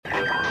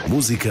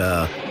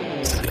המוזיקה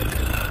זה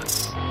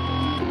גלגלצ.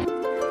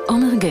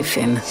 עומר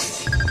גפן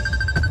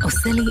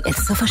עושה לי את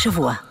סוף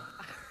השבוע.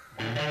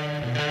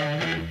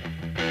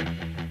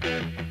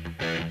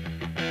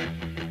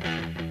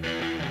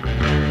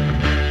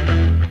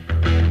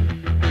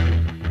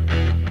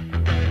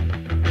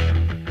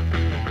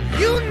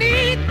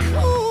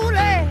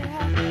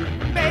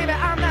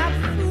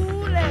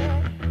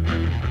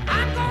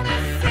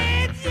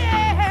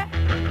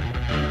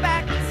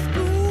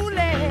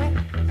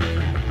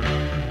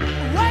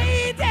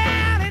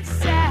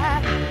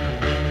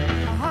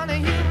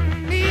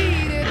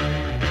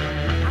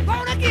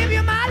 Give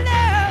you my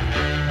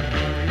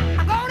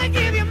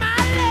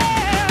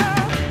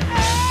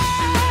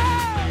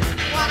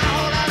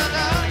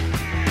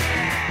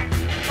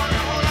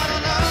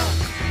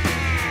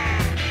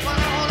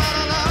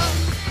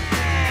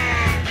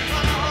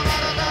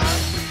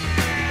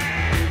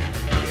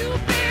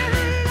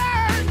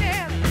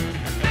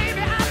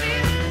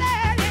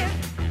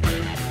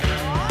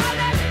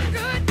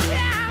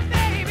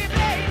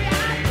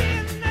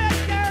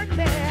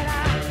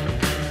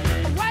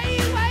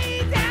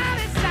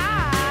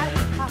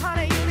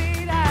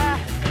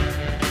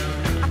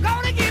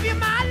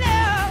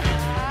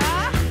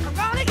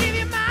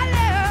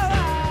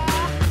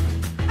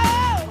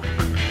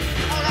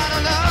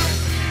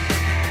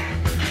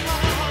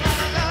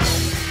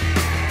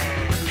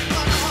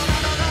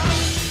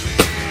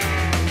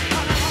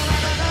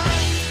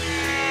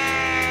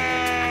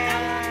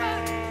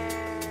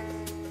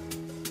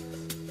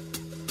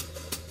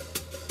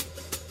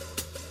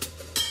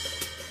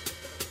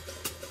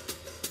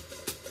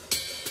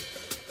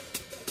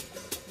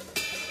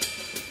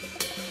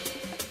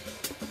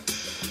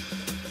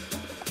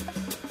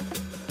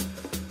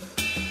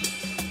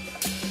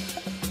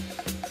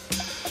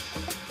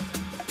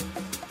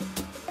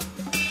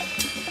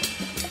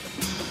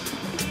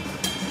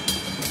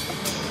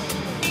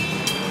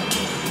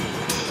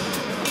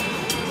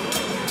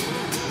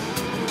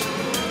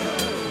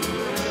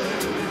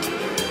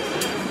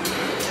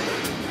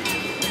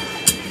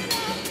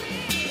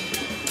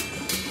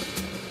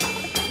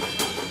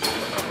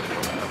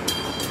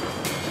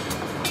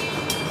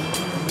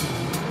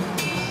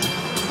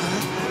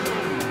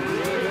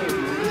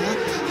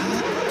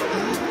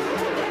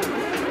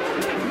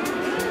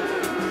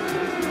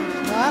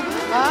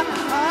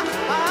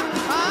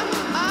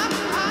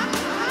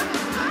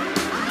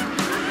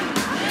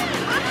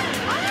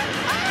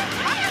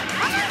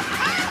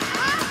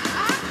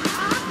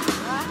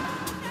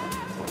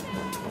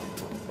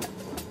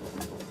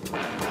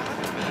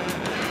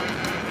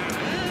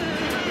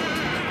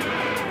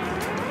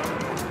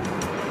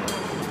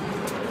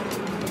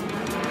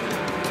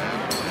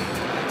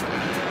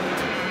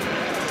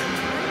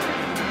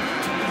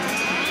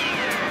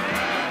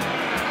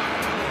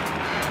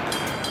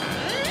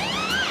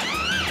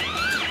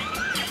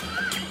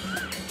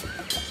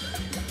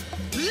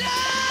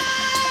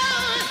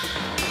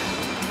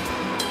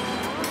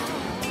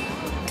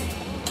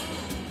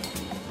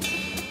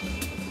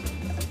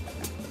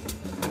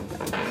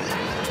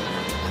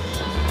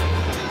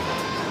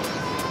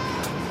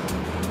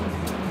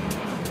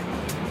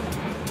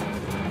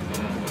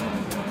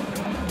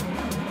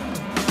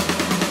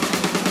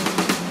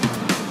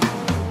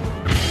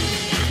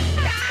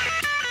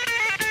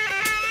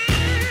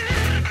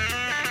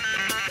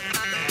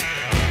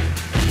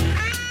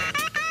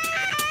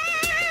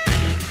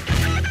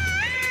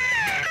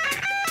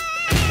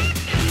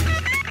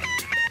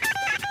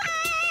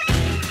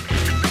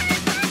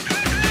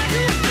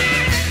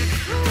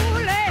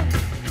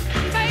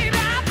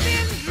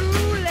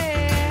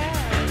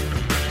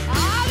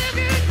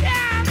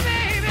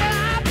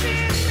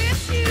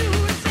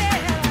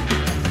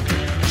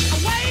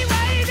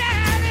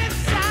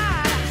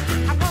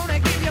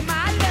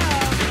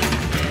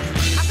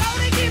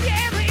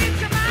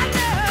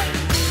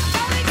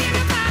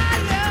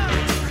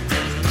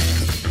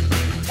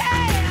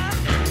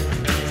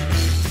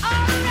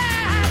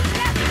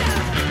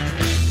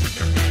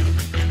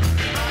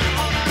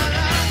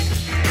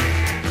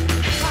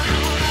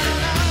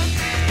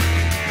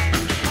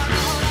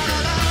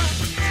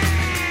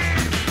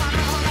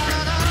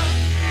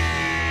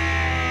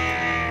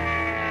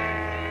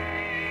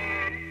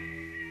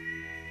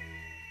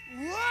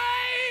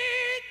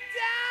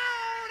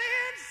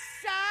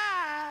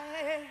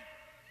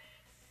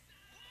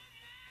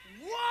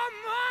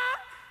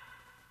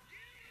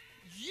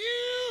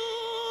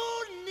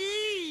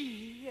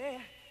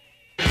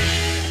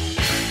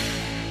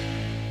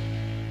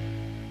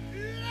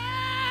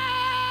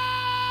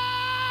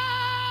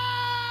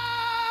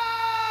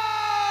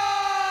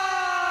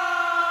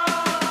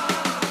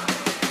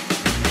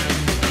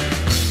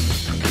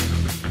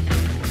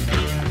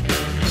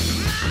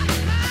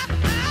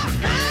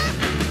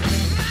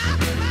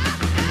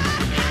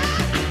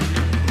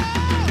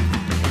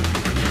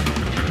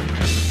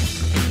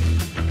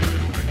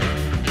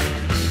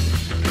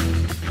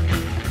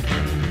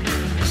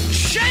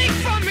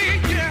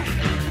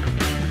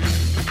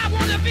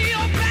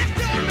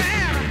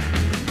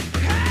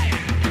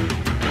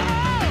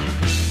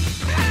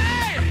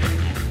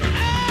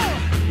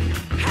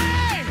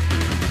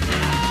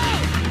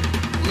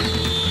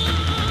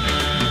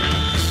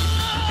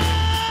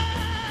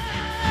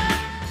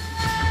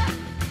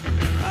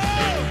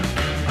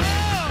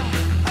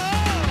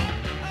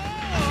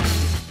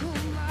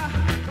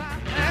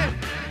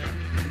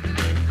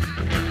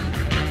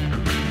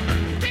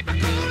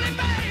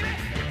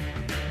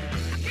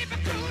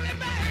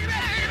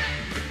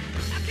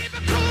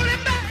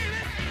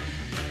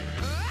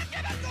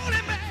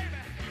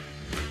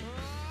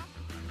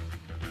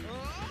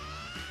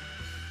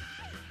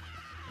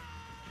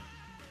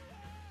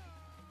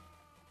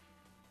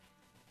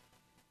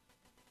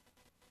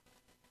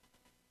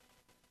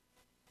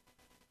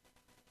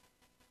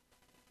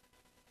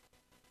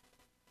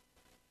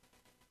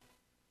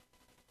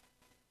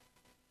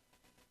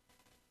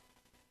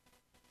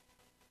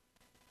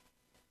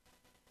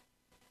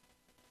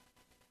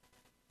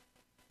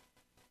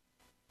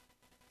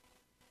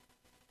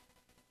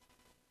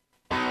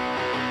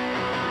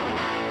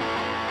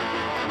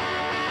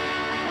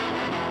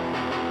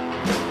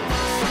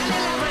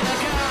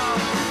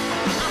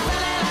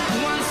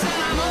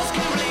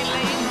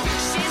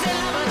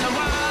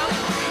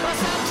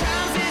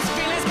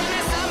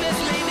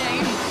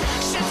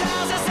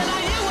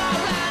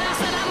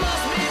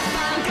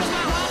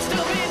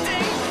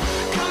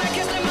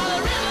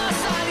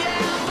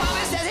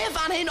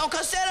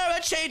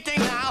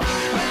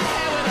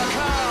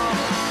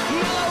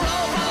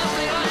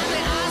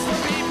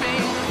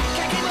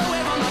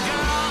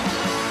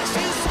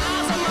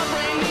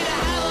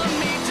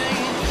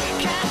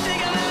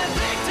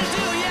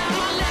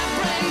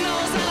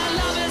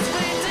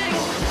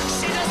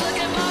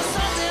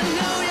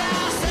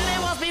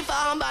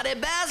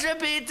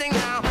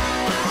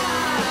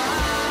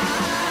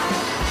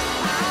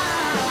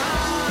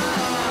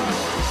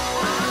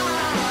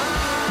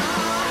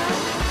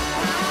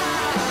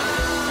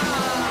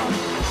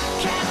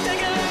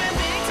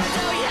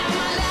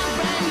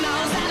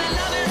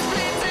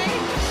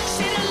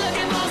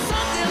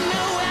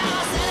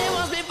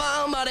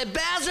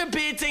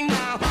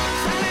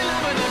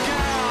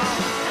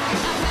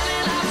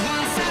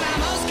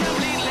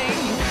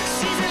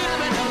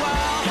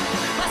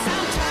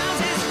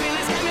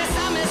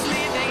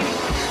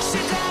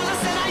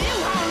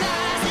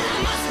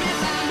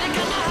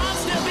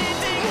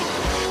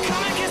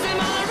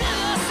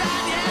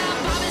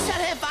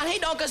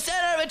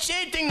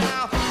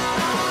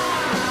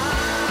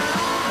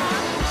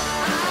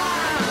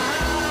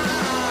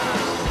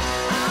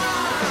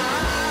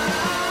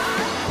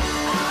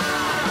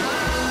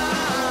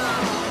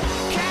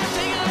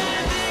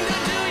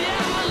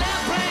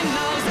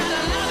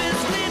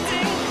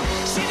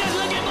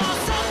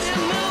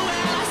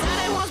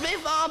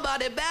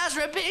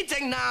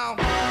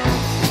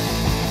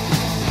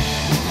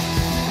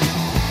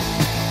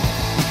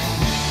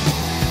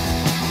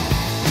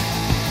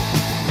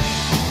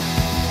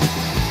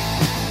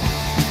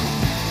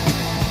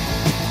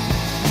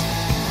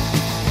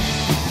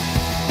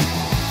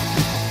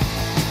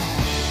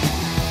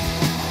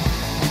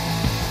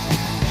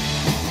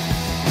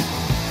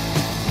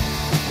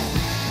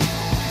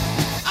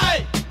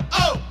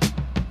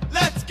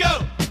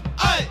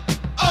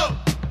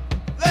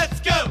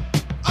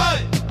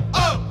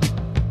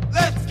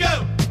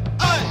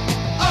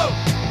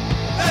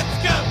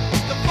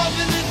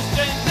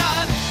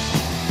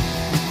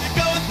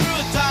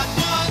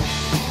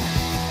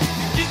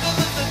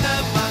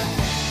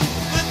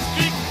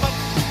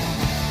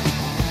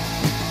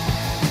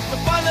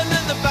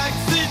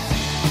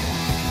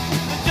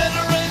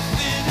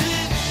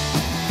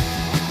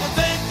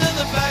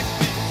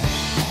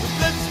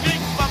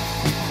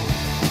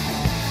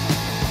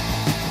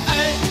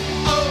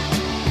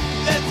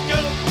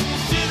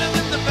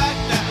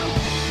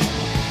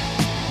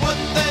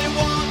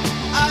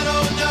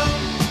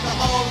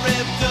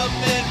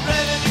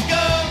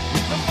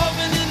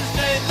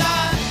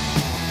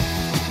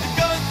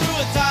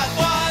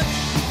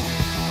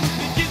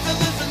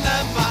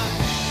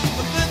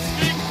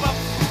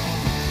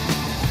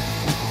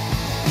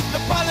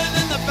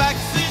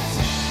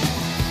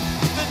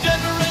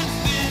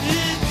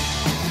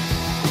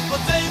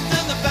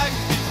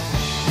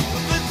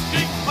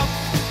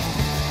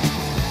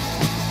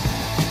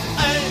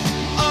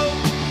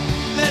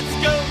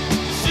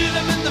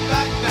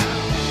back now.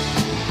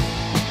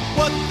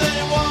 What they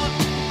want,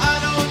 I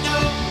don't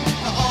know.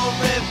 They're all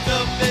revved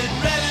up and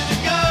ready to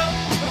go.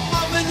 They're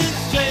moving in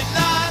a straight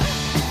line.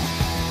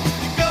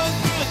 They're going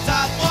through a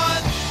tight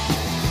one.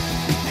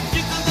 The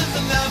kids are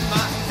losing their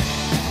minds.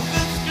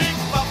 This scream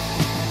pop.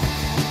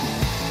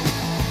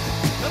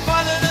 They're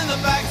fighting in the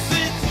back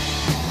seats.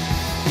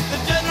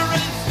 They're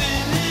generating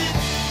steam heat.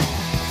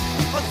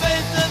 What's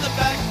saying to the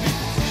back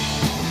beats?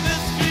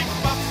 This scream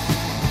pop.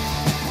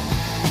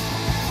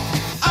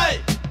 Aye,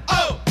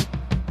 oh,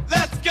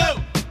 let's go.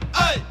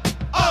 Aye,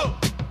 oh,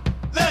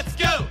 let's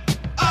go.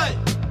 Aye,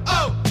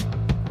 oh,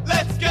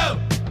 let's go.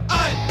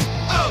 Aye,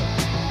 oh,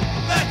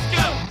 let's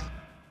go.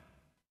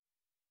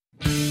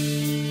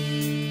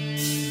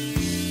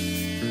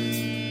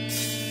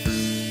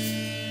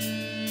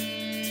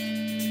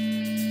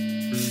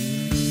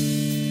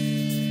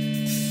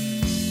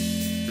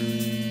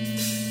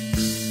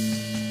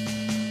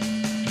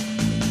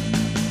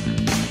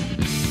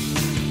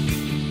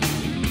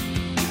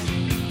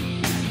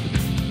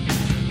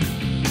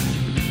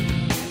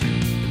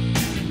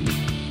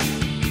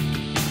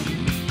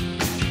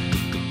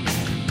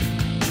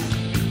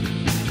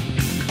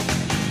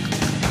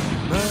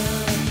 מה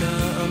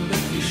טעם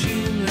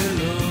בכבישים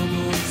ללא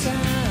מוצא?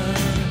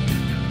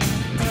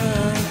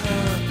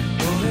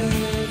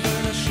 אוהב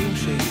אנשים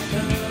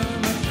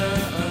שאיתם אתה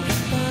אף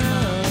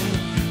פעם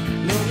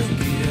לא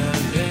מגיע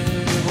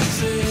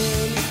לרוצה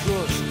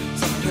לפגוש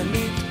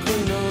שחקנית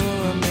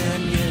קולנוע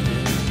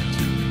מעניינת.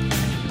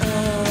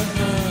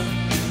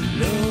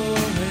 לא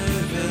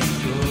אוהב את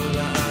כל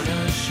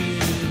האנשים.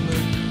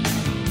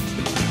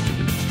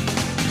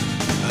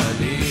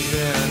 אני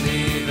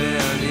ואני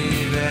ואני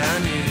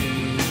ואני.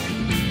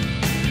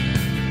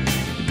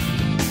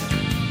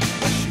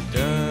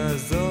 בשיטה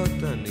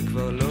הזאת אני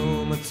כבר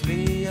לא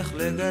מצליח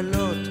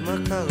לגלות מה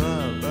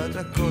קרה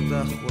בדקות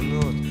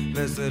האחרונות,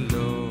 וזה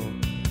לא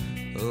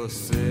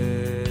עושה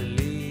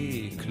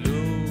לי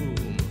כלום.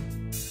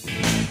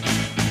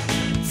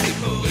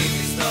 ציפורים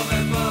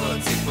מסתובבות,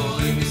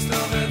 ציפורים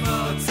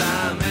מסתובבות,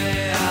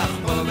 שמח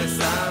פה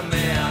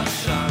ושמח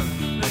שם,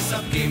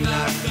 מספקים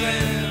לה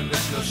קרם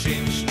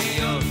ב30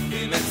 שניות,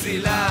 היא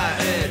מצילה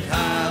את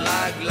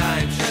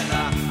הרגליים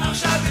שלה.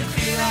 עכשיו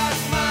התחיל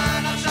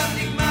הזמן, עכשיו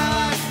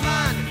נגמר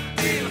הזמן,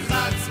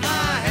 תלחץ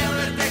מהר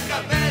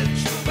ותקבל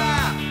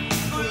תשובה.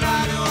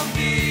 כולנו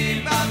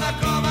עומדים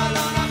במקום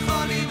הלא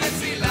נכון, היא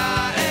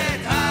מצילה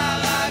את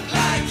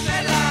הרגליים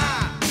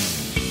שלה.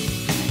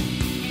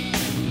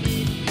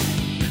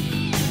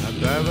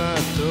 הבא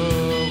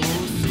בתור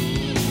הוא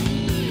סוס,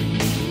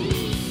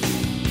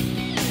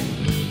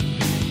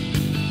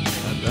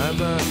 הבא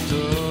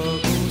בתור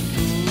הוא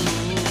סוס.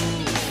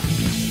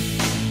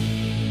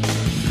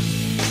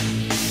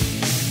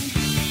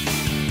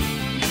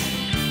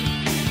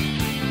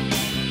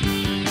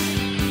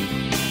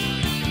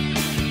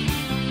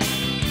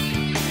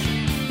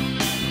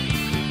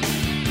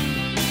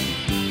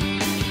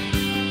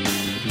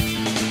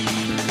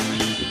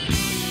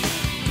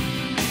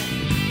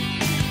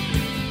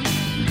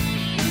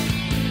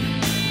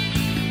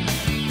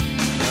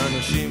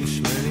 אנשים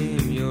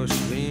שמנים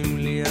יושבים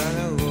לי על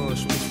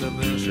הראש,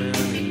 מסתבר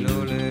שאני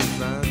לא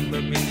לבד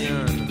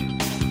בבניין.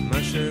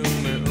 משהו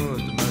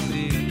מאוד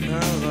מדאיג,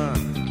 הרע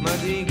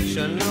מדאיג,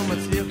 שאני לא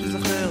מצליח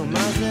לזכר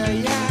מה זה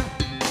היה.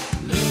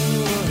 לא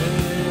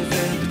אוהב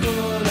את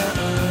כל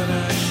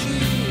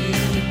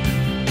האנשים,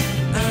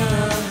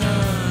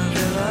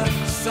 ורק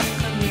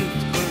שחקנית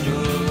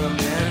קולנוע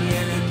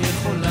מעניינת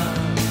יכולה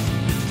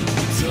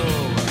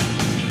ליצור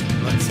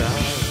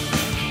מצב.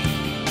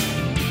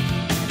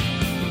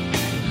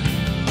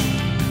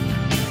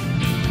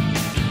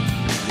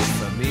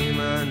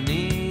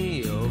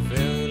 אני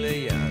עובר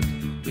ליד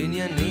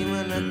בניינים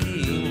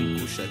ענקיים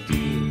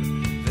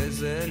ומקושטים,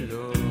 וזה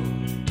לא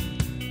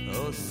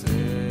עושה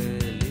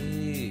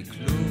לי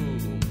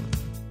כלום.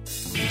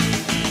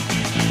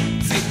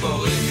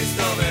 ציפורים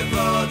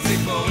מסתובבות,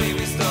 ציפורים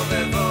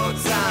מסתובבות,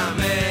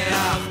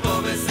 שמח פה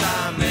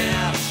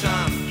ושמח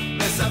שם,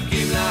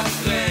 מספקים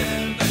לך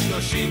קרם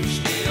ב30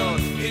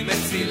 שניות, היא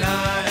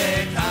מצילה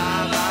את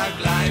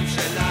הרגליים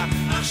שלה.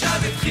 עכשיו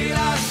התחיל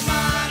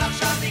הזמן,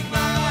 עכשיו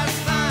נגמר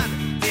הזמן,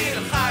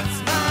 תלחץ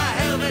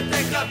מהר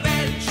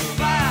ותקבל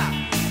תשובה.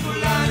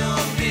 כולנו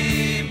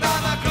עומדים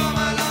במקום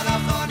הלא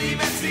נכון, היא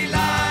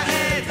מצילה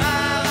את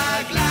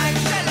הרגליים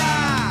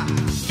שלה.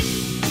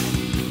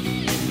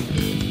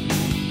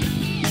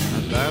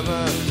 הבא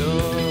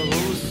בתור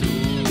הוא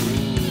סוס,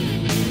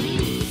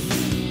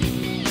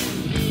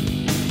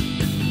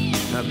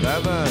 הבא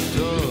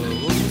בתור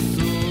הוא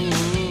סוס.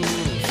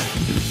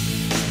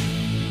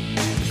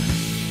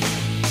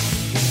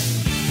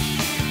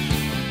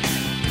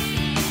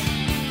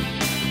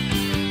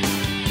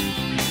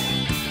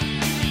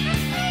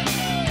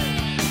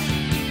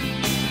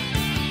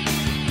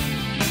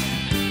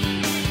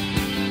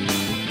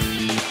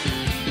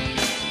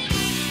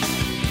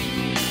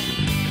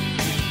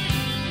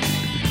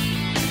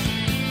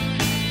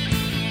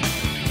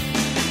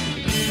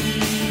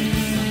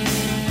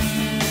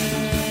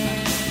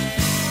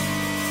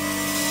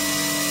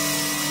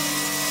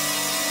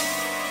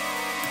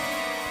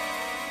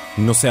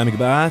 נושא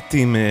המקבעת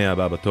עם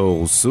הבא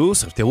בתור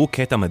סוס. תראו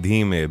קטע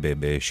מדהים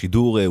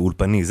בשידור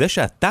אולפני. זה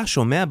שאתה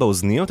שומע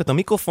באוזניות את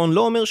המיקרופון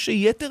לא אומר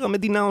שיתר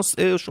המדינה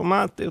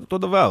שומעת אותו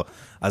דבר.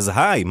 אז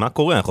היי, מה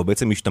קורה? אנחנו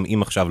בעצם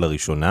משתמעים עכשיו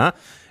לראשונה.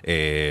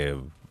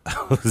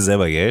 זה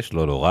מה יש,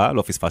 לא רע,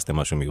 לא פספסתם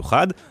משהו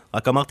מיוחד.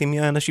 רק אמרתי מי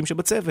האנשים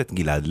שבצוות.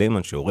 גלעד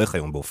למן שעורך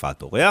היום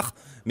בהופעת אורח,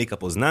 מיקה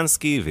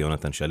פוזננסקי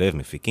ויונתן שלב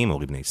מפיקים,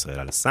 אורי בני ישראל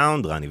על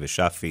הסאונד, רני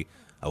ושפי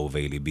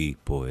אהובי ליבי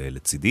פה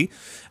לצידי.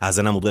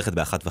 האזנה מודרכת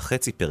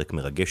ב1:30, פרק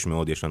מרגש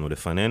מאוד יש לנו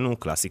לפנינו,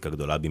 קלאסיקה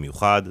גדולה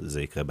במיוחד,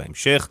 זה יקרה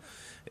בהמשך,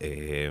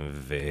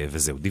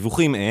 וזהו,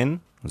 דיווחים אין,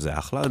 זה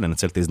אחלה,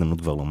 לנצל את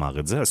ההזדמנות כבר לומר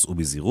את זה, אז סעו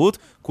בזירות,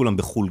 כולם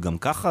בחול גם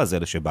ככה, זה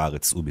אלה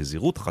שבארץ סעו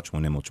בזירות, 1-800-891-8.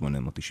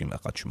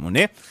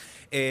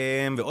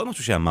 ועוד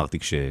משהו שאמרתי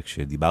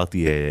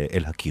כשדיברתי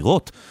אל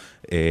הקירות,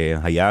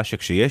 היה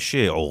שכשיש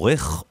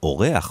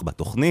אורח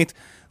בתוכנית,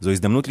 זו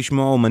הזדמנות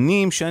לשמוע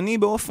אומנים שאני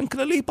באופן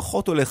כללי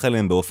פחות הולך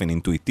אליהם באופן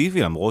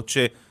אינטואיטיבי, למרות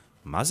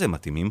מה זה,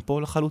 מתאימים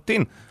פה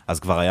לחלוטין. אז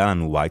כבר היה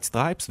לנו White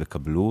Stripes,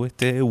 וקבלו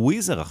את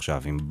וויזר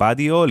עכשיו עם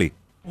Buddy Holly.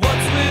 What's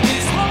with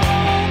these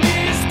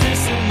homies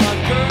dissing my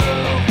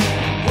girl?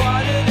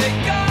 What do they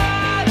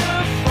got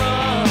her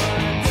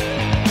front?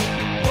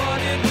 What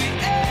did we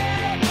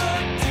ever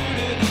do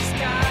to these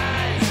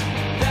guys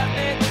that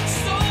made them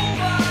so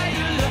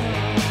violent?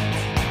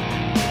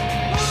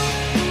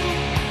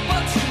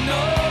 But you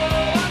know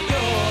I'm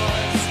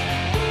yours,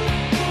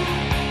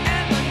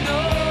 and I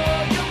know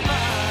you're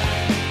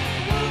mine.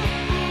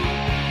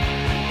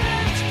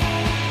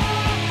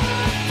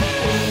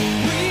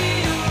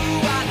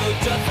 I know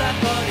just that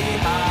Buddy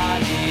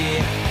Holly.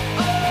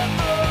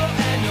 Oh,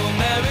 oh, and no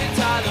Mary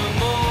Tyler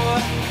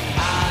Moore.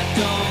 I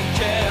don't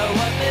care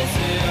what they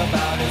say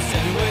about us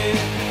anyway.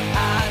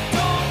 I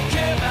don't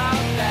care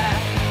about that.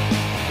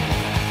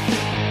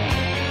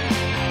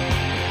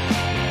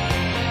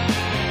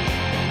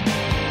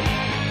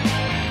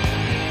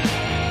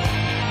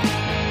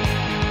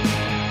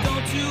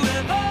 Don't you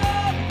ever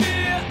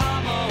fear,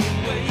 I'm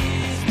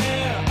always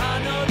there. I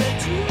know that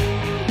you will.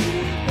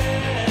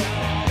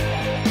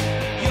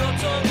 Your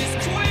tongue is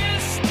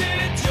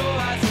twisted, your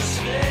eyes are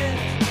slit.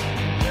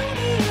 You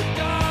need a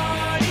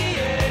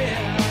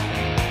guardian,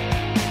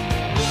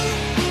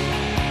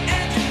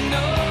 and you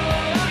know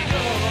I'm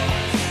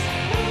yours,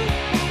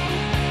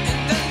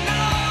 and I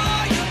know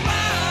you're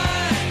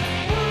mine.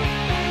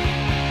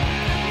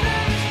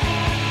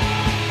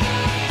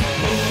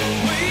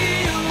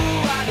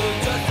 I know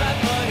just like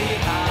Buddy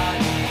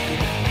Holly.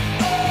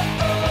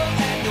 Oh,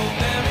 oh, and no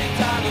Mary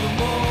Tyler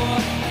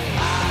Moore.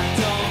 I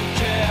don't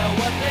care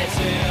what they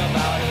say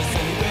about us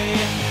anyway.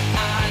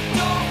 I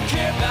don't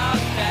care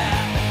about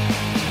that.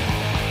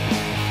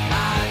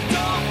 I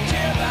don't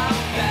care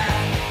about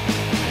that.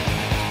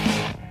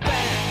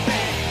 Bang,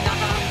 bang,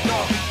 knock on the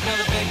door.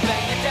 Another big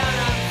bang, get down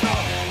on the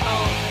floor.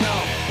 Oh no,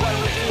 what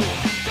do?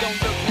 Don't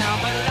look now,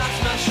 but I lost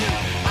my shoe.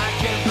 I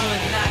can't run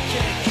and I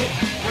can't kick.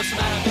 What's the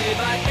matter, babe?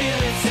 I'm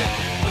feeling sick.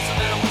 What's the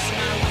matter? What's the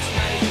matter? What's the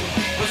matter, you?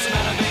 What's the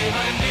matter, babe?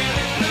 I'm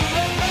feeling blue.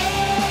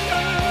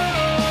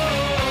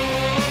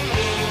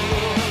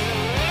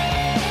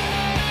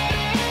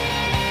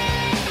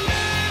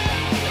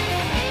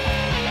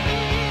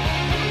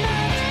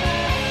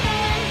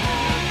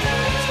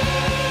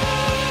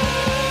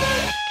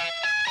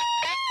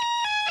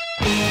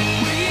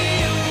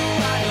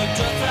 I know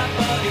just like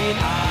Buddy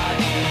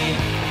Holly.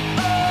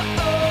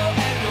 Oh,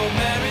 oh, and no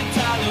Mary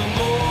Tyler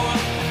Moore.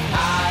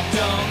 I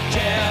don't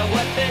care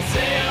what they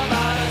say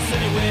about us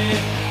anyway.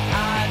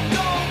 I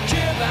don't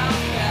care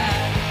about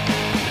that.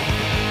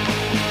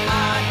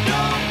 I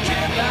don't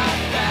care about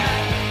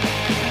that.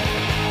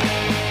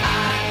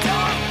 I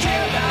don't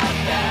care about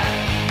that.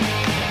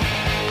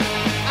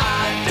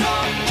 I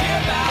don't care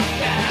about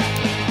that.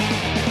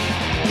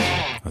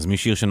 אז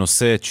משיר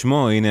שנושא את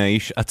שמו, הנה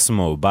האיש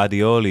עצמו,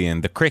 Buddy Holly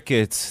and the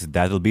Crickets,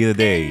 That'll Be the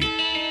Day.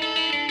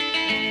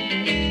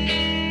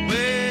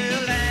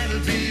 Well,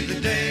 that'll be the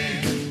day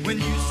when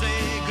you say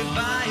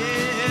goodbye.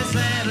 Yes,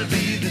 that'll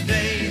be the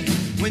day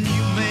when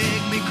you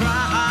make me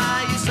cry.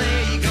 You say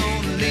you're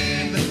gonna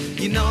leave.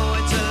 You know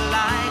it's a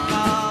lie,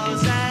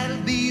 'cause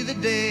that'll be the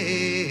day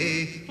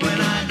when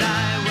I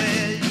die.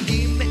 Well, you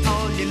give me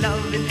all your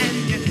loving and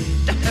your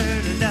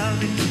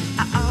loving,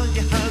 all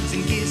your hugs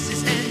and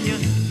kisses and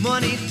your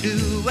money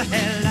too.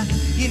 Well,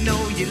 you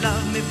know you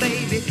love me,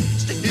 baby.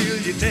 Still,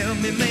 you tell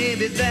me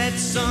maybe that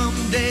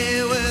someday,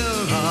 well,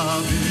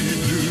 I'll be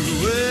blue.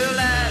 Well,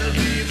 that'll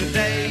be the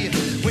day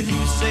when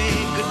you say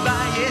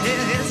goodbye.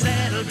 Yes,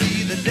 that'll be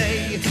the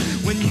day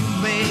when you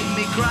make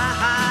me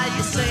cry.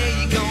 You say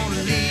you're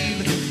gonna leave.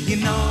 You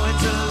know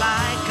it's a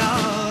lie,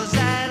 'cause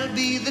that'll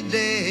be the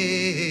day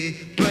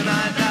when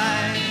I die.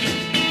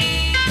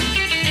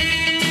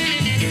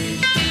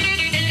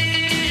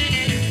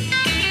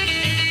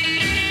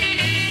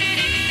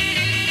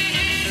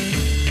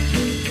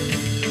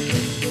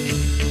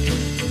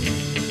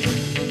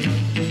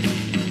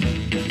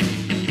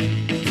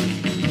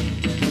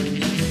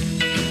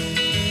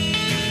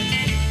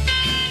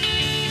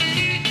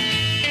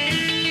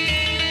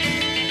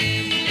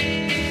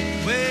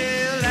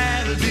 Well,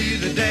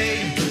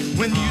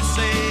 when you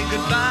say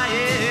goodbye.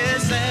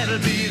 Yes,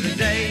 that'll be the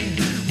day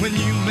when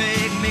you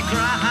make me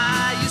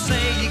cry. You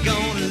say you're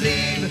gonna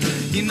leave,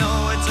 you know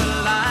it's a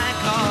lie,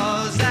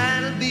 'cause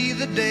that'll be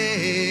the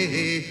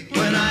day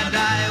when I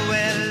die.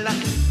 Well,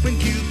 when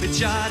Cupid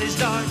shot his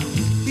dart,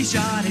 he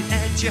shot it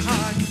at your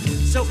heart.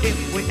 So if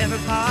we ever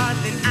part,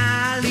 then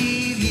I'll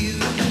leave you.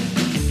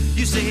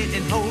 You sit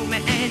and hold me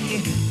and you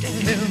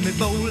tell me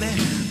boldly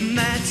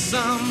that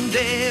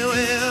someday,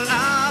 well,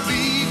 I'll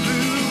be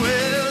blue.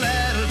 Well,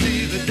 that'll be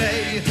the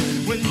day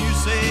when you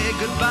say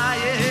goodbye.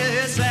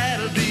 Yes,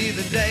 that'll be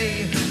the day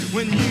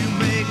when you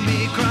make me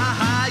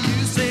cry. You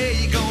say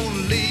you're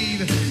gonna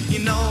leave, you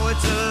know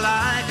it's a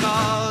lie,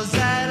 'cause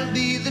that'll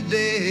be the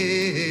day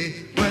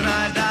when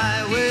I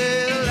die.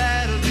 Well,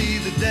 that'll be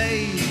the day.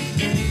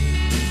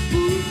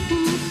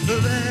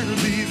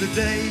 That'll be the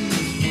day.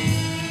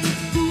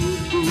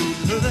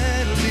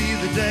 That'll be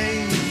the day.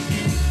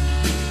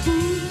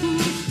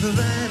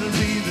 That'll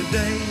be the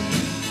day.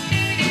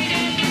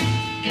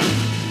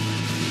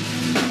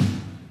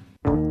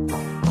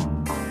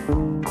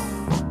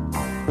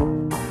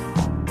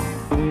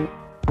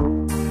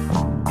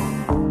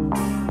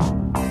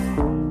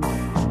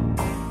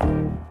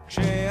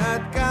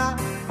 כשאת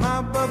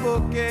קמה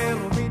בבוקר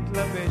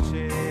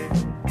ומתלבשת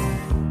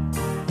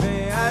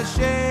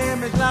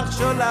והשמש לך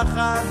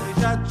שולחת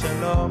דרישת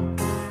שלום,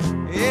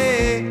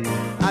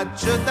 את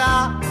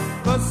שותה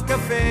כוס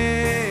קפה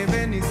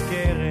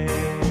ונזכרת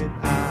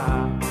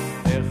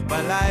איך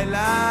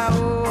בלילה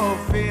הוא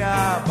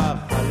הופיע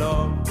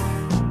בחלום.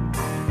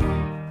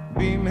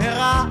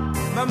 במהרה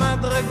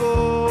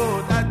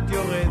במדרגות את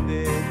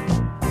יורדת,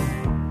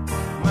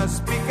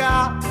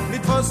 מספיקה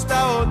לתפוס את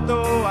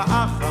האוטו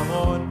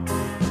האחרון,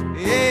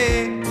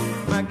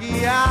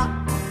 מגיעה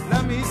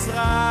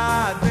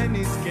למשרד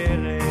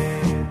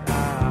ונזכרת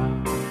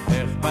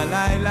איך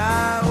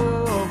בלילה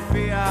הוא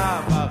הופיע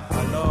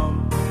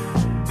בחלום.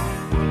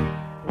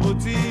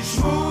 רוצי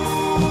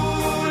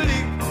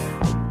שמולי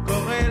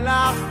קורא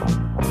לך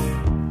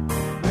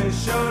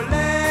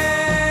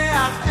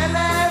ושולח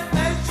 1000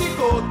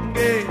 נשיקות,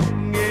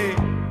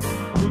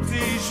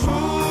 רוצי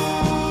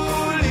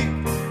שמולי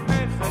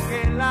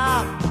מחכה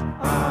לך,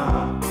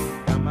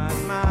 כמה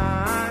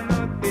זמן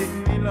עוד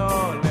תתני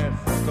לו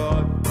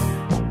לחכות.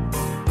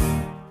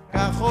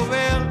 כך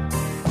עובר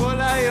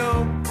כל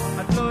היום,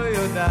 את לא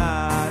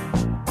יודעת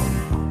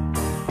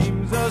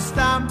אם זו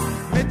סתם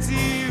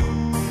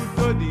מציאות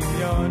או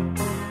דמיון.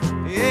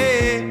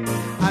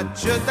 את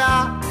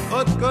שותה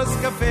עוד כוס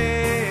קפה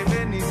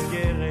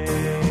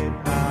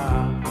ונזכרת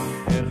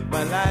איך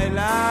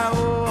בלילה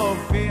הוא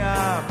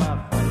הופיע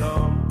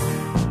בחלום.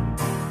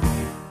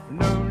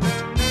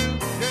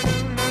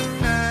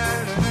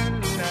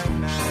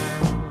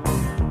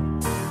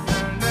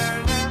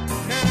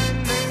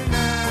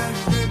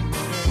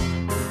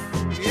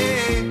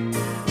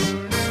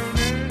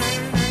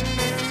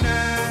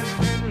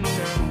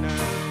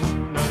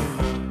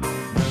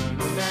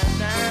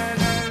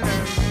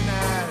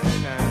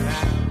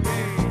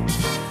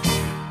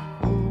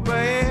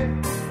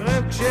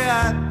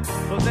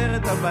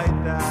 חוזרת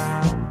הביתה,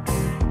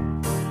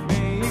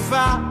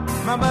 מעיפה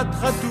מבט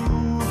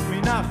חטוף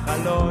מן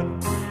החלון,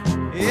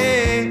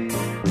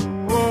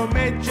 הוא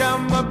עומד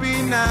שם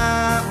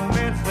בפינה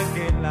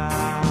ומחכה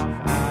לך,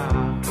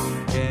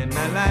 כן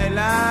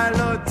הלילה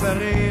לא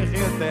צריך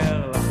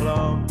יותר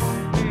לחלום.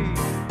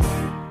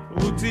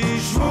 רוצי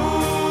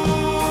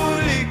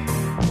שמוליק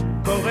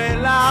קורא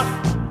לך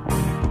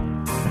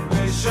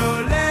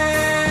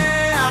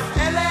ושולח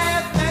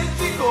 1000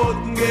 נשיקות,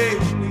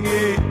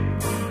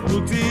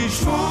 רוצי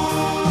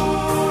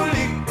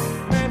שמוליק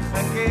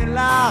מחכה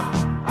לך,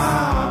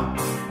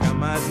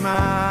 כמה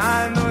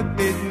זמן עוד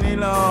תתני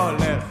לו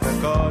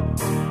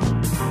לחכות,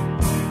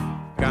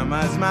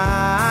 כמה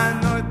זמן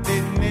עוד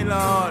תתני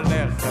לו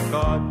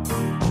לחכות.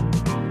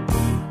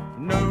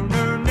 No,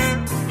 no, no,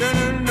 no,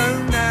 no,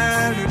 no,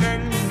 no,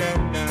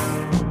 no.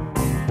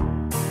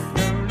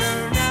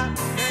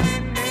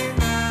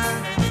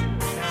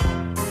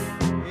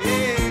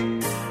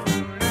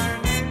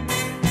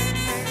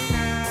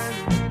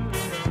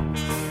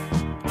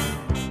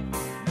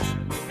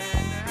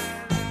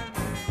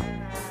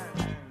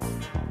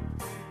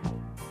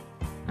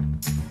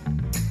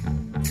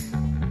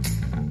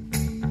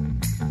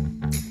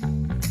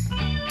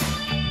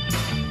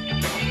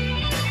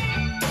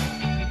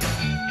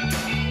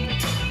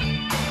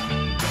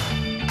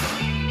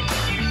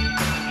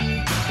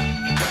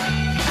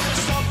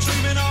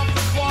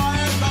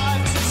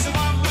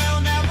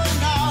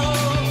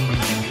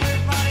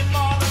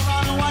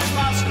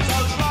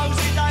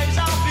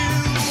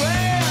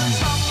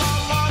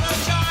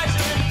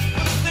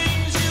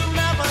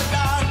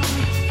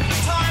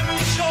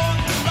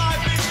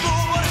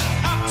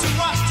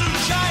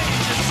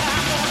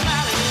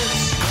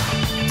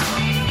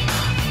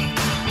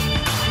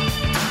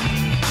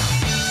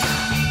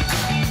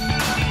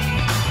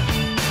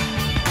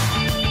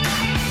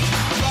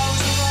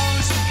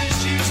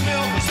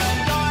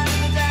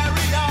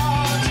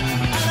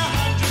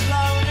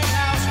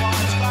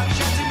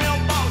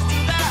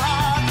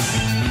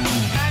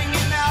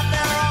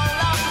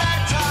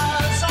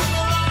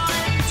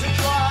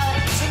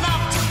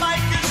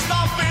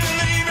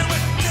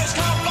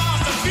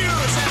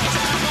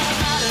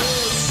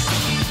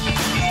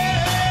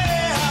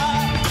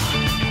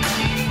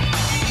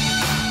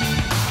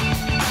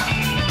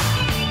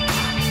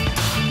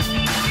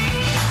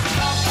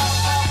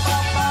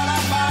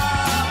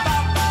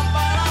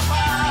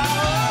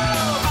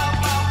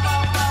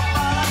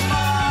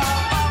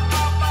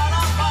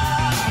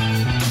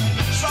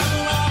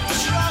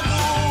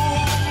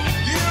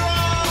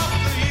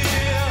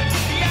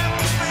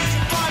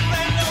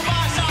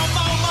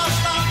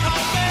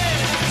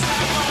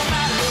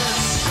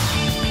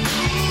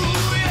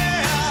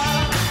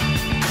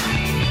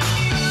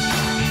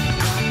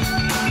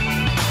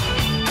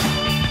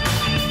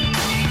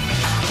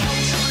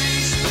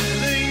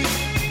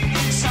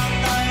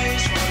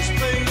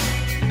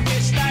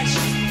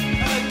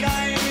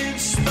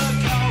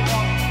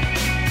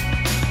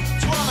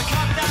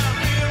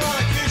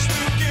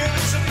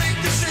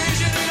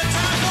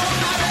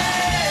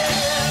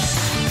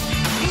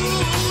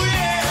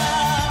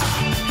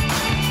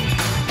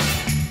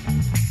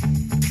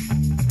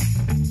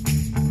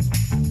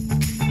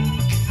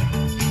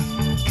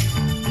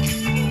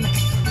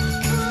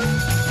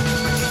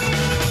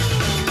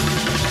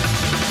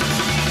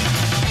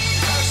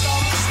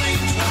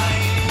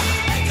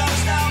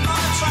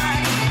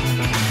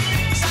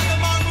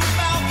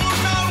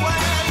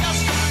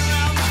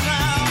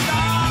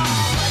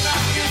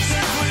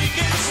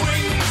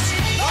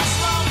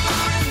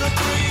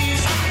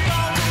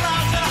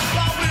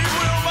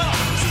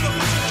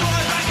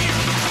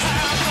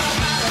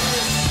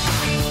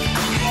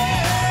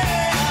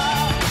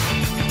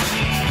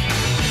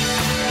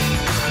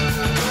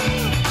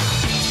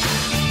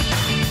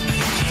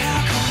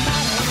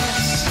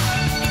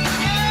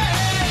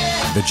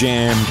 The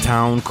Jam,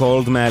 Town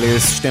Cold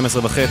Malice,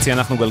 12:30,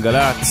 אנחנו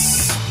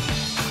גלגלץ.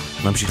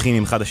 ממשיכים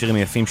עם אחד השירים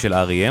היפים של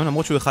R.E.M,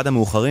 למרות שהוא אחד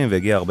המאוחרים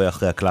והגיע הרבה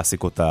אחרי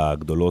הקלאסיקות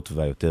הגדולות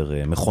והיותר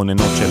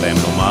מכוננות שלהם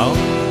נאמר.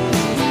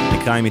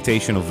 נקרא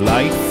Imitation of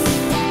Life.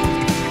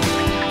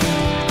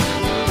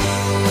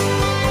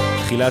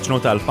 תחילת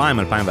שנות ה-2000,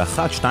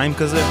 2001, 2002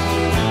 כזה.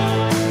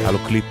 היה לו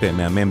קליפ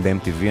מהמם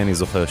ב-MTV, אני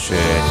זוכר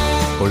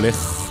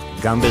שהולך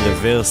גם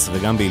ברוורס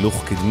וגם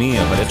בהילוך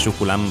קדמי, אבל איכשהו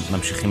כולם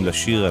ממשיכים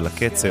לשיר על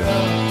הקצב,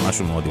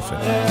 משהו מאוד יפה.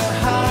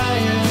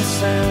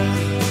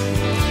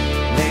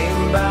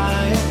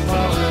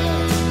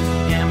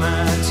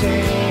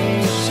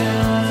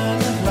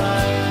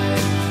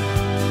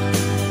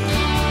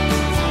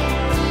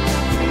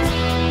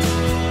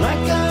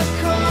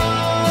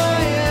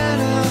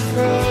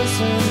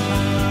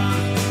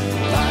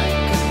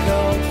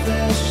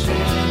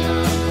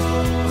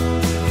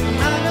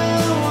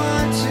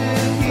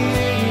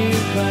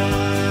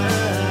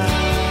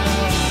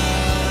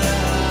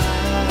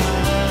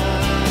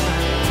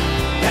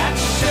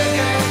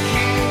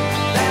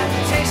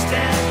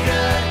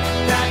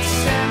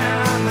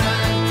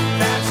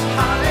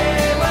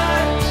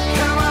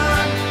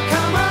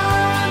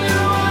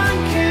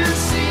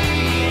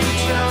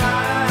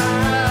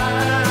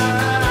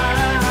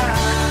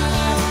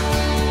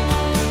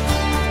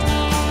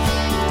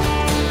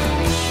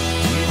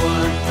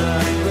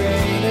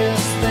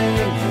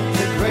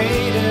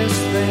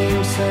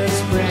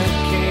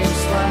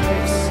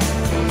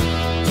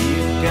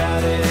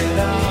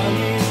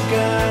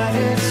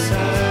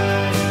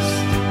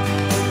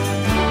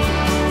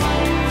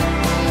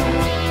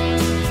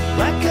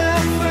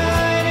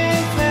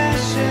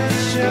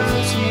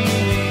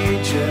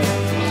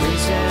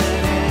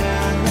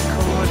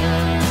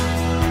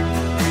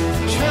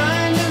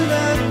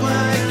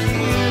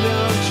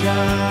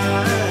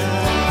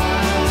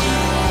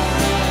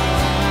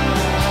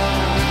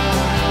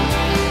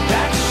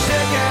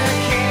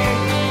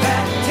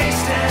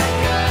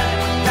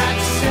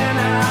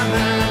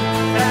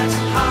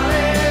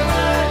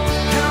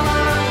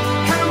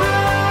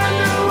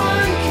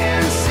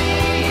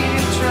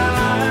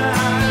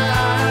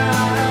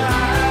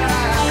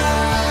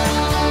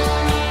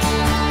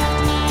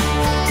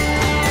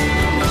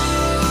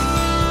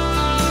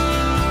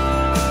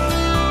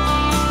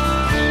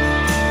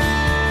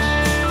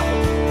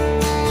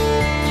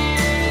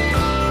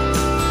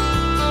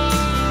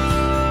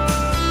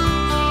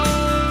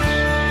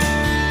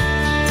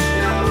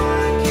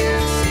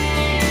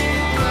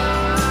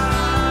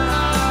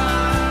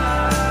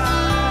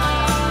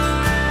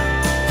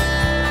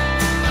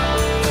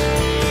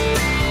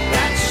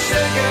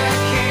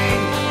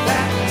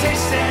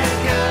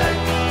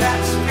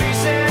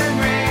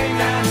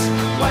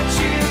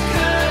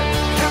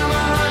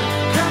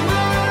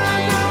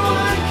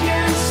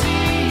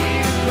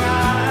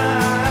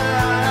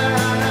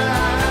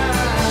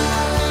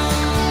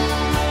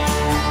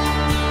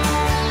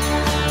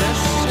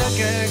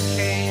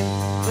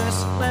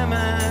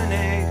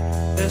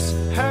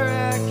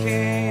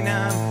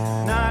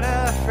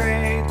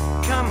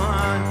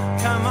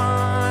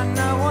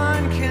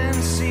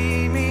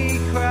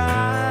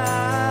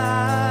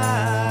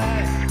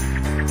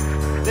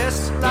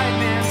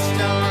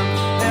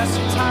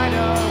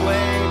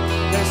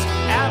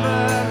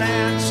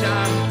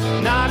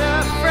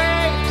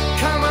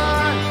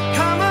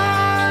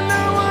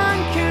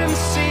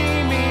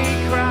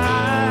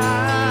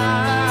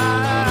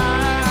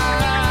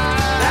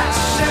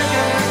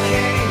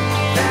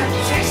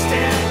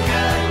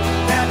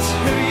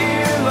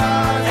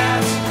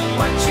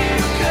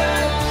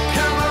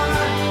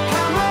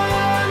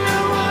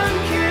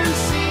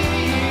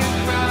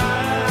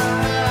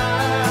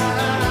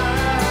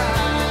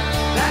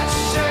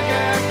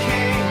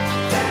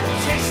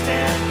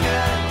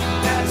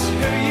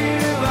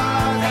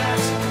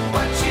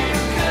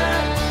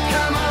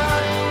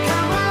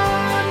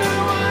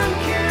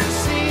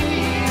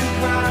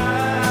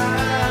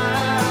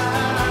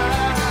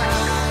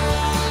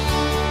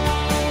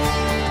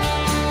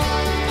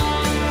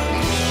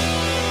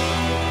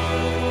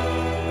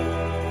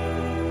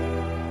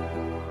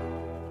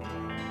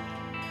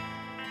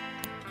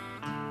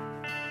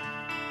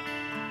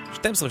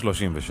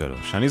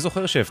 אני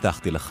זוכר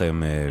שהבטחתי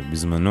לכם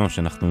בזמנו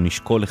שאנחנו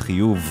נשקול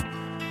לחיוב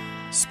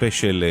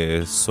ספיישל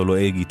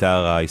סולואי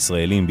גיטרה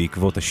ישראלים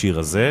בעקבות השיר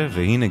הזה,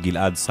 והנה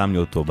גלעד שם לי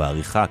אותו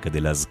בעריכה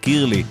כדי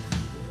להזכיר לי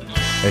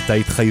את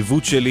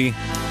ההתחייבות שלי.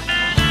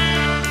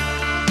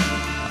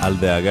 אל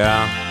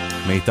דאגה,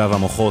 מיטב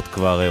המוחות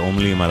כבר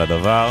עומלים על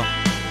הדבר,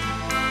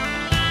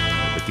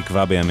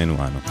 בתקווה בימינו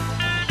אנו.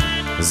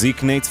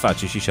 זיקני צפת,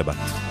 שישי שבת.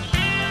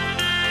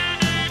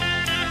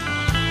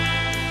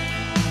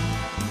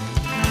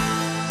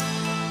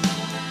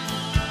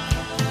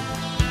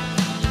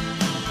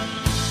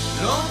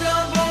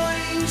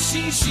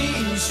 שישי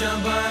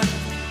שבת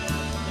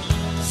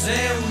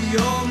זהו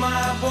יום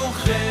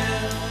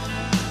הבוחר,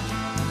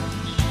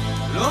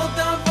 לא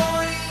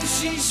תבואי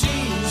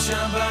שישי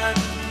שבת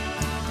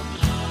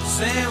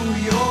זהו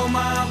יום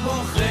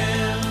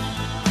הבוחר,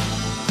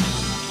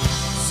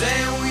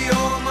 זהו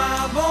יום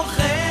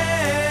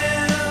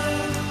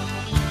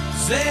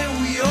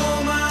זהו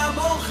יום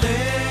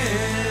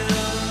הבוחר,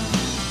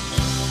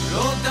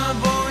 לא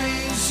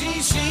תבואי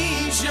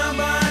שישי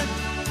שבת,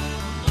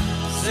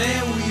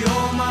 זהו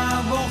יום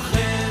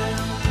הבוחר.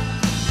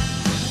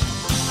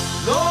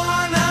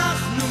 לא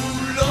אנחנו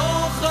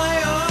לא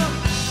חיות,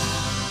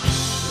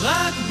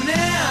 רק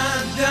בני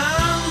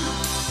אדם.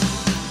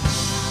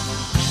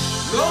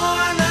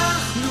 לא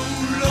אנחנו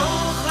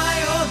לא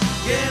חיות,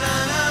 כן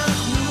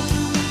אנחנו.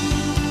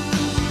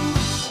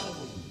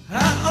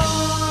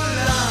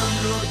 העולם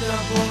לא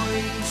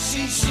תבואי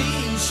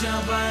שישי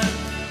שבת,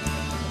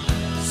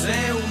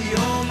 זהו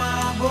יום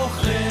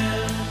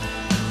הבוחר.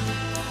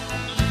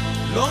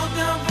 לא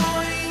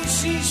תבואי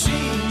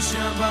שישי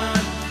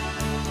שבת,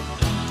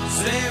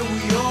 זהו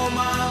יום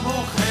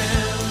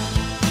הבוחר.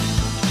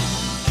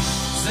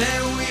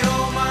 זהו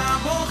יום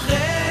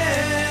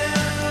הבוחר,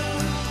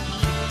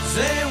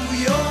 זהו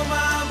יום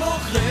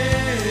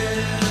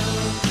הבוחר.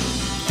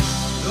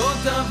 לא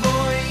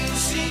תבואי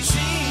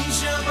שישי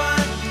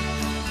שבת,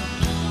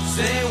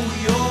 זהו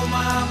יום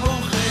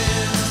הבוחר.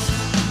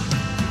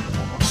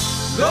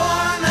 לא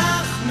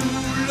אנחנו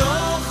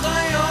לא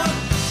חיות,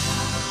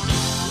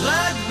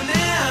 רק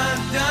בני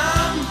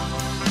אדם.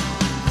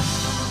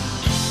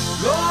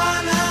 לא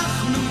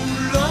אנחנו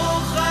לא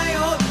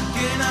חיות,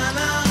 כן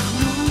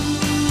אנחנו.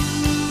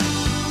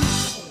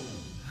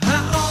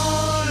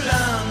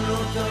 העולם לא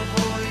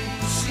תבואי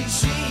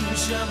שישי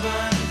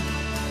שבת,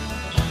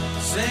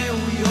 זהו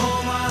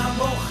יום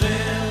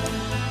הבוחר.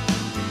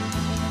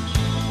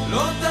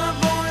 לא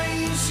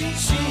תבואי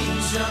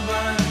שישי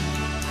שבת,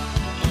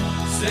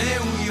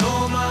 זהו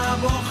יום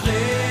הבוחר.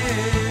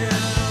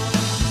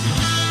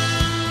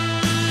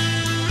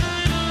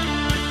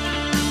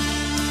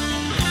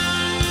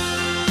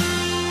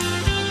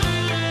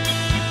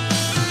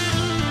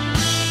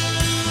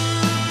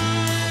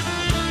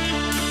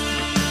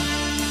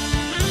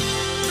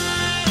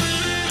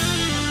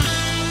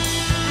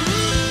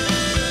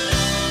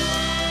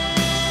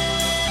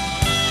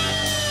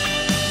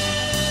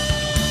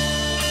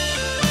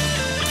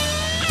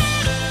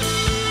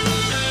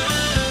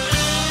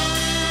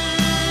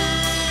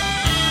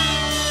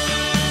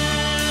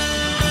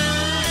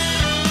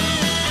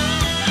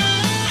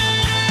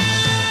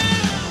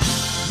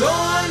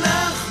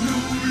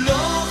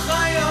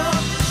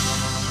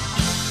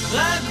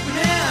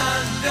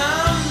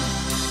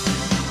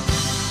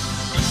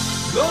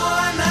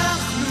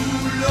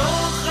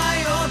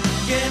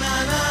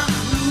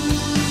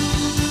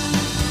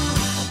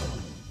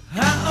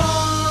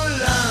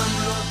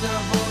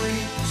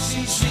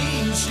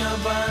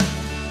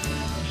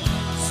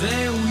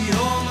 זהו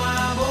יום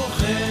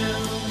הבוחר.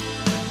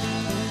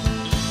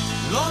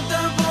 לא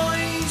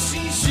תבואי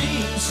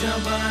שישי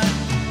שבת,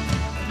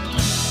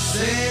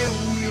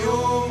 זהו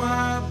יום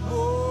הבוחר.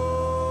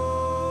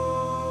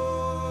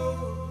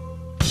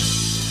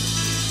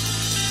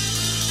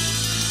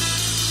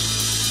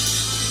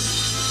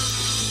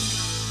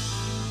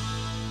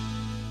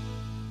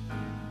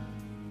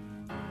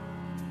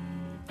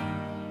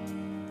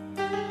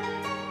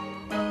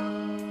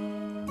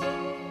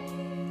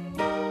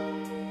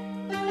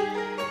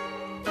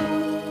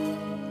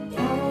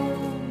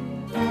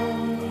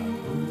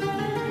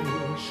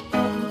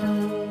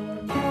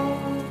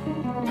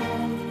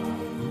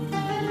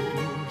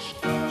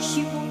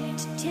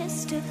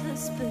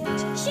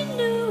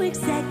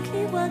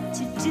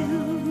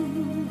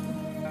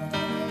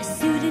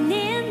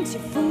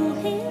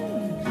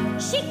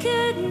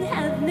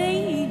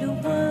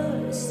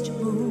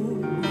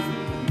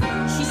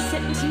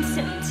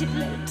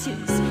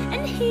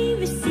 And he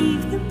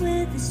received them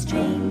with a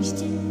strange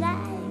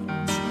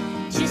delight,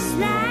 just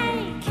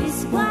like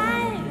his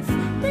wife.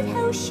 But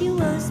how she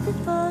was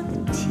before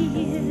the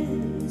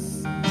tears,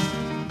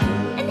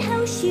 and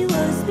how she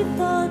was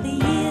before the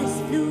years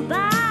flew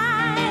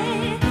by,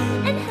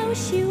 and how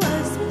she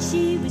was when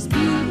she was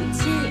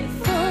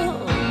beautiful.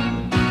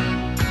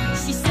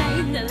 She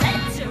sang the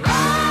letter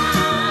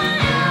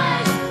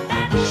on,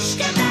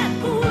 babushka,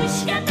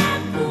 babushka,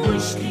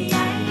 babushka,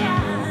 yeah,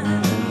 yeah.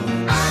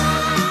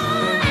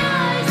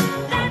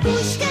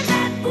 Babushka,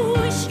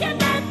 babushka,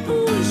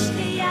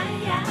 babushka, yeah,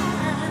 yeah.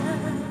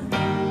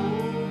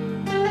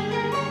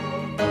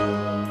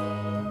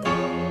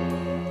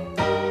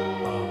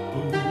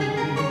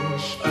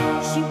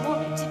 She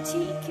wanted to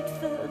take it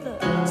further,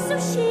 so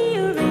she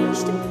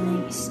arranged a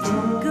place to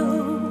go,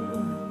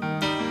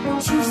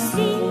 to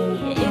see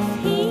if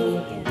he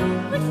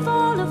would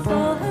follow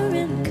for her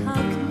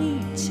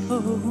incognito.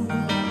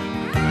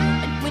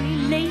 And when he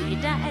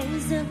laid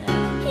eyes on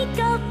her, he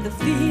got the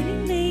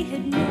feeling they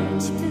had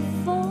met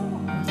before.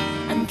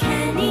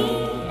 Uncanny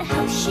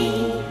how she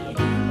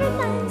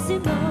reminds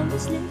him of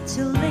his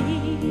little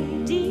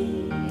lady,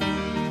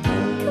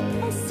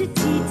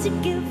 capacity to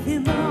give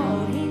him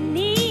all he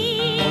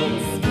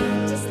needs,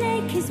 just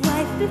like his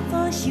wife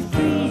before she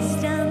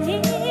breathed on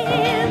him,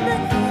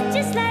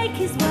 just like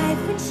his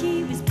wife when she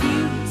was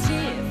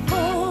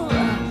beautiful.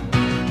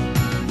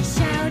 He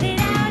shouted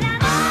out,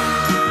 I'm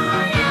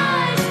all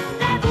yours,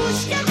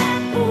 babushka,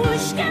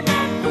 babushka,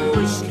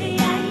 babushka,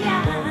 yeah,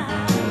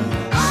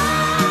 yeah.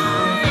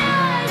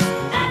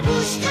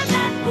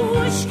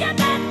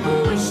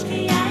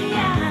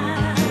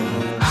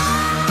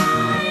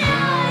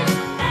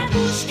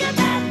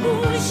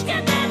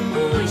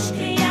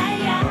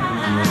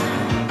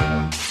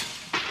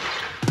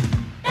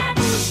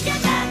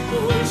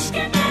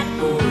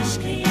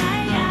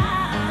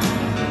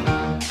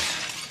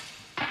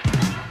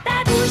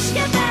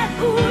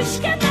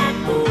 Babushka,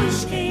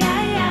 babushka,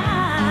 yeah,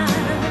 yeah.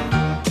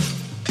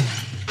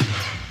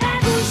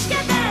 Babushka,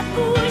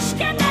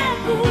 babushka,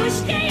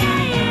 babushka, yeah,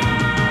 yeah.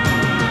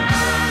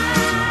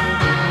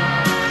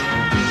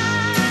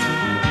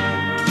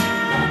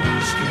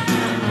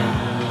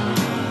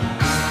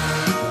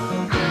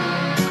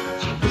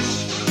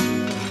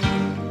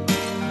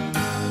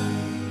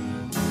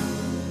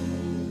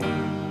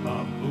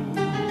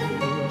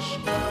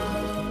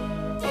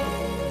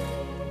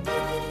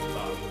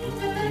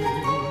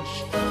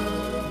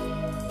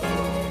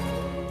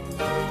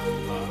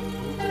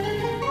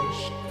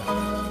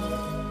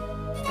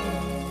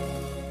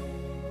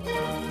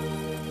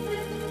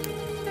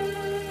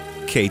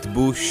 קייט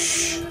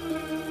בוש,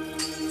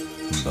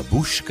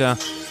 בבושקה.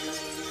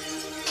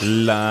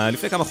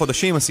 לפני כמה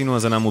חודשים עשינו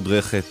הזנה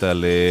מודרכת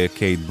על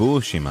קייט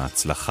בוש עם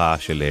ההצלחה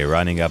של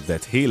Running Up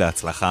That Hill,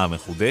 ההצלחה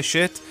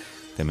המחודשת.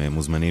 אתם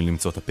מוזמנים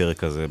למצוא את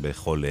הפרק הזה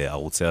בכל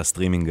ערוצי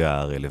הסטרימינג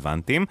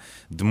הרלוונטיים.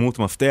 דמות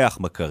מפתח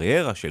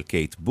בקריירה של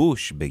קייט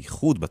בוש,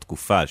 בייחוד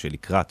בתקופה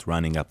שלקראת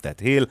Running Up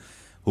That Hill,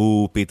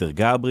 הוא פיטר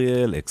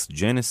גבריאל, אקס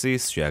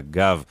ג'נסיס,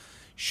 שאגב,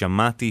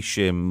 שמעתי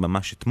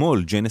שממש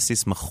אתמול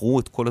ג'נסיס מכרו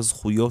את כל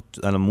הזכויות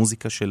על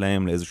המוזיקה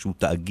שלהם לאיזשהו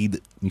תאגיד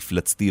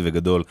מפלצתי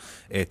וגדול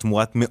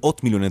תמורת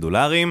מאות מיליוני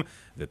דולרים,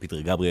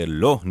 ופיטר גבריאל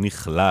לא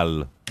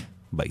נכלל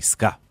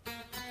בעסקה.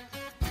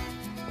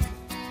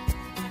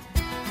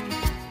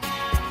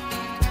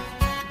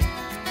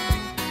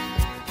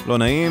 לא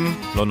נעים,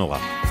 לא נורא.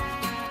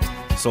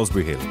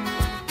 סוסברי היל.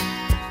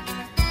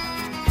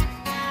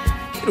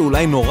 כאילו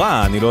אולי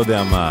נורא, אני לא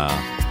יודע מה.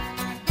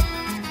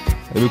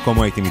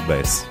 במקומו הייתי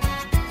מתבאס.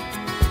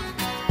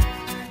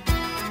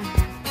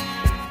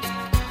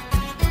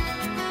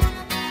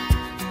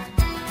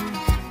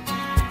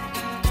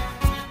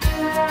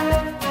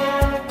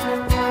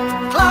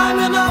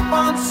 Climbing up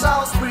on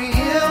Salisbury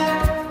Hill,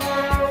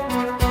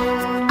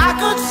 I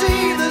could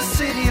see the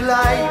city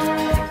light.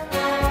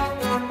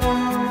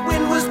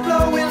 Wind was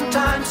blowing,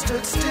 time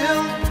stood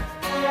still.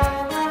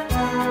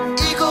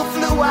 Eagle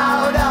flew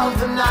out of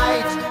the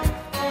night.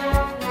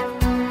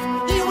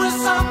 He was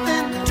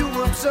something to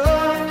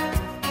observe.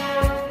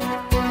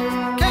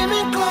 Came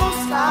in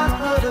close, I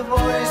heard a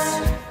voice,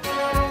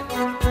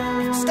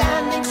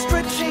 standing,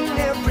 stretching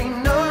every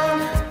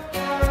nerve.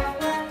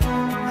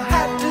 I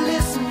had to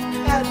listen,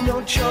 had no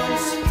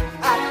choice.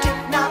 I did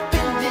not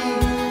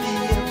believe the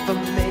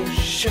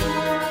information,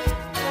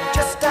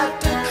 just had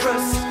to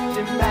trust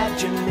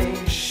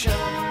imagination.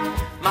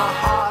 My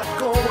heart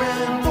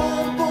going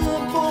boom,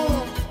 boom,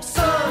 boom.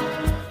 Son,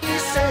 he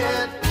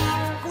said,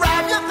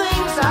 grab your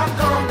things, I've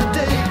come to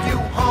take you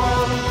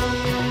home.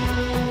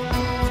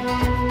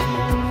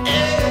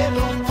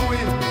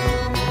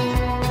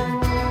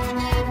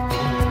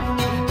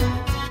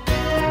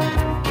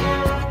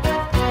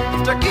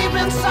 To keep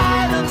in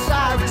silence,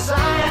 I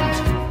resigned.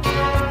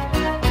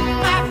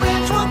 My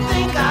friends would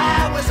think I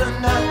was a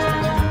nut,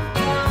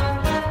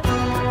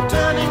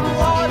 turning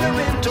water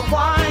into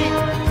wine.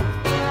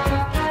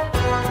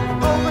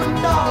 Open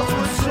doors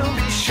would soon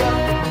be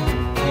shut.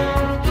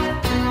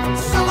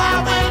 So I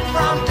went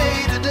from day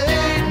to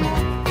day.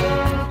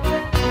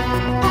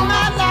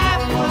 My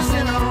life was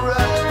in a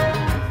rut,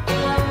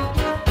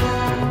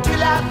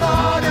 till I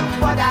thought of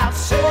what I'd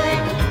say,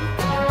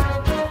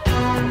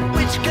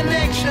 which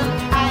connection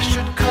I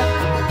should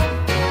cut.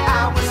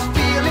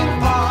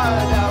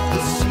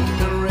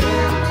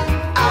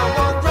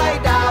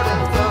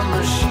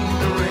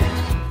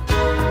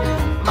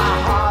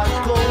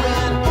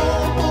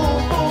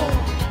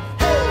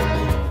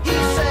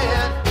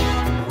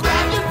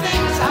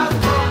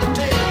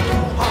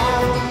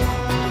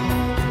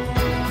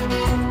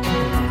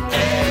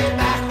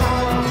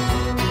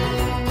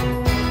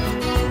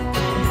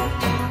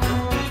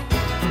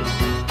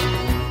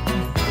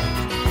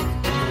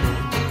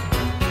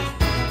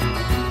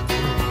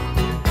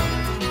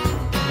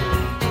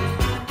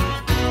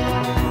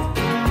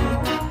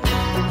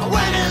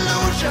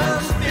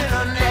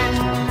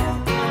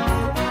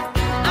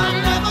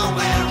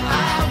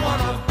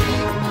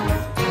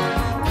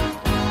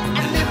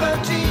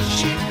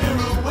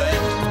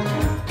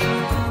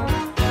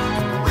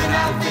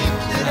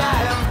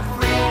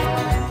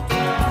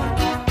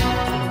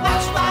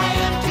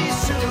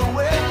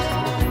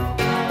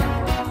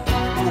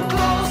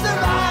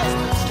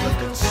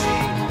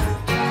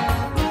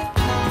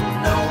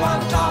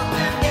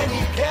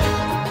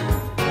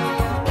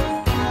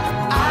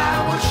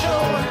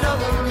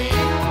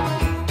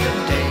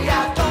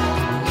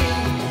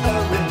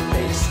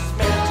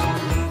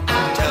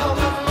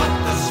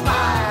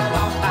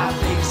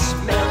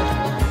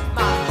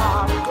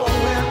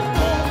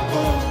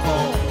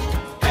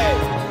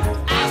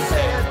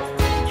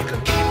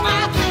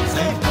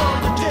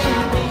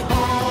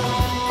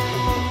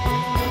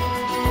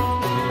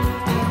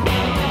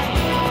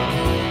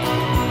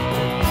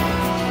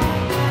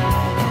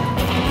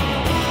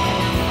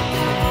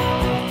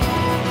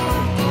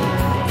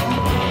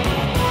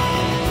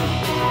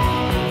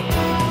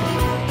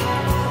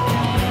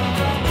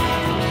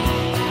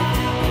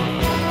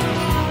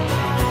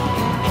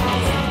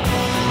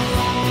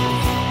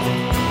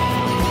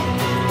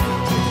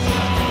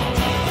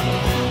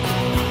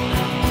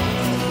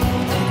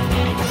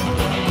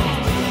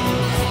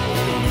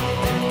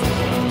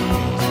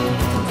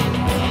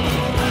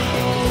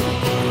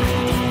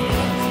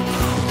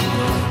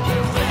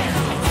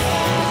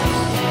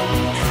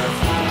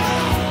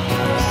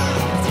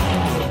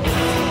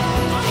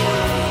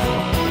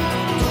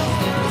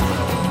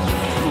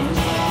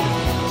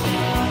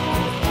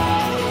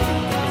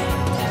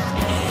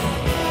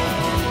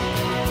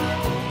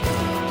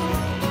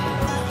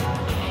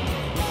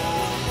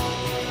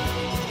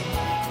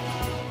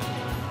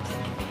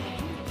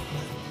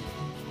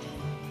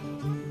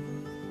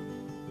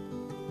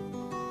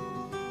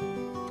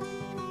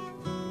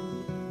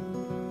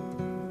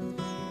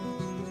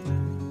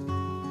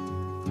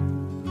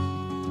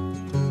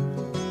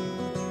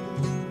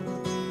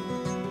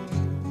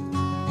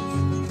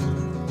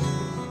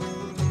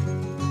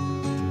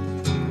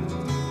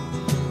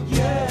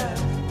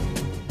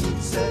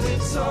 said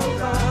it's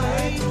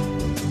alright.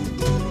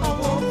 I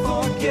won't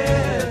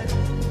forget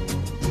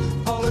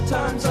all the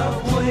times I've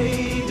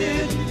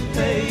waited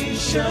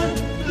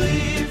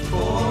patiently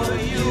for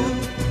you.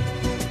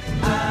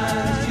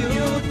 And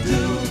you'll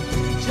do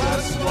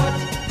just what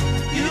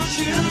you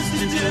choose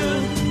to do.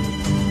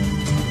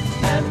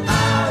 And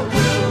I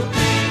will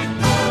be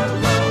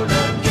alone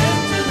again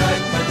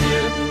tonight, my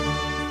dear.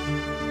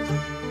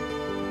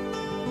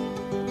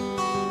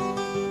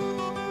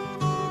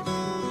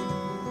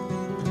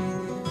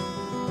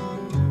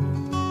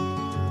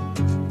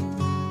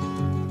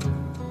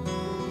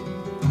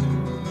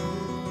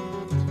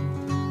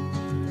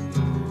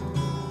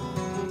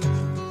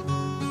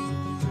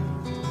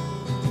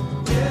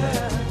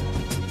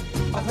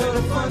 I heard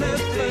a funny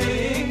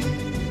thing.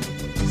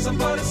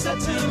 Somebody said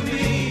to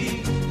me,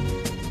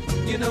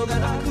 you know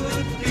that I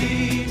could be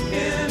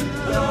in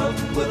love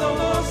with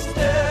almost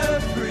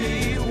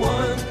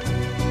everyone.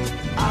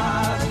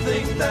 I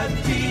think that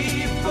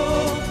people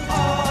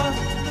are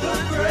the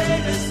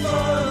greatest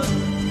fun.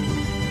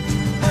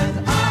 And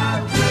I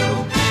will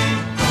be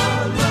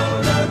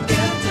alone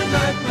again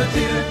tonight, my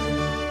dear.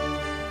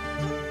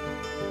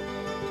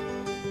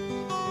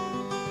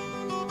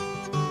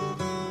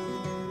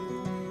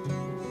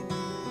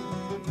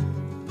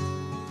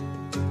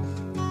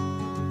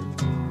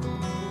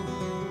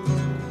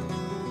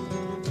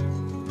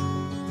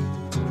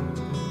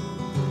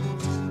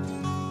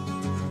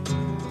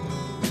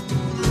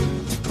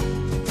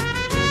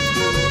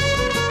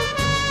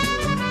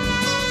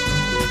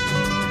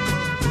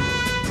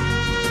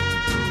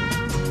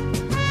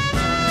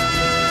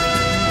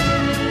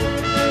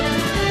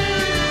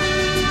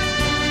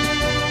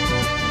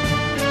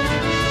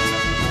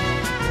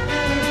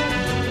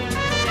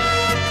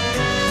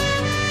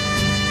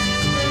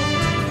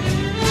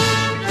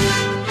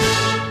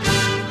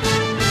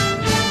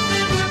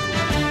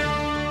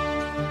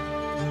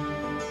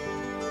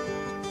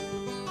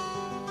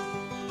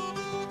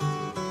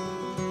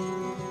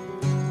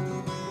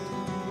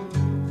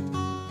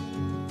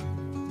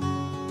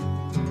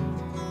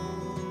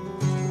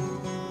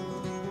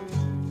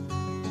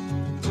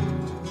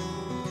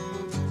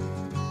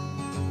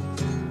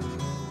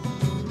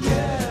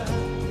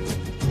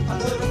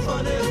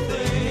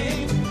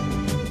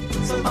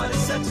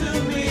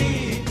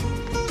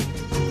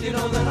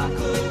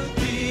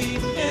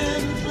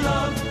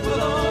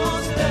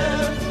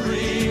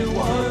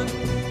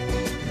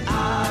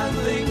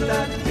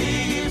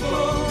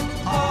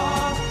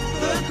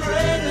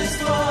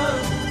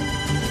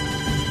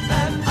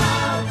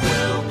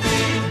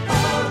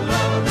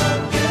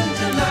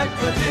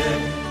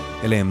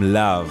 אלה הם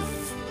Love,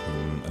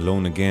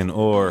 Alone Again,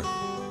 or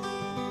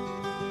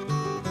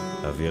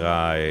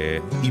אווירה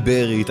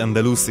איברית,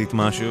 אנדלוסית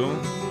משהו.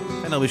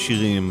 אין הרבה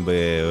שירים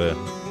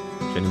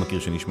שאני מכיר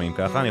שנשמעים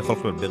ככה. אני יכול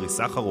לקרוא ברי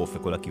סחרוף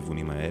וכל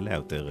הכיוונים האלה,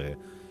 היותר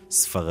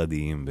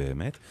ספרדיים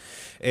באמת.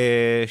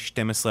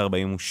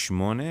 12:48,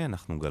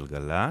 אנחנו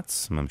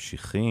גלגלץ,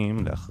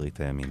 ממשיכים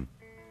לאחרית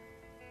הימים.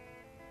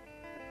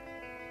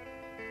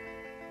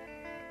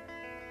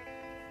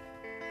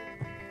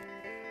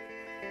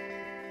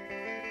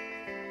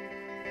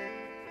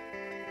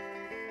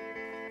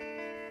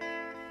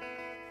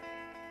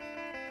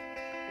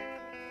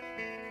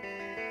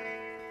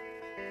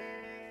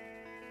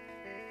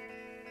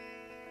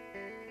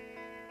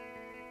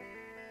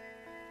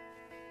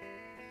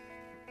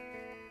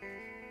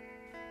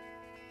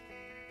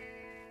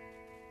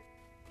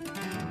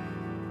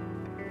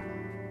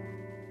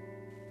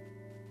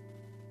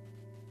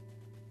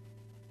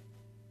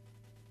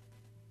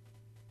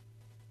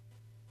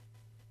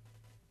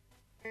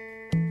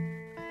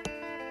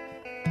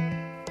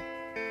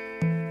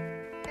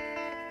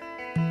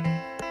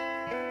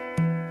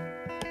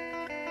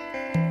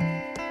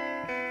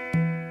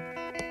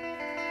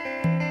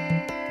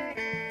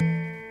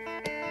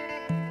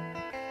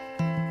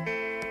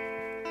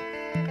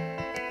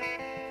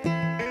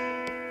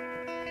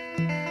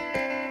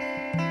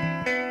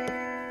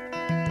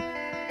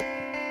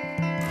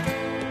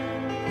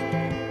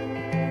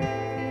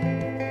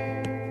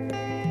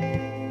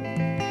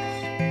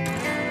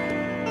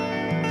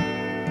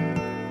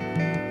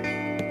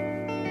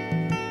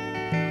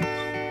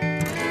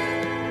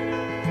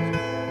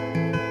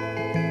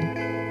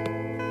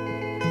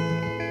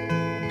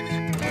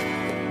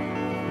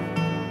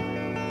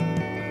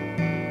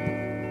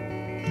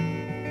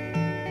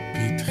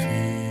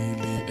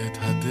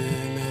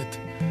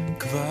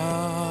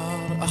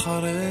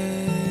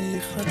 אחרי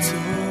חצות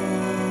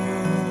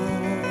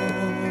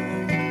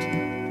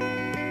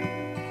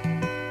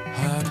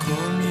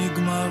הכל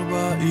נגמר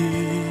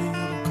בעיר,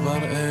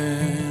 כבר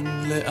אין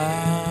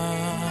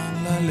לאן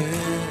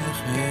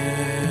ללכת,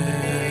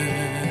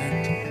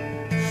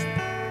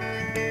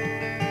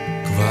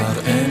 כבר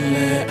אין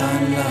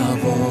לאן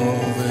לבוא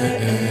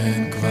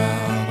ואין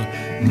כבר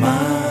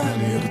מה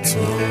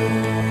לרצות.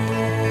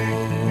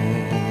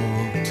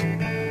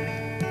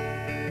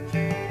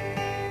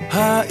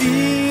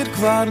 העיר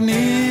כבר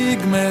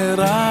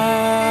נגמרה,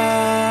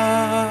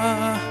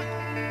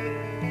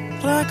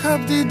 רק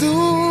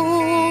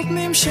הבדידות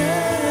נמשכת,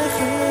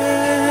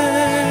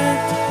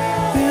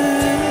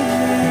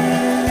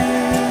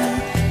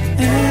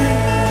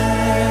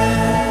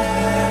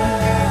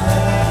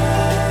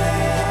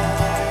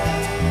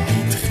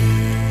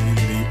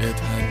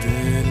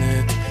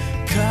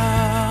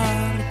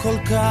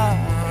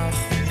 כך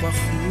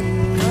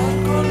בחוץ,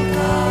 כל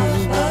כך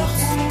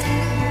בחוץ.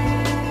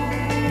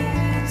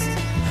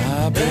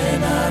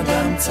 הבן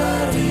אדם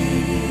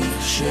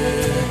צריך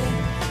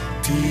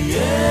שתהיה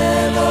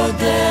לו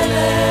דלת,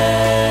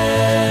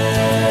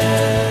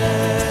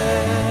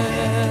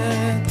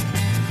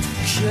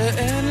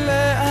 כשאין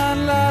לאן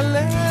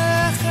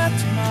ללכת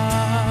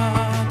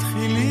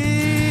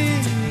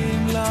מתחילים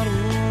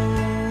לרוץ,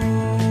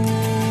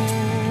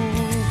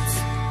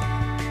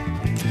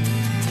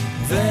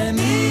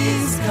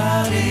 ונזכרים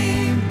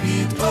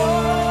פתאום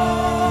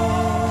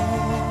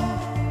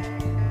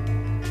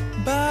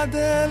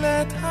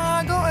בדלת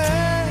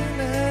הגואלת.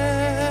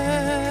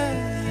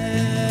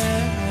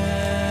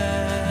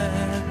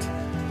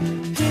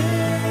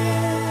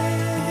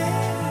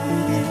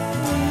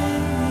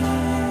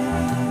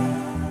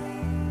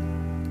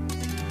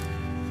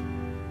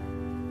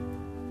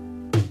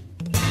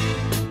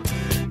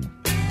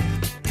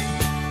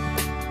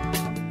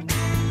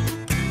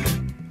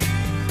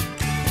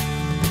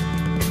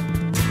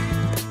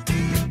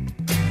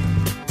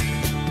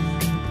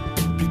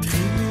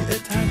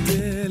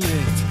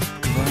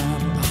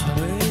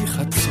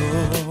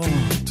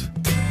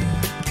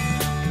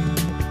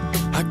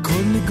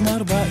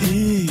 נגמר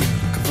בעיר,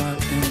 כבר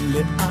אין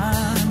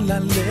לאן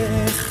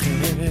ללכת,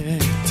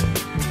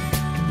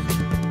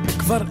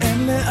 כבר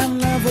אין לאן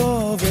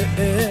לבוא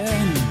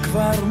ואין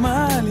כבר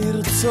מה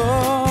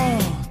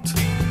לרצות.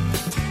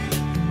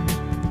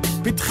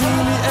 פתחי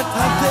לי את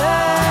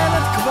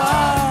הדלת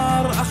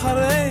כבר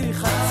אחרי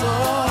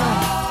חצות,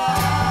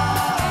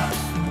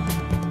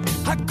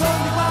 הכל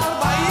נגמר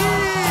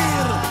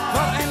בעיר,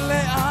 כבר אין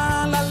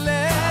לאן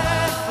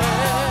ללכת,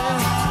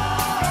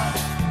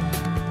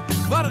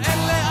 כבר אין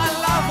לאן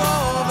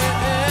לבוא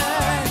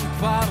ואין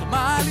כבר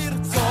מה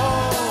לרצות.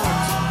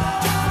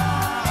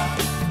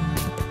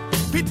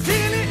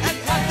 פתחי לי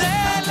את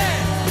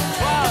הדלת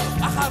כבר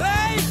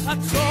אחרי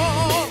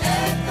חצות,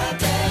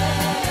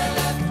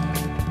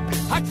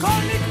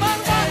 הכל נגמר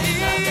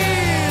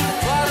בעיר,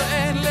 כבר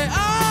אין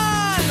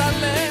לאן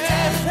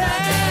ללכת,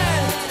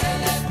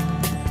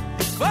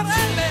 כבר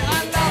אין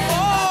לאן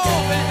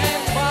לבוא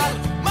ואין כבר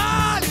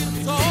מה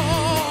לרצות.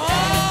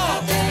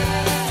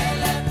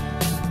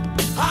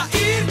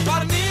 העיר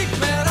כבר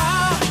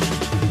נגמרה,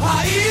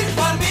 העיר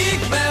כבר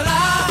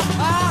נגמרה,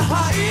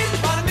 העיר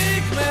כבר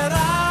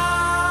נגמרה,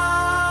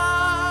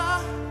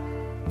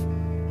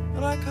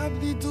 רק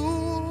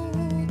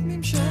הבדידות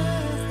נמשכת.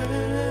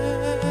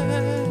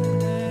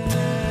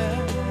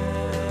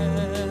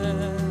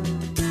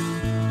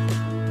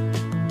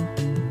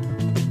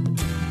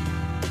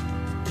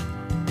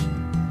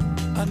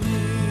 אני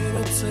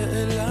רוצה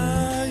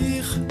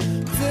אלייך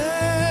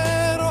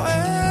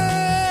ורועד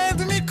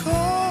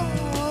מקור,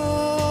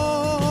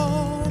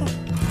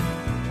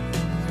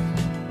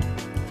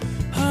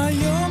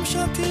 היום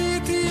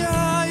שתיתי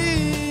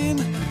יין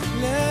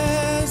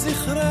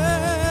לזכרך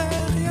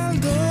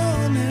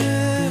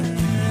ילדונת,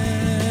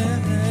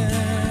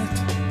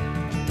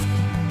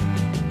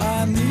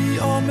 אני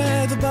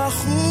עומד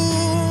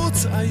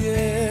בחוץ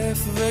עייף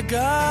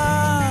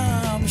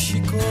וגם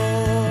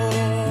שיקור,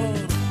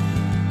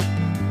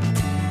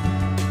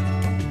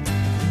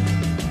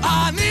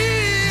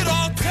 אני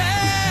רוצה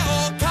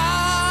אותך,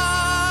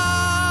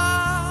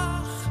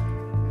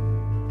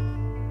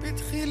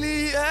 פתחי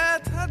לי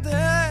את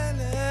הדלת.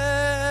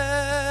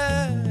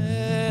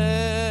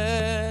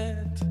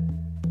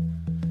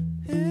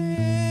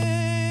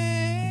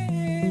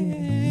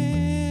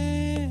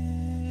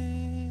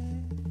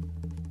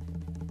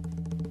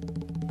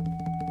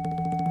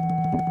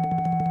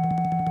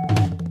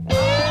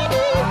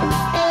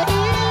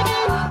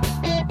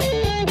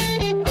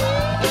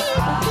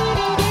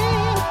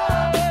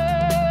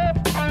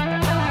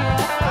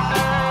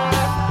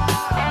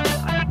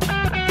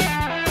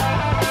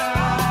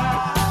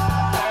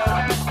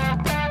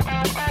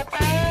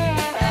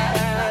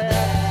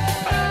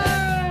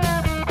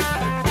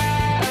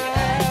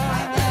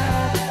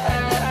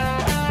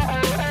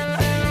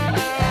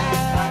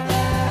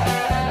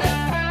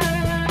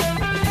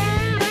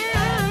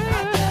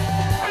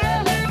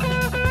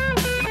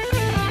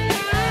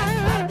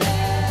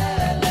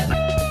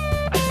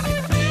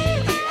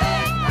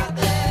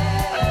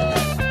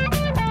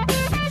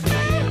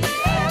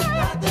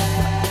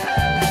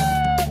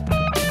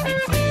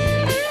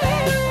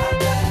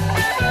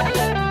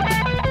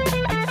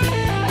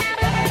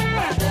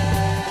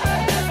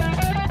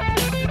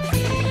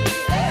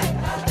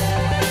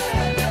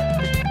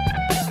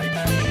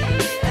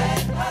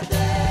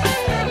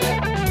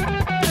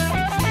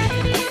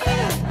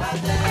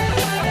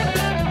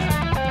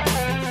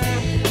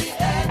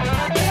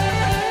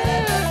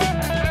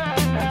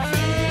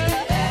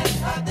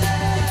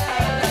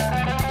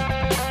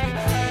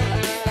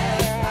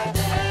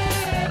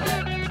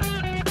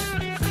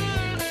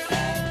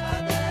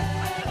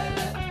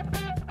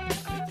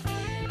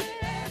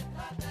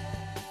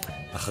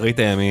 אחרית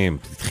הימים,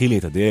 התחילי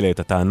את הדלת,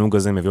 התענוג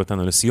הזה מביא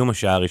אותנו לסיום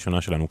השעה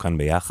הראשונה שלנו כאן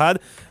ביחד.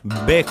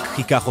 בק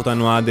ייקח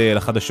אותנו עד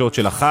לחדשות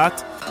של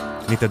 1,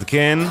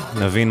 נתעדכן,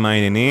 נבין מה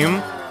העניינים,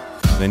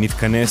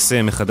 ונתכנס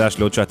מחדש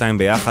לעוד שעתיים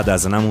ביחד,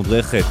 האזנה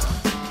מודרכת.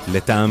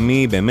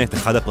 לטעמי באמת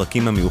אחד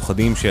הפרקים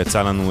המיוחדים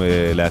שיצא לנו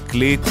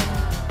להקליט,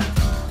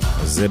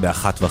 אז זה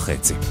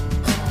 1:30.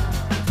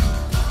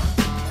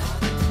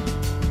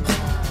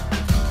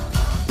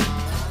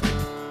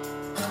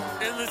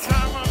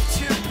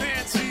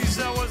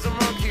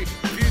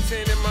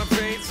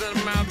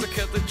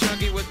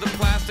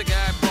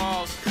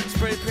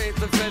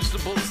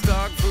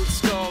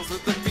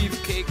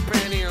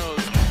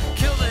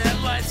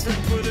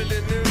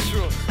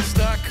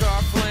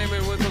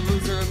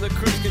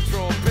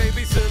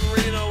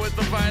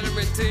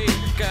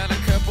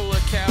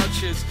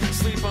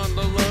 Sleep on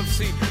the love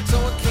seat.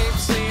 Someone came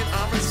saying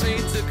I'm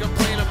insane to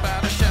complain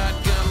about a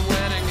shotgun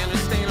wedding and a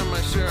stain on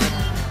my shirt.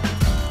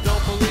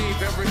 Don't believe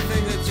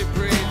everything that you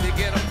breathe. You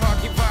get a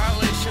parking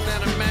violation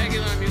and a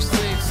maggot on your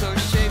sleeve. So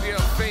shave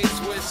your face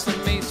with some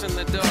mace in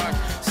the dark.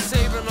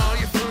 Saving all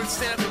your food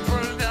stamps and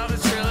burning down the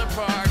trailer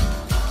park.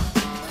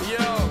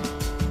 Yo,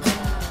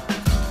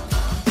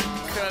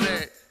 cut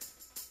it.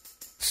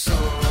 So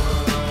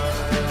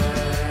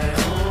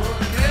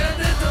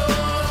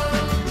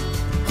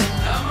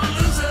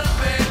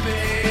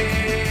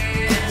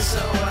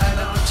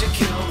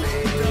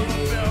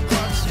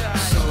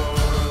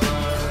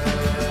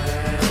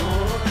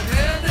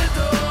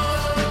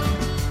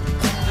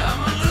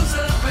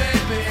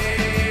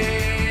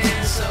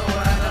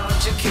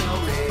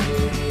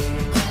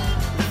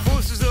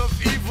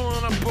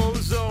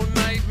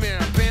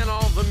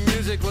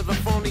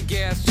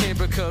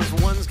because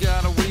one's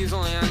got a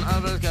weasel and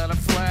other's got a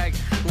flag.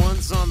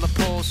 One's on the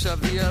pole,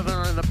 shove the other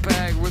in a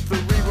bag with the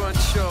rerun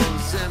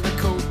shows and the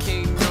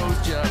cocaine nose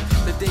job.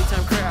 The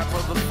daytime crap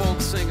of the folk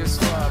singer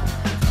slub.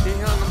 He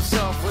hung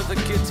himself with a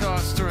guitar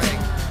string,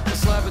 a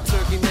slab of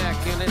turkey neck,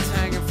 and it's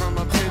hanging from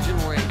a pigeon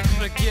wing.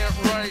 But get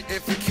right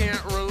if you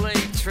can't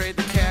relate. Trade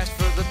the cash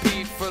for the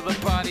beat, for the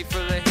body,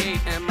 for the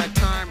hate. And my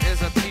time is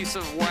a piece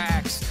of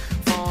wax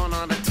falling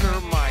on a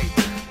termite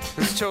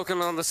who's choking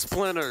on the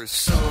splinters.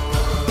 So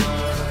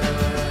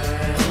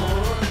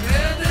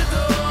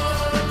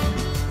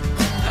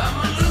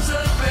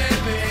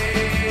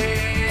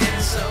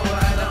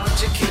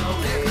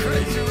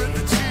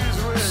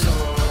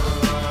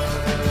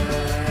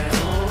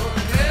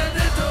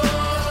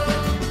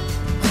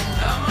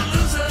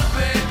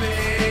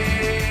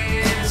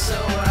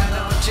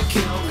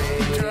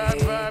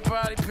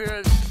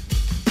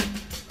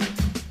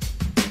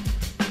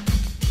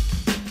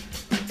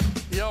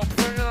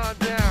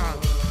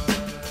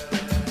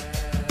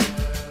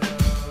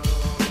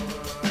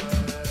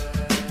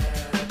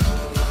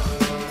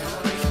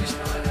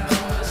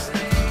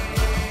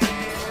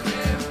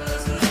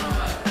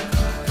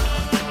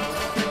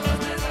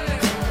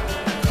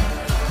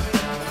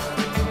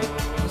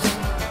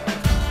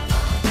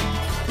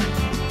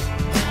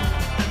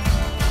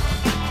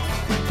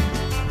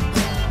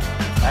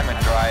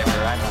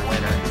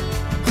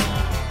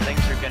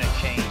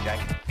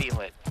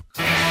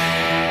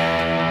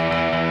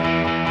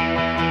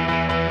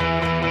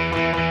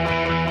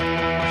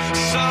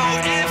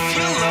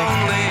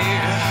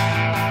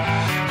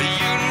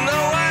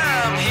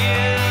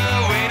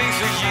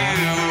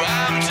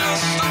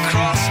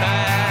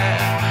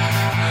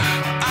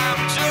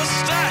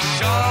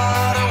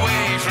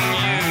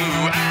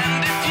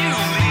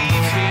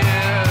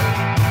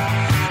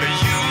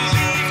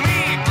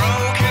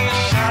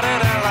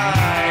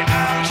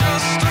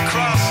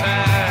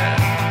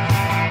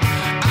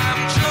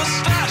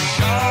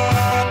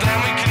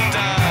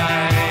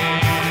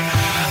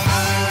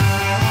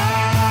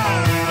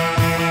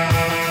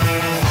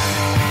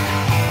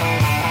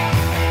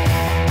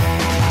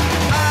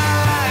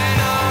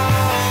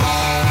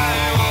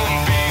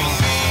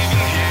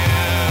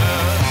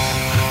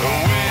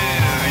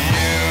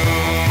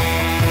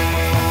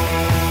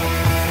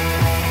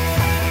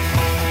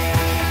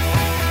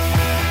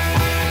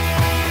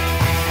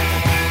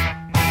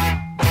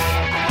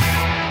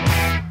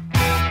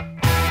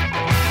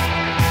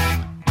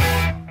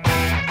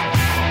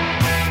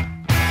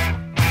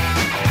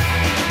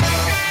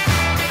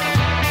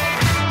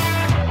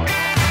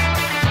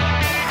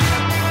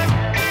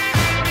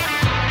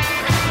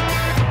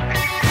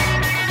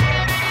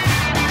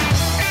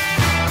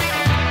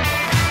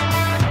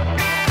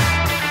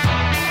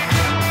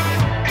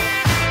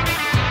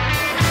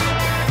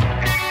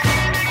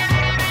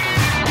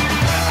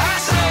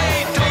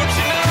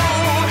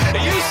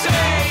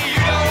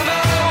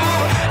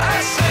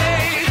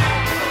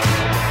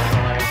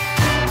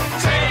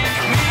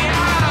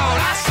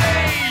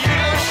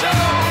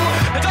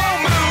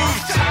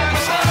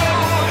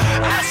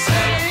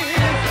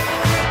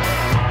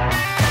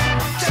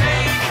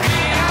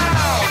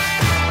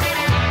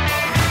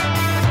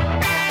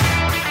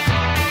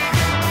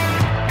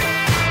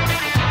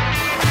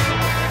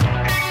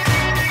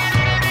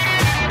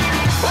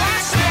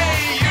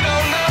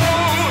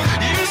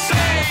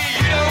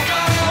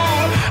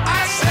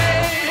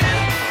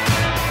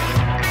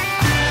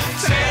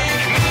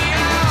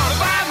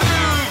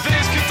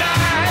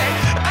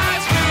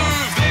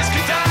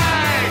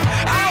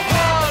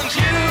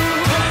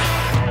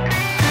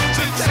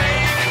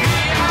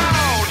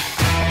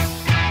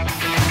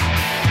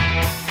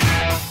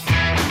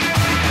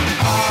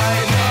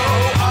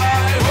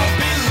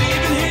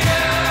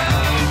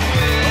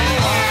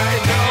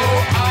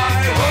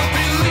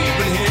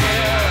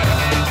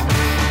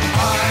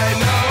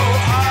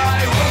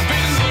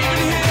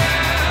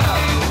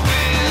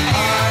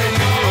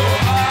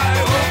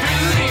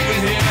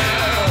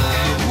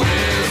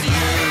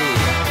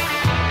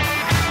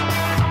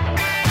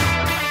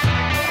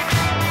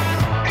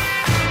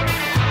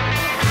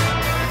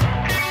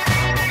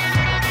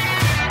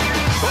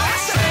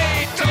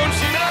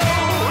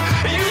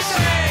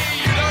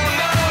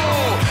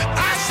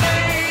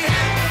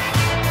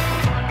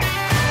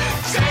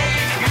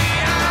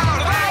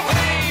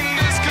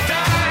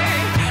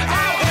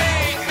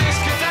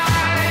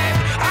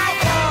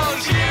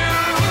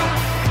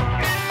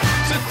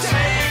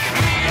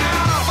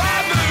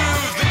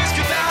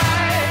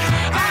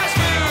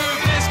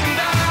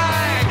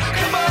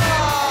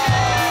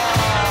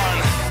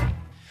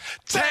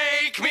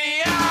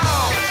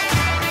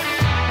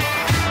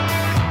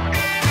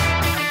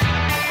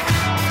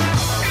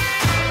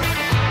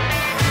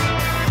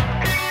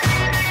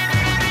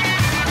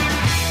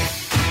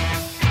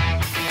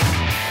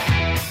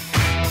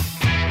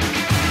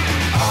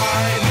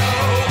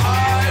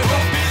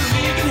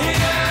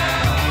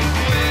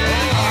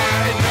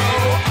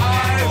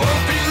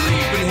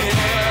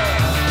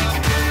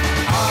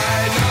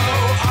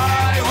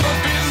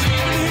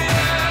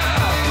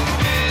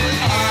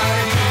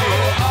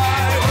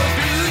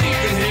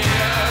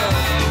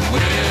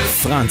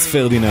פרנץ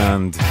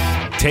פרדיננד,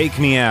 Take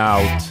Me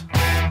Out.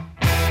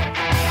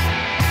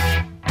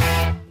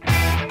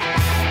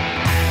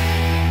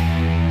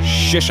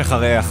 שש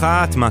אחרי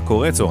אחת, מה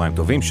קורה? צהריים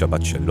טובים,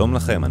 שבת שלום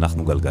לכם,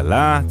 אנחנו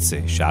גלגלץ,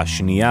 שעה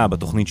שנייה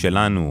בתוכנית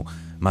שלנו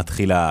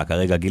מתחילה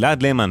כרגע.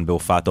 גלעד למן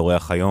בהופעת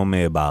אורח היום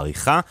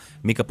בעריכה,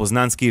 מיקה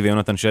פוזננסקי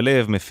ויונתן שלו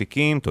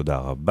מפיקים, תודה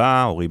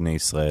רבה, אורי בני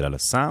ישראל על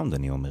הסאונד,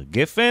 אני עומר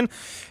גפן.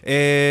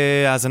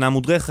 האזנה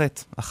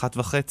מודרכת, 1:30,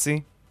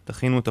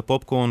 תכינו את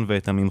הפופקורן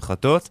ואת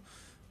הממחטות,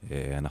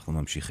 אנחנו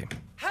ממשיכים.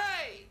 Hey!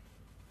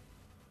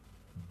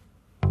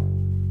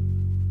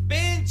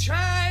 Been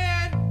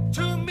trying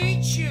to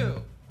meet you.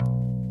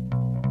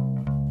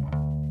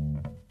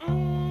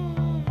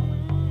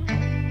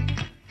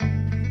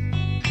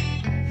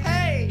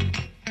 Hey,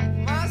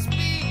 must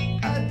be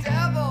a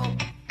devil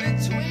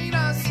between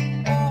us,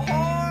 or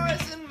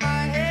horrors in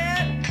my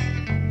head,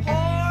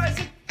 horrors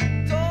at the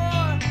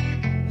door,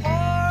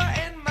 horror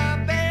in my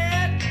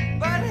bed.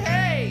 But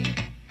hey,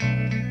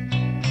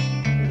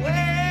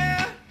 where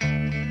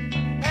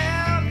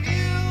have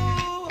you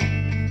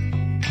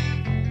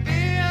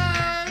been?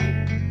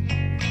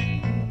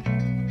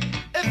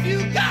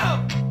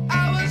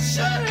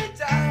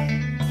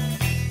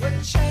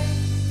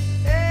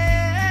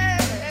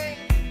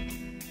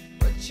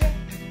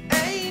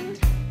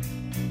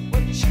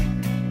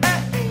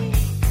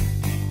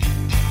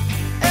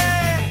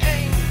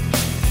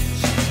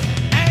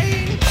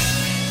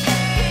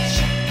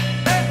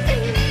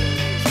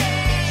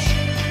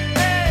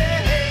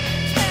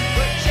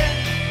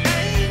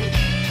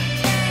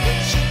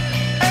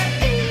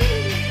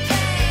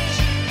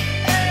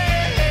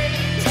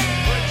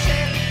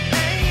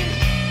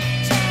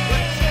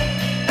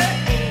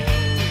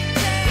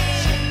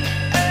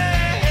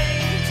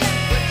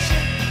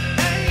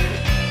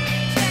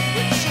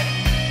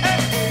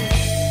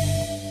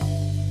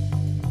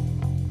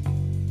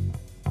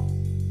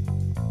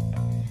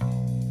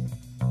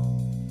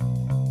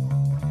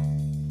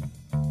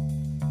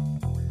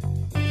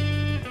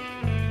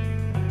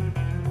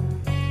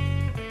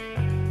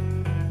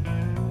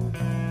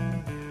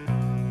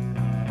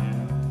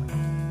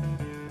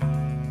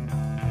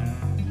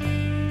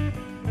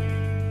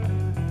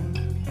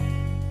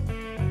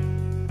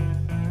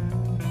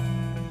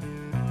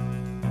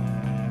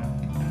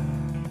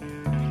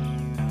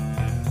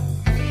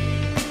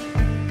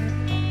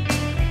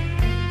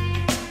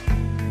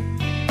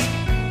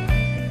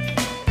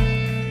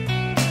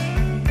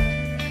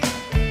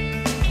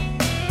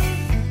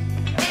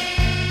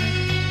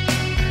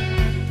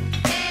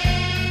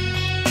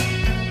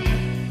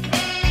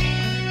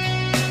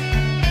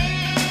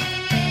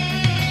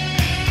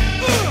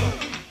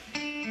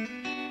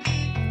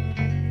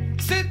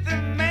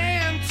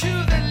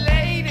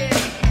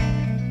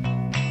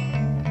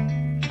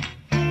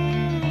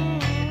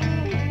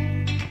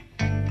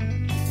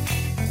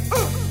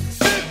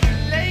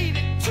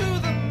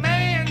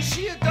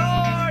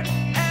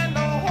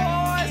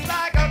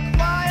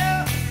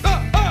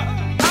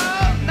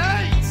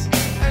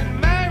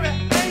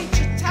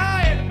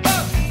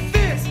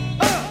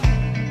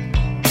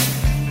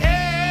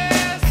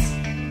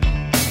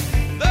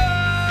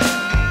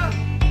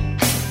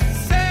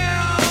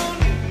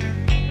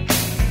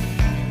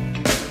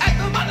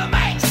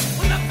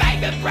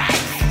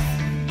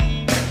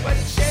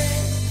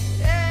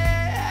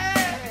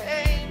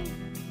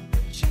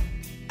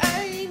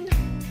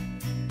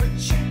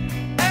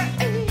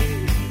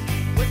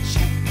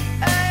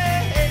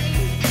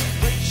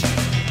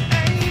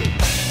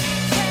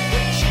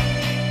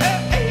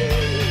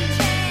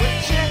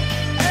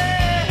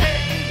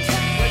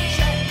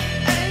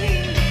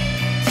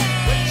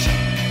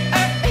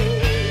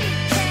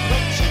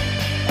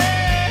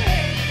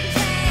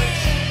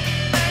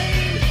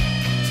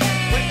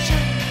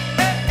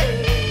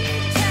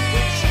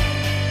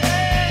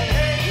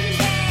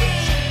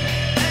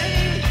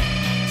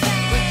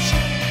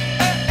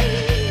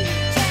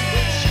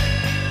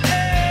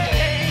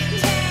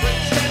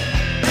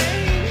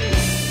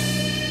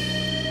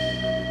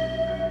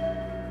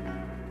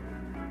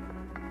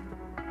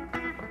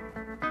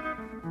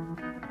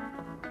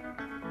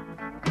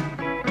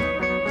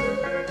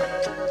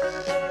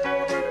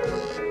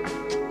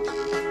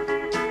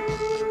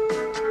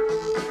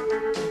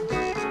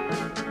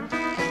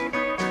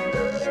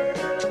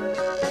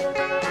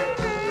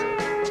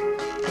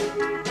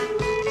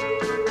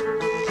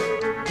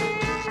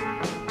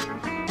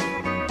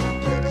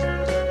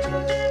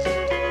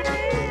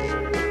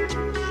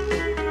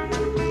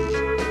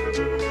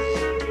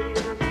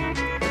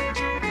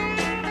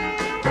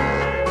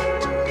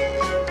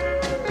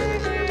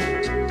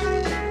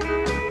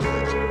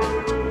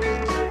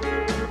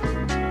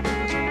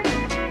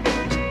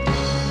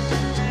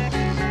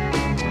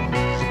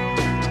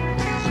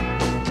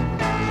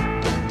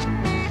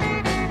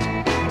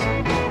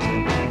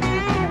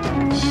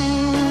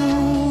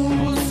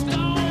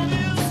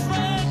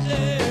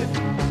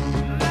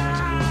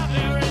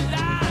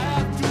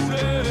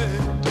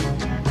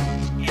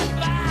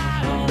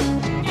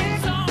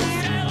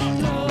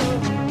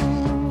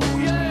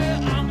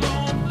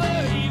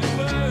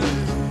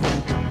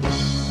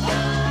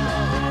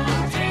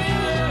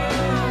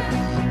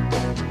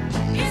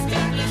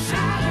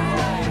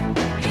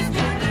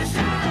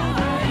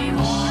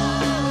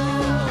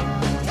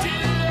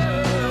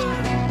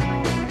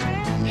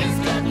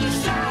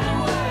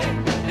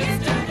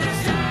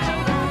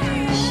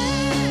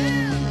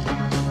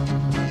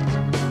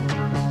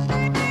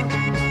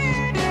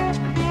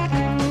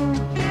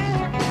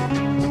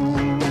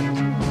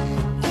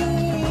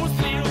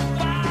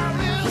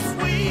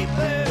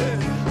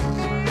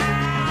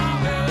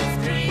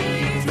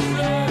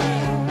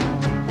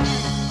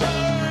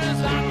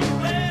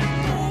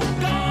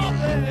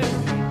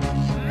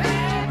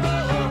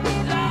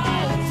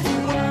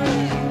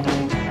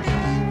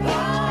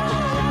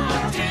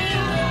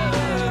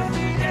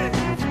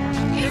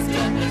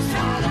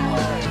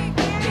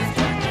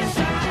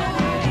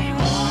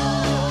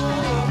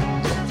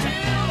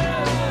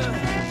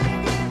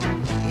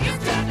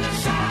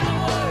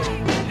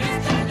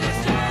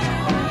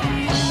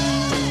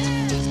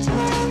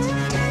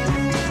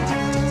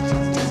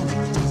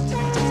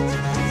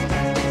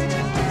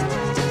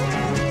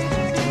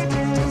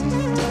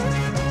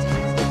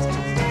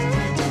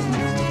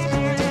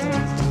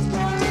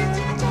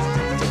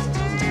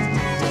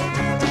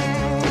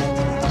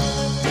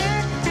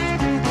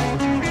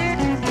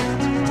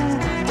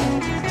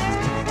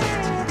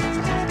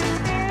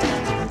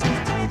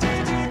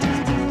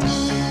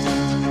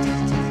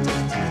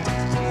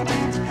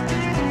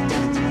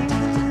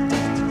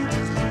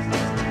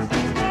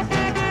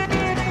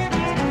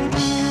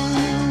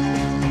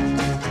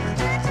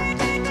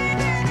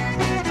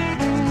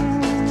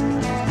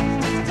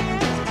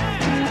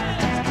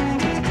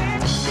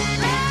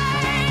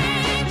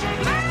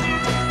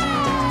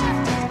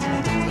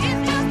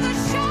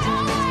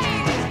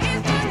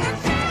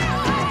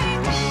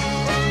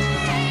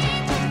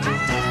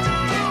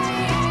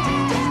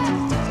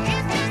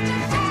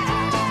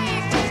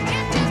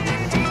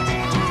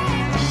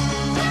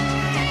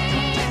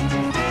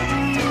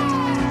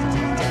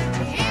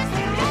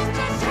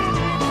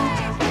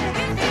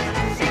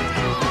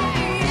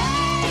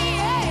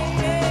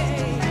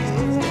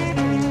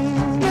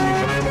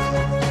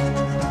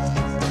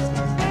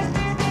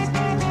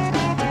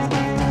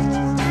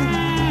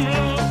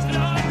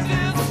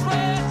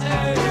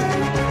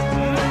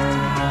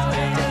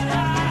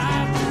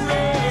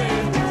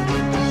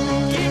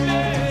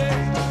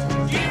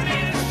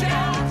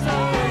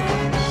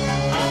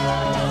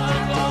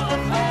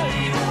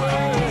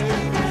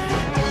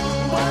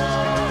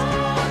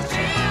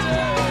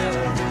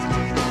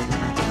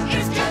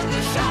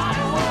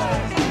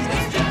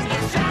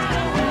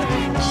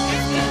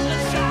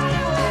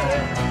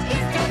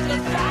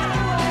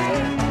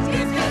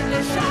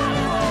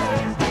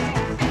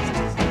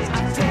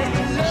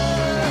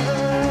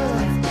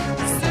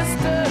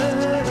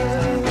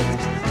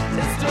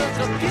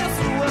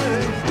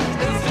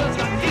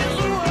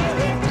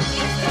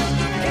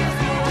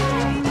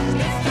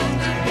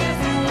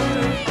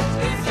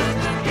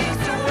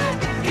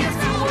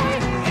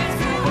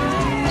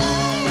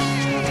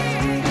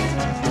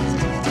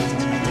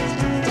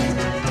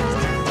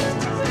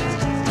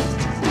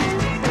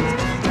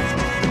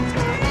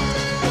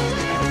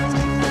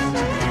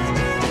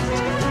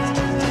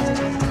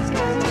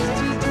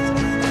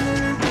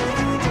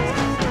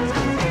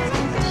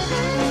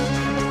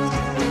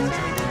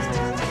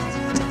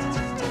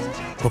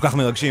 כך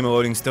מרגשים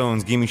הרולינג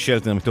סטונס, גימי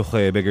שלטר מתוך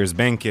בגרס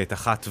בנקט,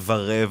 1:15,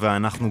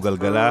 אנחנו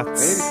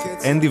גלגלץ,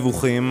 אין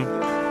דיווחים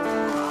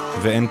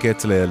ואין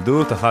קץ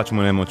לילדות, 1-800-891-8,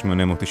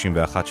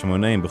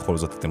 אם בכל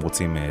זאת אתם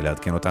רוצים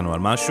לעדכן אותנו על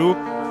משהו.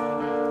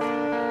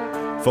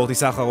 פורטי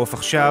סחרוף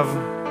עכשיו,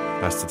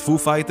 אז קצת פו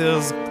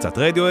פייטרס, קצת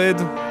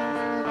רדיואד,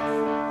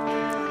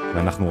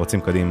 ואנחנו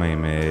רוצים קדימה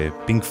עם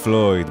פינק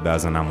פלויד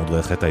בהאזנה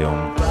מודרכת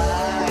היום. Bye.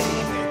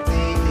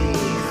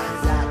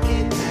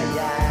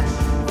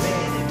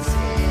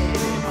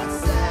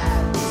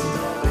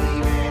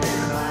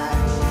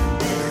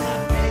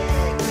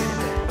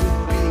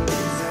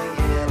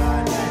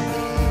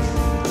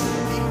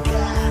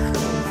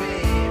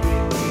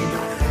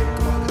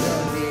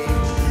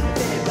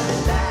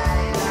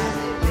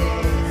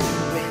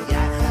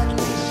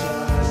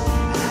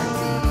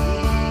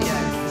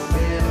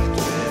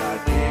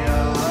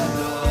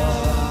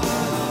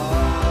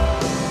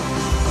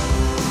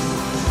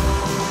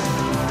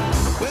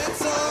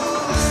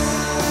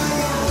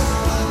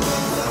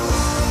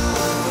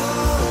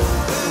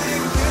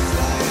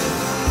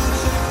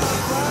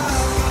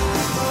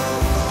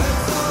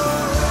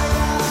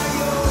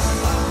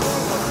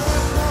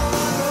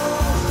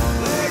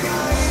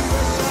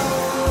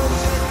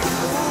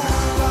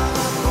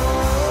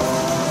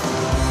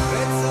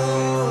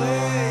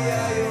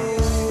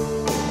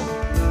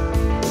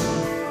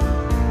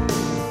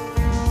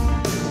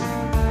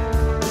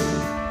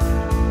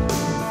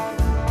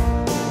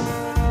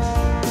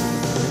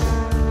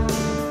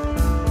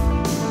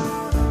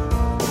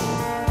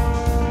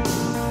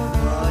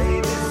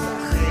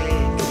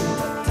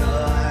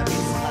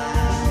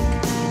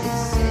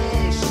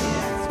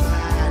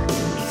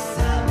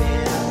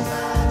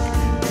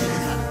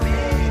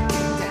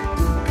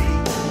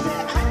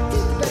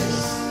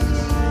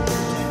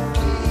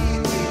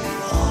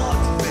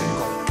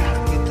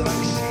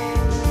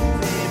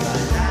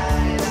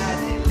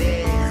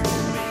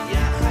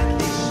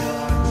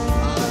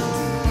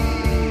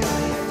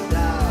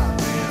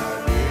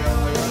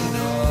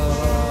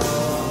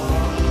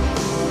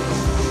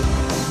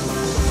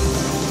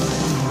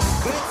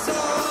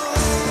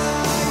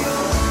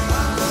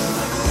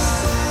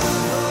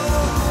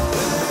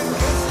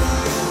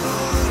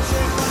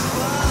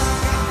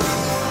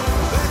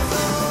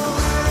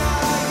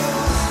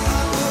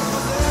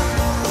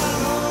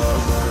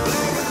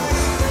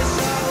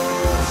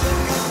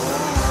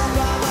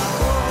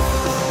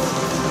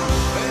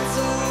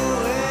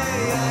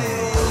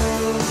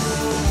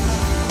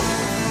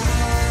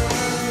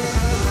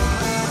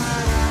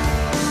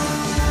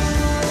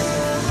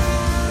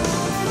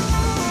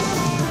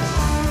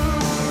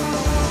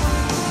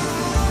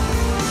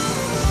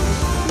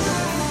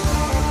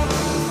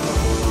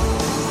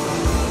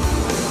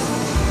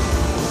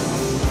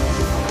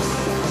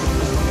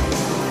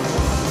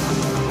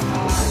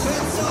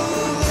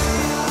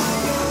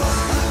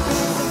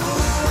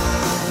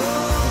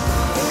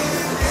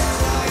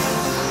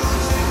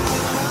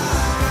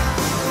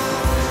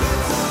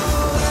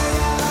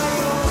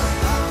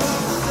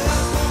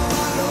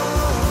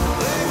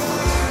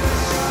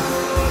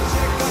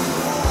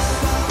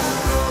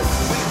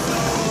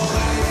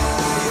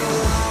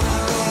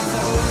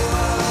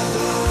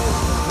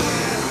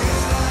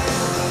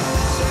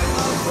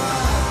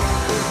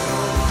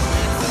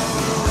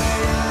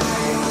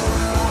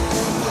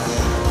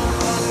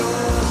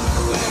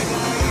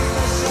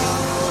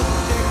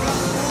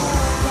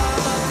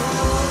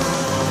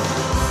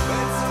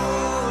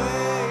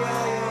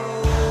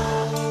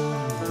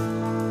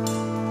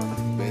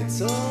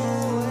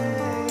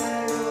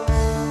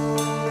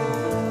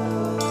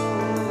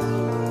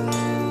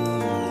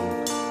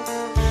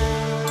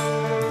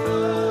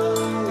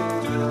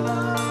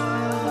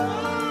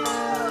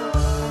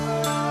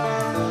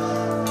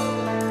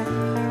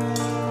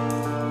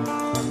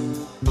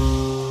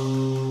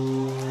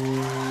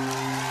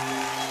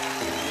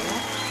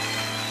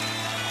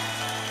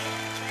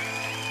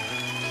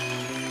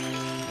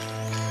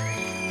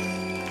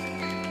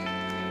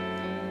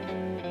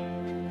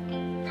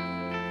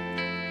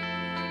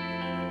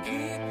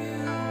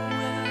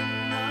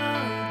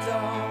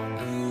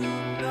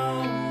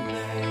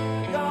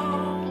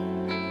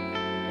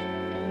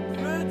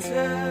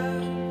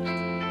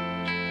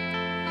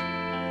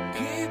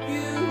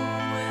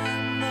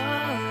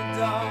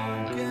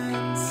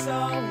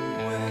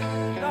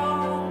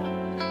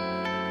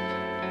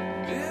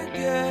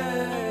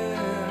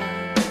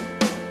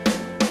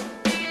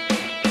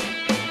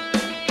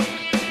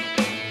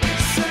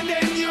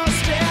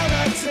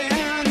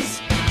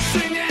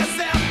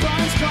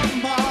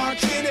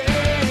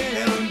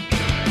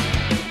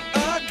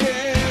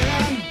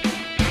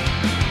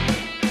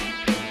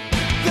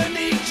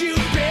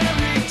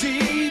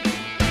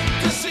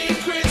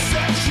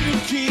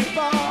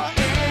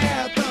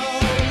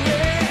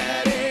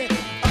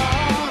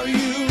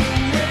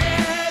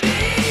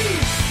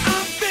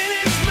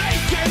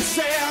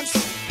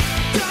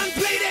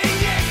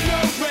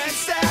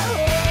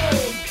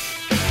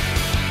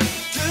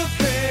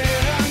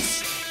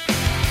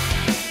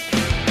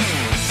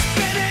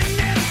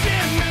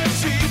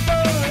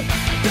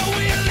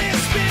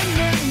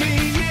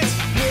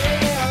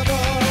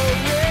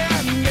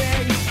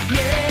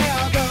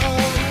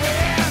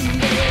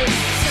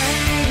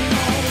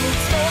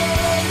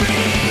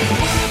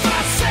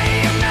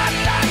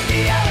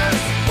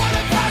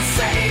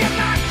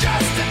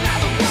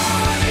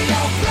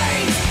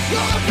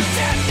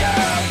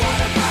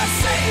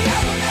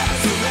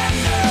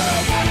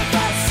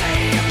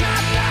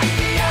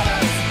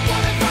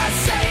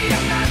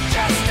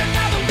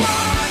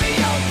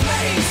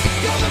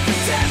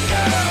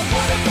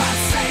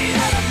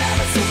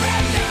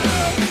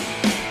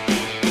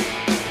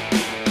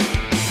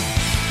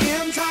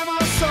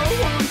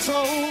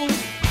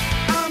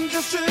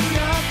 just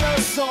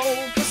another soul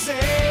for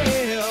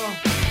sale.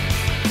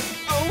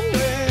 Oh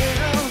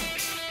well,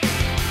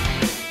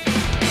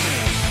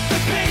 the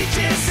page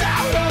is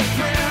out of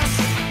print.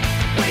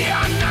 We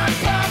are not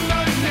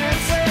permanent,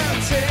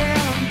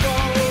 temporary,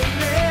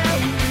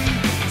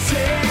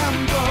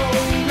 temporary.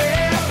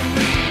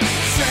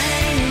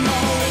 Same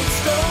old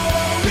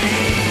story.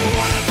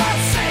 What if I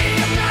say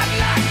I'm not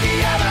like the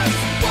others?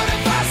 What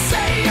if I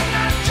say I'm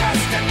not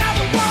just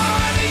another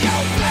one of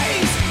your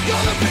plays?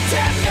 You're the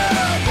pretender.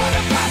 What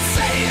if I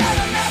say that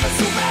I'll never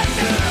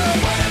surrender?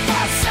 What if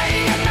I say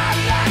I'm not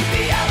like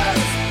the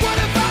others? What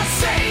if I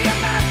say I'm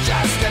not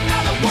just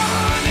another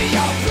one of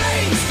your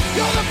plays?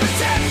 You're the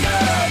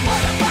pretender.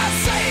 What if I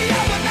say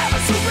I will never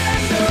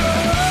surrender?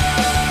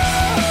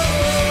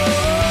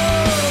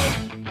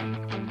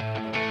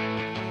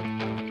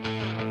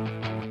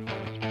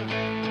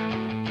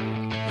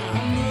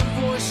 I'm the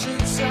voice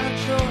inside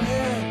your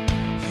head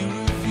you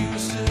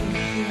refuse to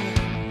hear.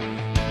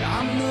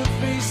 I'm the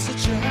face that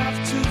you have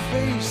to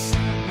face,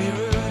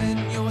 mirrored in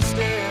your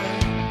stare.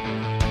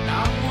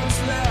 I'm what's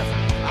left,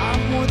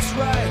 I'm what's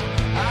right,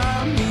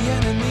 I'm the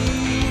enemy.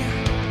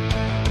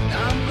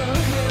 I'm the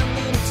hand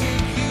that'll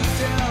take you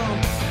down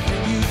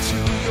and you to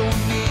your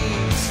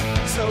knees.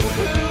 So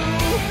who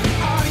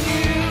are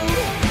you?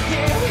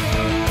 Yeah, who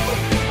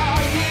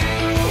are you?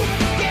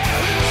 Yeah,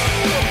 who are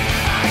you?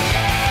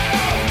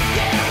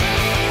 Yeah,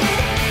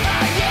 who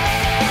are you?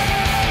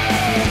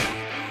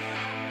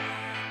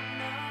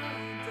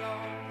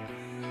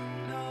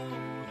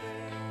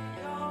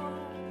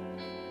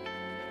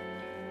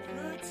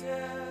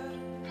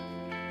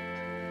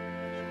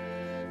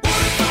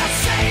 What if I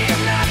say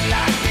I'm not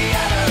like the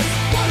others?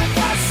 What if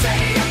I say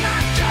I'm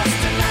not just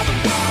another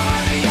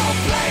one of your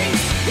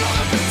plays? You're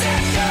the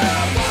pretender.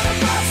 What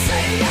if I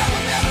say I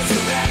will never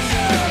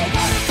surrender?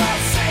 What if I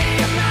say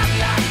I'm not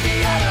like the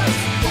others?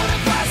 What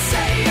if I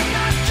say I'm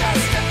not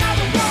just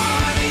another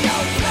one of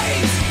your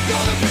plays?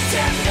 You're the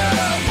pretender.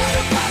 What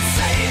if I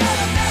say that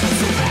I'll never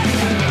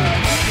surrender?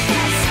 What if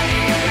I say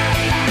I'm not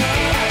like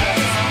the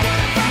others? What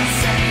if I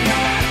say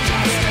I'm not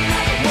just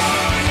another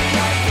one of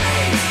your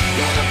plays?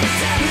 You're the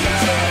pretender.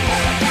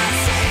 What if I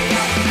say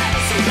I will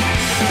never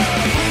surrender?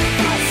 What if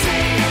I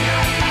say I'm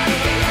not like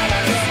the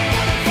others?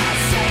 What if I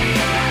say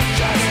I'm not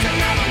just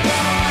another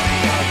one of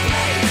your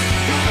plays?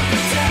 You're the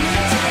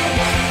pretender.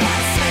 What if I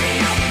say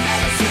I will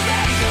never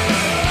surrender?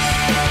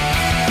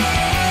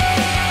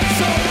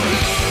 So who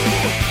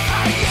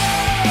are you? Yeah,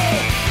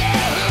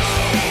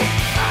 who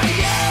are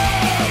you? Yeah, who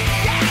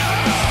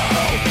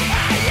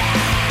are you?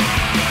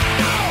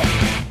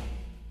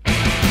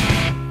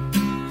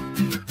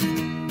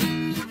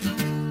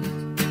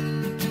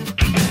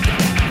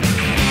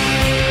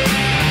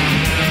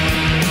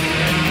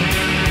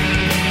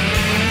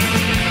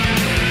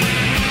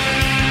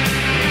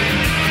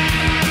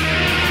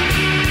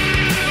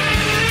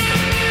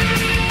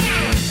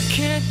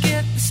 Can't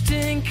get the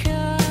stink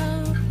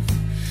off.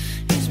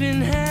 He's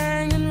been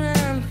hanging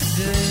around for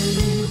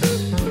days.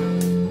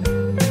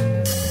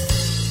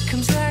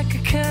 Comes like a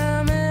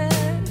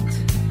comet,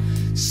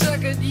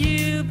 suck at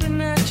you but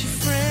not your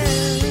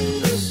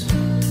friends.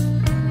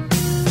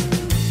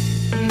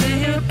 And then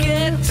he'll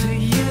get to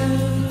you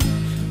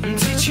and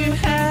teach you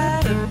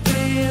how to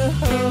be a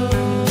holy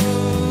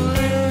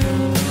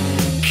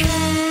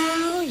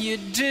cow. You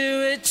do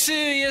it to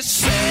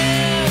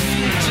yourself,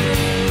 you do.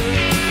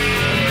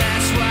 And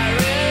that's why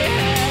it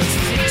hurts.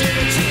 You do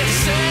it to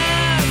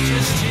yourself,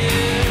 just you.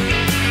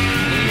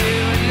 You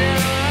and no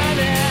one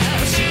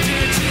else. You do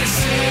it to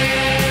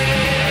yourself.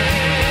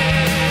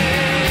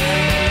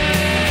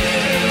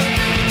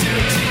 You do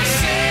it to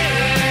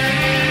yourself.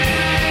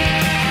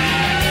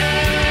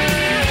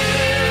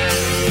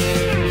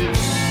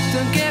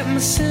 Don't get my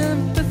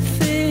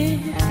sympathy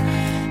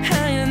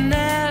hanging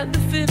at the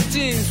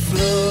 15th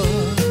floor.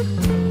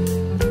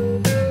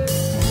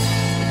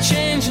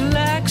 Change your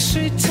locks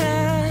 3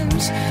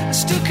 times. I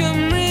still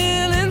come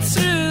reeling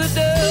through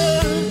the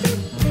door.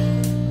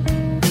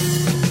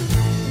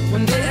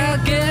 One day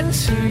I'll get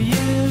to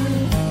you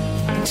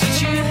and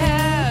teach you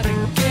how to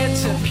get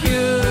to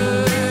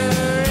pure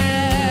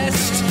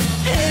rest.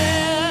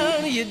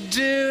 Hell, you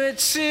do it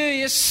to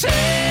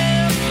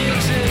yourself, you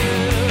do.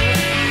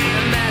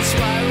 And that's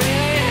why we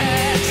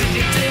had to.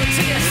 You do it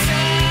to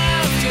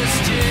yourself,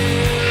 just you.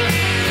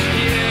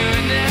 You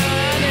and no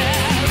one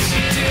else.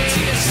 You do it to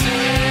yourself.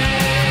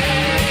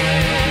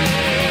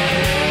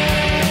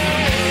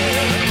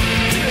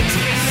 Do it to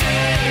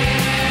yourself.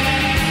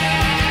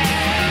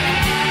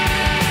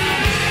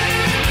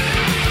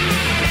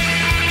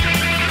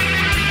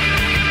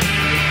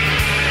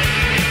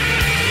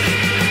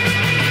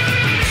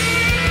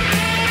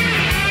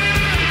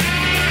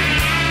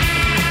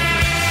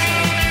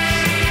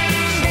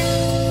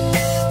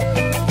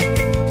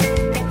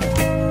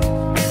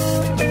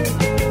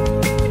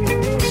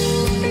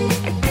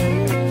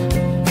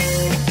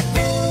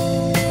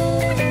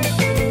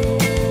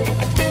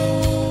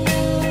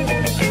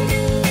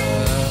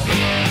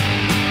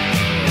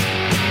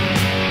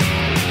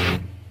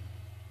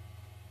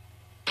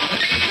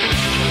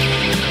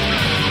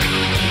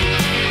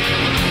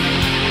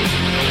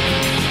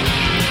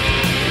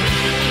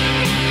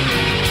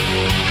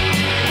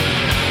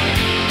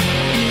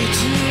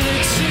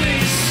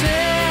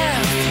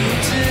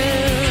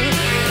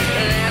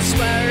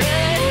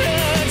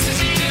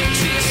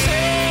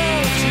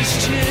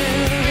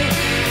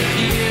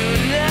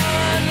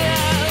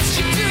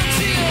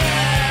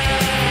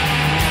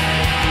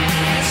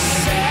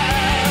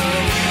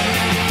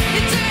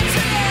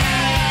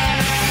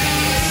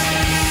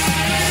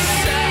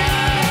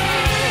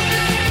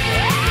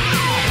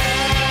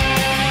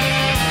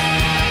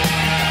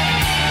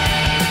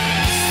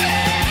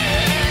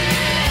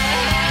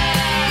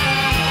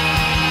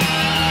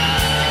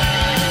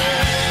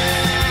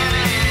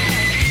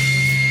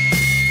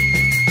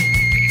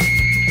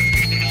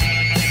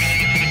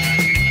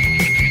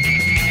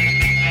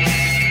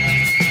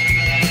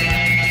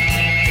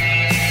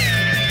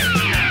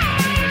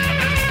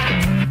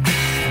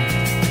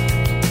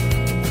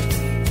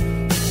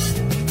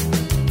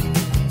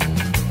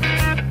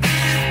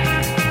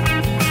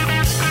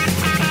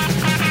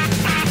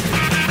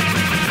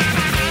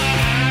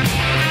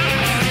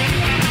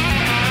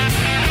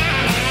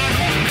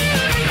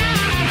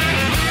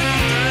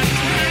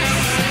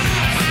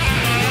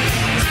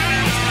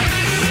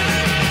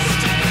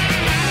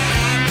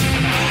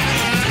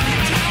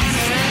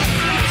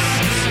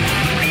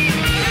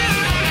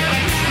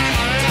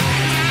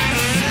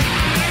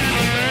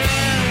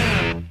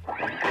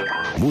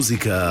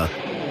 המוזיקה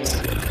זה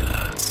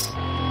גלגלצ.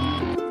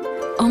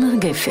 עומר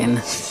גפן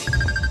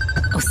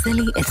עושה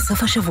לי את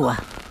סוף השבוע.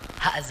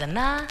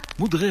 האזנה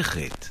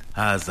מודרכת.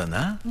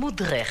 האזנה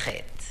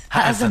מודרכת.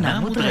 האזנה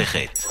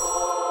מודרכת.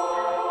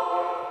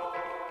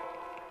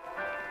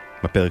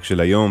 בפרק של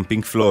היום,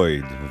 פינק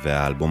פלויד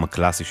והאלבום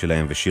הקלאסי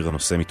שלהם ושיר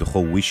הנושא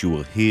מתוכו Wish You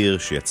Were Here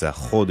שיצא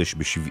חודש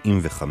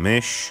ב-75.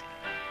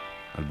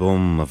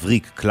 אלבום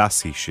מבריק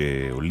קלאסי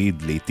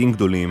שהוליד לעיתים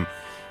גדולים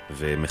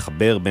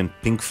ומחבר בין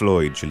פינק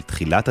פלויד של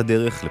תחילת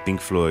הדרך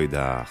לפינק פלויד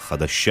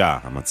החדשה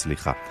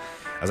המצליחה.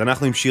 אז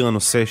אנחנו עם שיר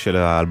הנושא של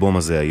האלבום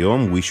הזה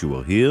היום, Wish You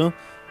Were Here,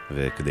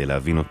 וכדי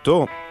להבין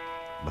אותו,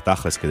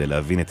 בתכלס כדי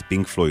להבין את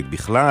פינק פלויד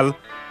בכלל,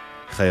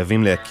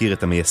 חייבים להכיר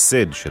את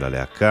המייסד של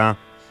הלהקה,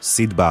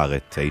 סיד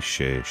בארט,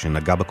 האיש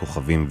שנגע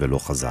בכוכבים ולא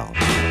חזר.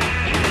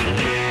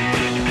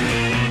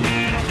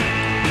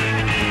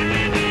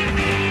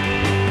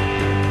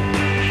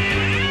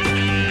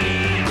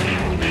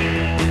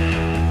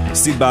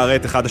 סיד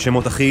בארט, אחד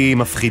השמות הכי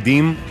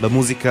מפחידים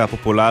במוזיקה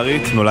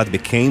הפופולרית, נולד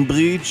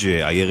בקיימברידג',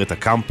 עיירת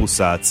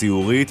הקמפוס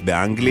הציורית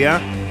באנגליה,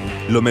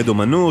 לומד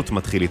אומנות,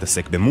 מתחיל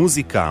להתעסק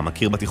במוזיקה,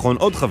 מכיר בתיכון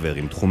עוד חבר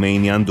עם תחומי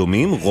עניין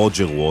דומים,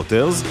 רוג'ר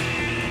ווטרס.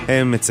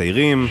 הם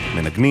מציירים,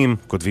 מנגנים,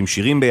 כותבים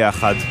שירים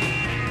ביחד.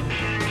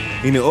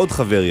 הנה עוד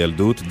חבר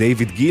ילדות,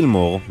 דיוויד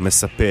גילמור,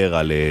 מספר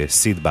על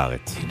סיד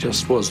בארט. He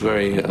just was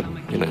very, a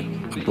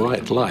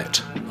bright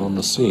light on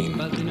the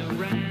scene.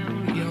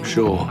 I'm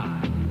sure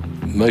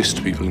most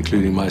people,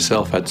 including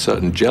myself, had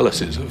certain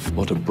jealousies of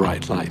what a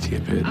bright light he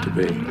appeared to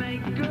be.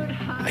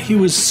 He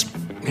was,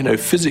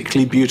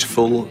 physically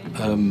beautiful,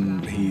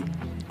 he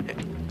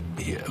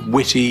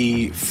witty,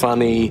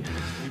 funny,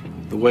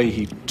 the way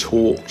he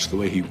talked, the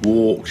way he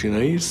walked,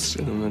 he's,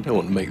 I don't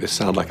want to make this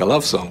sound like a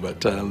love song, but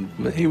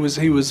he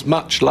was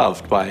much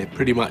loved by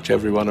pretty much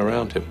everyone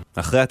around him.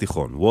 אחרי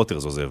התיכון,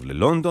 ווטרס עוזב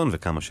ללונדון,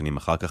 וכמה שנים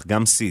אחר כך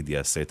גם סיד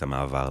יעשה את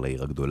המעבר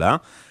לעיר הגדולה.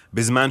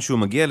 בזמן שהוא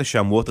מגיע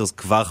לשם, ווטרס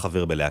כבר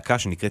חבר בלהקה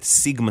שנקראת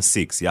סיגמה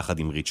סיקס, יחד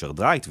עם ריצ'רד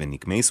רייט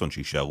וניק מייסון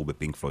שישארו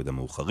בפינק פלויד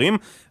המאוחרים,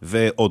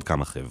 ועוד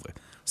כמה חבר'ה.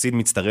 סיד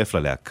מצטרף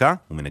ללהקה,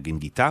 הוא מנגן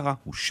גיטרה,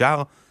 הוא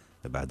שר,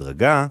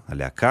 ובהדרגה,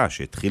 הלהקה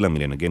שהתחילה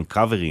מלנגן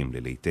קאברים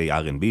ללהיטי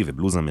R&B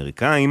ובלוז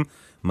אמריקאים,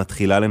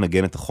 מתחילה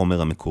לנגן את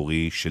החומר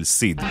המקורי של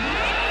סיד.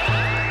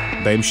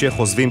 בהמשך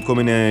עוזבים כל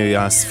מיני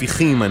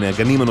הספיחים,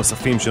 הנגנים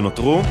הנוספים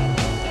שנותרו,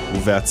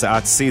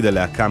 ובהצעת סיד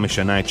הלהקה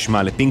משנה את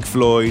שמה לפינק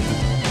פלויד,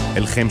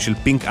 הלחם של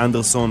פינק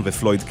אנדרסון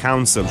ופלויד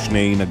קאונסל,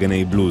 שני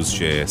נגני בלוז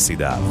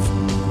שסיד אהב.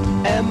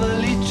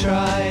 Emily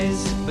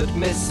tries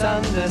but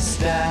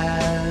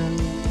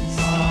misunderstands.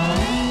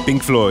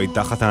 פינק פלויד,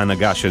 תחת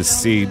ההנהגה של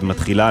סיד,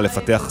 מתחילה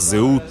לפתח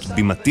זהות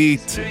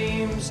בימתית.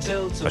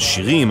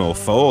 השירים,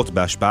 ההופעות,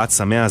 בהשפעת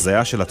סמי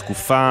ההזיה של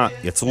התקופה,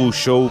 יצרו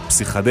שואו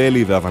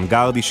פסיכדלי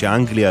ואוונגרדי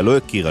שאנגליה לא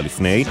הכירה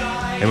לפני.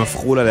 הם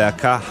הפכו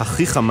ללהקה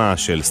הכי חמה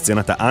של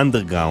סצנת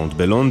האנדרגראונד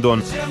בלונדון,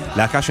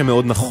 להקה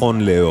שמאוד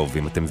נכון לאהוב,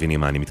 אם אתם מבינים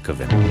מה אני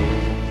מתכוון.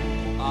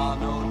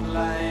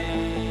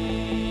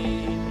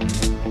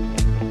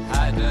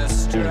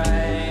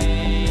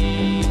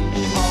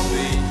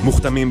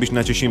 מוכתמים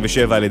בשנת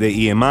 67 על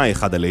ידי EMI,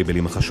 אחד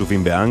הלייבלים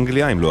החשובים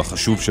באנגליה, אם לא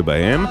החשוב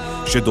שבהם,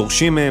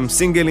 שדורשים מהם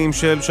סינגלים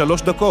של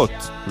 3 דקות,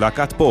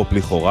 להקת פופ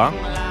לכאורה.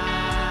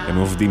 הם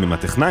עובדים עם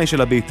הטכנאי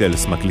של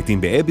הביטלס,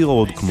 מקליטים באבי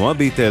רוד כמו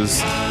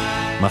הביטלס,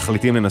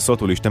 מחליטים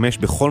לנסות ולהשתמש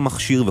בכל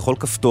מכשיר וכל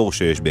כפתור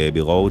שיש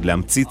באבי רוד,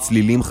 להמציא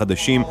צלילים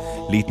חדשים,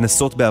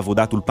 להתנסות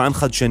בעבודת אולפן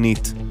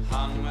חדשנית.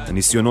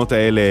 הניסיונות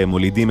האלה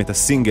מולידים את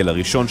הסינגל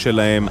הראשון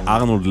שלהם,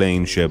 ארנולד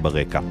ליין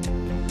שברקע.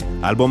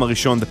 האלבום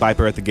הראשון, The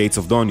Piper at the Gates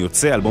of Dawn,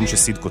 יוצא, אלבום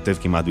שסיד כותב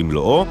כמעט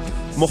במלואו,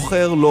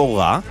 מוכר לא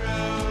רע,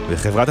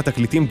 וחברת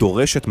התקליטים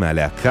דורשת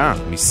מהלהקה,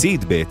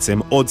 מסיד בעצם,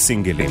 עוד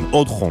סינגלים,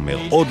 עוד חומר,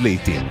 עוד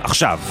לעיתים.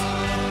 עכשיו,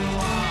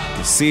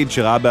 סיד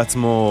שראה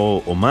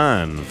בעצמו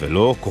אומן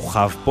ולא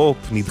כוכב פופ,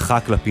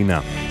 נדחק לפינה.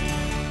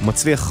 הוא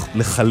מצליח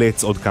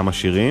לחלץ עוד כמה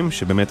שירים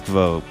שבאמת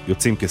כבר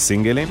יוצאים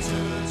כסינגלים.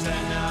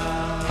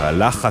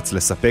 הלחץ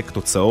לספק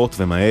תוצאות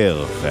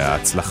ומהר,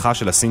 וההצלחה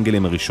של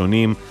הסינגלים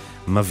הראשונים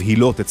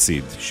מבהילות את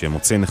סיד,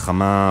 שמוצא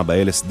נחמה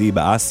ב-LSD,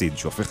 באסיד,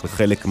 שהופך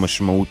לחלק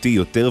משמעותי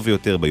יותר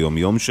ויותר ביום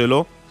יום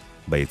שלו,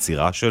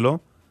 ביצירה שלו,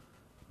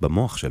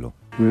 במוח שלו.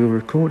 We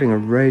were recording a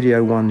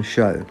Radio 1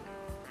 show,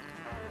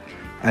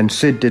 and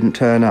Sid didn't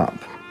turn up,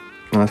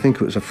 and I think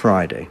it was a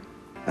Friday.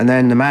 And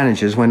then the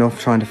managers went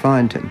off trying to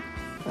find him.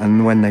 And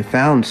when they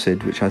found Sid,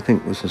 which I think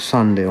was a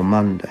Sunday or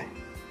Monday,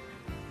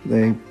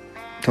 they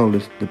told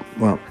us that,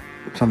 well,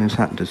 something's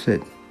happened to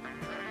Sid.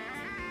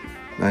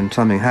 And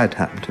something had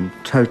happened to him,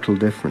 total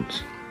difference.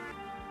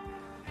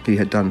 He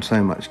had done so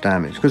much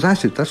damage. Because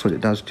acid, that's what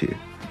it does to you.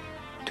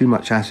 Too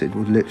much acid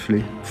would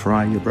literally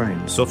fry your brain.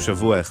 סוף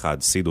שבוע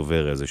אחד, סיד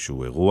עובר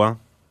איזשהו אירוע,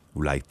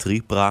 אולי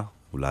טריפ רע,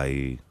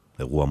 אולי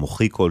אירוע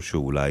מוחי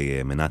כלשהו,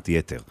 אולי מנת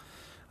יתר.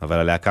 אבל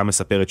הלהקה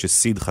מספרת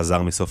שסיד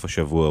חזר מסוף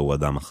השבוע, הוא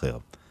אדם אחר.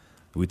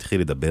 הוא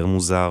התחיל לדבר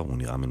מוזר, הוא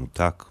נראה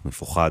מנותק,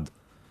 מפוחד.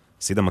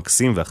 סיד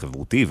המקסים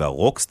והחברותי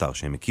והרוקסטאר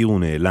שהם הכירו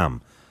נעלם.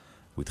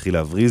 הוא התחיל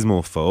להבריז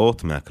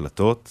מהופעות,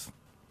 מהקלטות,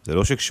 זה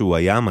לא שכשהוא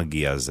היה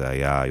מגיע זה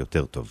היה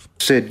יותר טוב.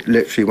 Sid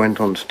literally went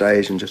on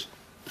stage and just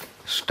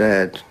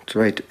stared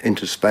straight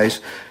into space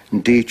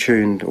and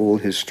detuned all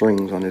his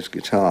strings on his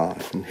guitar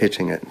and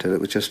hitting it until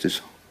it was just this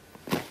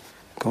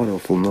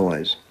god-awful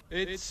noise.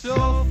 It's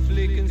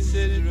awfully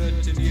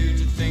considerate of you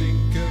to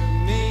think of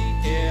me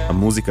here.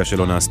 המוזיקה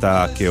שלו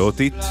נעשתה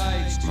כאוטית,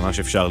 ממש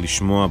אפשר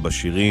לשמוע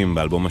בשירים,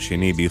 באלבום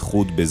השני,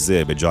 בייחוד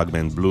בזה,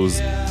 בג'אגבנד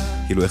בלוז,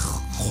 כאילו איך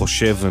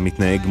חושב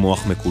ומתנהג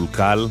מוח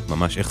מקולקל,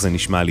 ממש איך זה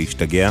נשמע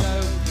להשתגע.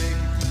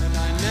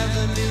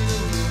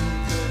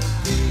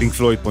 פינק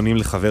פלויד פונים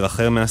לחבר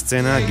אחר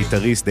מהסצנה,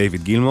 גיטריסט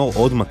דיוויד גילמור,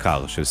 עוד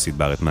מכר של סיד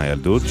בארט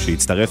מהילדות,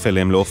 שהצטרף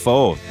אליהם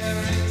להופעות,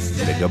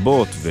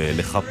 לגבות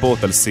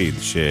ולחפות על סיד,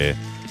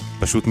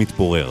 שפשוט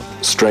מתפורר.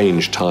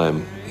 Strange time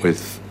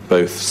with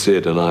both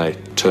Sid and I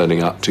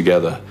turning up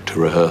together to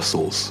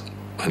rehearsals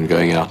and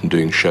going out and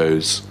doing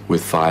shows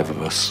with 5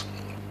 of us.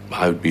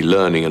 I would be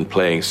learning and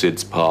playing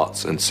Sid's parts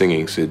and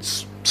singing Sid's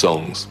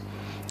songs,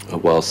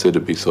 while Sid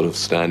would be sort of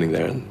standing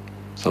there and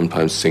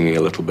sometimes singing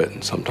a little bit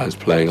and sometimes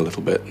playing a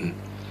little bit. And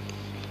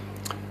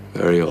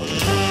very odd.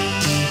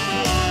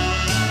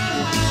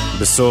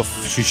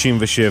 בסוף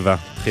 67,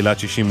 תחילת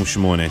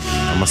 68,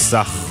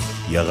 המסך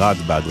ירד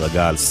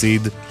בהדרגה על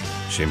סיד,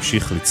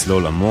 שהמשיך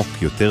לצלול עמוק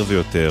יותר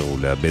ויותר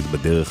ולאבד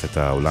בדרך את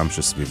העולם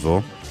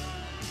שסביבו.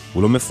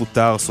 הוא לא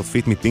מפוטר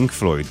סופית מפינק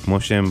פלויד,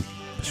 כמו שהם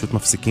פשוט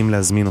מפסיקים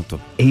להזמין אותו.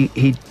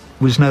 He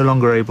was no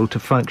longer able to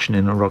function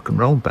in a rock and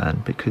roll band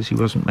because he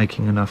wasn't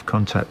making enough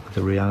contact with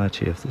the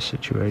reality of the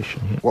situation.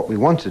 What we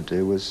wanted to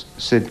do was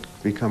Sid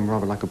become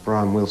rather like a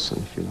Brian Wilson,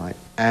 if you like,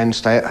 and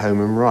stay at home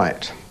and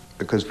write,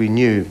 because we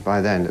knew by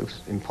then it was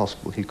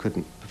impossible, he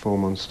couldn't perform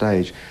on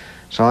stage.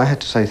 So I had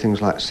to say things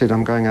like, Sid,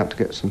 I'm going out to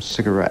get some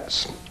cigarettes,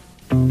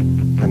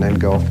 and then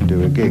go off and do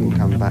a gig and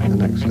come back the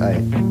next day.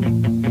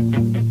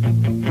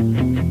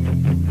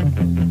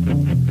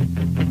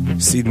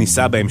 סיד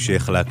ניסה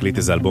בהמשך להקליט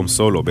איזה אלבום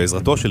סולו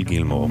בעזרתו של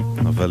גילמור,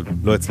 אבל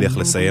לא הצליח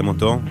לסיים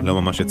אותו,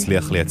 לא ממש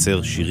הצליח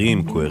לייצר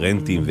שירים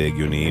קוהרנטיים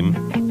והגיוניים.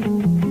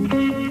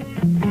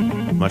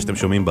 מה שאתם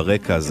שומעים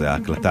ברקע זה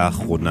ההקלטה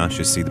האחרונה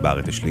שסיד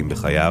בארט השלים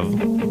בחייו,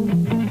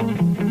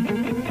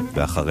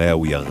 ואחריה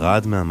הוא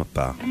ירד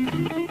מהמפה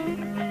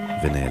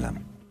ונעלם.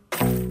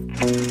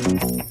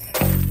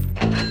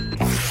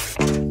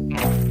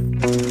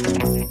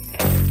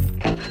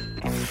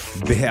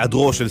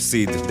 בהיעדרו של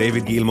סיד,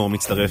 דיוויד גילמור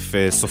מצטרף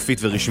סופית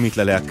ורשמית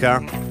ללהקה,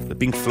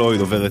 ופינק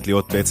פלויד עוברת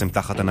להיות בעצם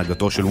תחת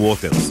הנהגתו של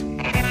ווטרס.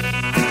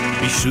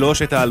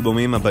 בשלושת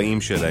האלבומים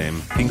הבאים שלהם,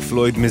 פינק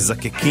פלויד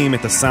מזקקים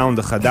את הסאונד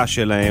החדש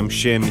שלהם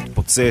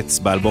שמתפוצץ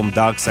באלבום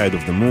Dark Side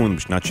of the Moon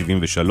בשנת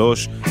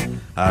 73.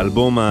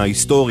 האלבום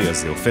ההיסטורי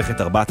הזה הופך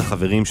את 4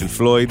 החברים של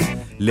פלויד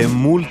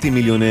למולטי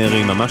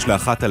מיליונרים, ממש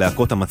לאחת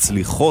הלהקות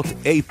המצליחות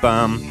אי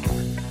פעם.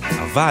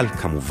 אבל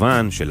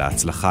כמובן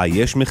שלהצלחה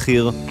יש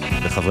מחיר,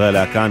 וחברי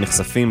הלהקה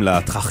נחשפים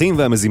לתככים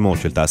והמזימות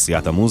של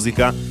תעשיית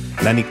המוזיקה,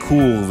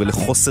 לניקור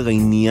ולחוסר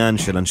העניין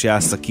של אנשי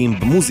העסקים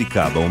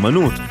במוזיקה,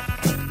 באומנות.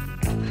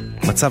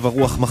 מצב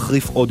הרוח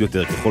מחריף עוד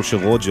יותר ככל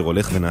שרוג'ר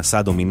הולך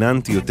ונעשה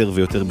דומיננטי יותר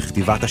ויותר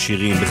בכתיבת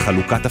השירים,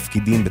 בחלוקת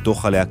תפקידים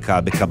בתוך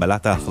הלהקה,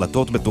 בקבלת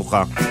ההחלטות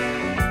בתוכה.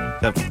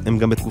 עכשיו, הם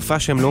גם בתקופה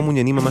שהם לא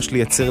מעוניינים ממש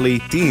לייצר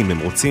לעיתים, הם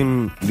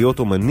רוצים להיות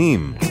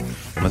אומנים.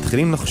 הם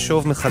מתחילים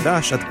לחשוב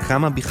מחדש עד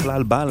כמה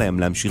בכלל בא להם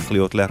להמשיך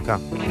להיות להקה.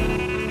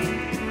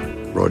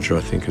 Roger,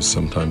 I think, has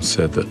sometimes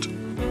said that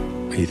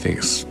he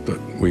thinks that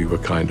we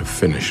were kind of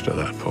finished at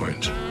that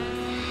point.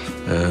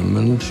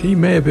 And he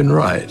may have been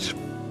right.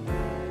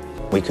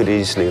 We could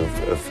easily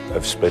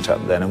have split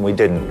up then, and we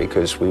didn't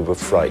because we were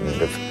frightened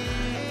of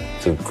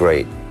the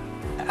great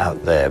out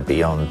there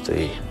beyond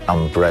the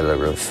umbrella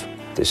of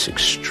this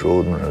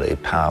extraordinarily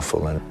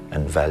powerful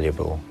and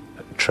valuable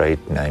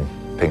trade name,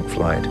 Pink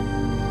Floyd.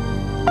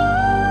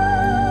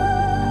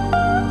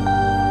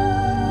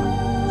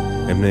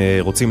 הם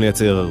רוצים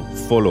לייצר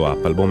פולו-אפ,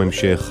 אלבום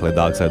המשך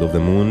ל-Dark Side of the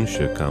Moon,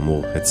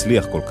 שכאמור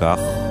הצליח כל כך,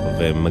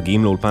 והם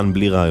מגיעים לאולפן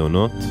בלי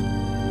רעיונות,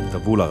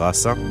 טבולה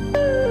ראסה.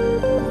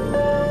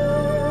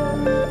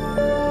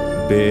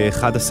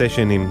 באחד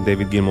הסשנים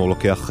דיוויד גילמור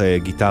לוקח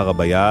גיטרה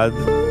ביד,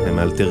 הם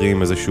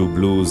מאלתרים איזשהו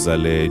בלוז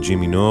על ג'י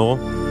מינור,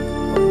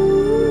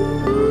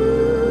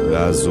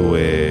 ואז הוא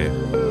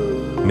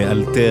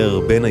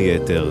מאלתר בין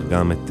היתר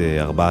גם את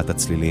 4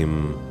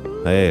 הצלילים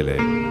האלה.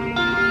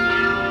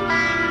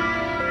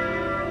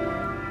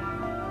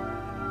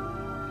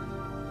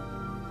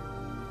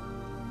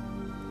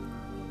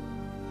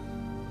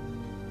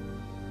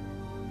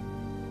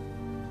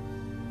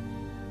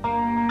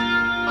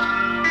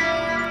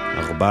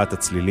 ארבעת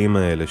הצלילים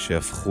האלה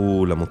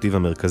שהפכו למוטיב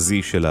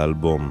המרכזי של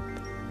האלבום,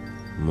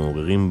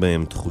 מעוררים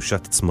בהם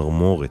תחושת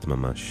צמרמורת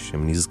ממש.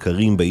 הם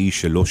נזכרים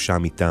באיש שלא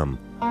שם איתם,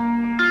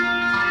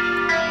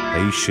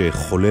 האיש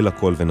שחולל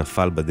הכל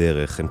ונפל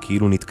בדרך. הם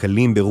כאילו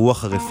נתקלים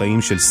ברוח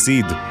הרפאים של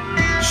סיד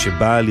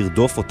שבא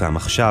לרדוף אותם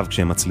עכשיו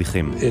כשהם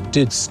מצליחים. It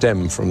did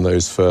stem from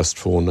those first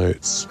 4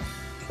 notes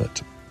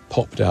that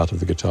popped out of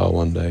the guitar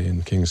one day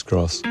in King's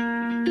Cross.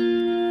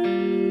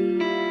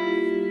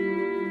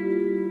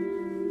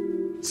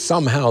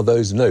 Somehow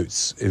those notes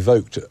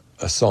evoked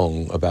a song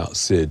about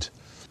Sid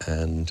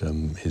and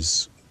his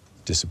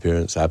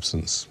disappearance,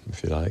 absence, if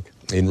you like,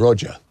 in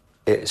Roger.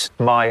 It's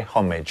my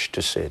homage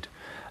to Sid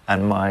and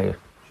my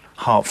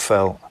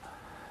heartfelt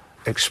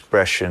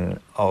expression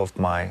of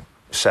my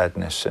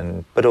sadness,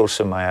 but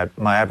also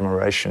my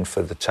admiration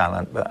for the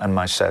talent and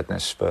my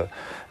sadness for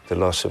the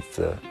loss of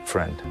the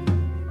friend.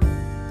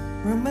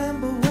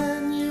 Remember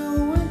when you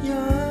were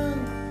young,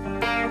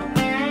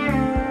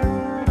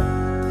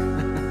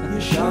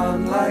 you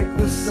shone like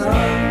the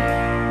sun.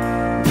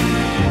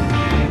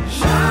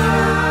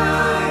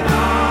 Shine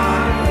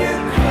on, you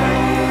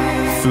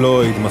crazy.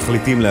 פלויד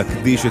מחליטים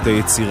להקדיש את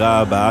היצירה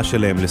הבאה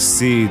שלהם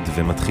לסיד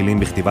ומתחילים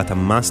בכתיבת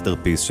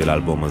המאסטרפיס של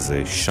האלבום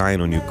הזה, Shine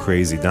on You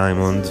Crazy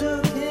Diamond.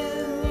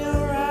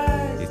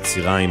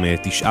 יצירה עם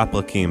 9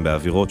 פרקים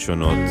באווירות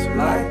שונות,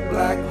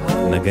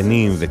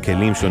 נגנים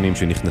וכלים שונים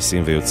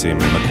שנכנסים ויוצאים.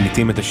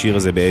 מקליטים את השיר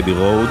הזה באבי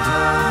רוד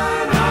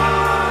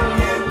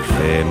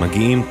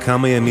ומגיעים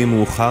כמה ימים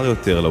מאוחר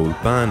יותר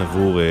לאולפן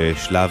עבור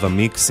שלב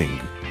המיקסינג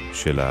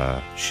של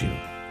השיר.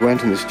 I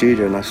went in the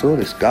studio and I saw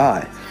this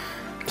guy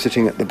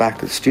sitting at the back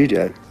of the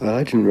studio. Well,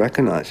 I didn't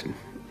recognize him.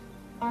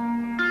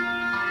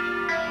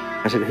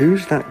 I said,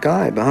 "Who's that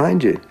guy behind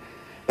you?"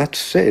 "That's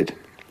Sid."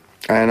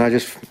 And I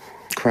just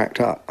cracked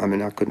up. I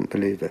mean, I couldn't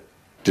believe it.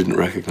 Didn't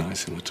recognize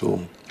him at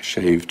all.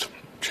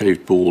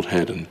 Shaved bald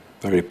head and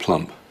very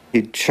plump.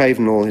 He'd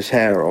shaven all his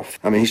hair off.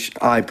 I mean, his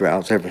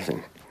eyebrows, everything.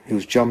 He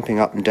was jumping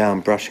up and down,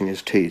 brushing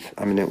his teeth.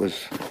 I mean, it was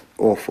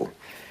awful.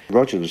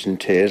 Roger was in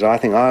tears. I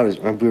think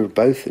we were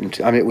both in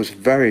tears. I mean, it was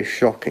very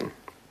shocking.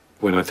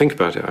 When I think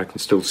about it, I can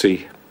still see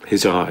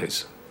his eyes.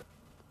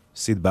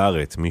 סיד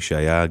בארט, מי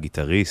שהיה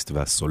הגיטריסט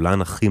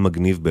והסולן הכי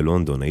מגניב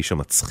בלונדון, האיש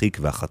המצחיק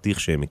והחתיך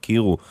שהם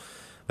הכירו,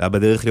 והיה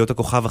בדרך להיות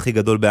הכוכב הכי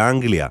גדול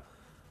באנגליה.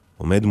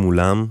 עומד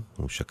מולם,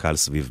 הוא שקל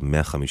סביב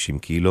 150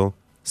 קילו,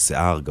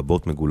 שיער,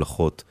 גבות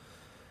מגולחות,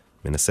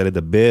 מנסה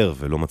לדבר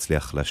ולא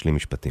מצליח להשלים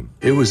משפטים.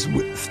 It was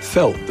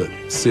felt that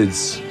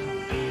Sid's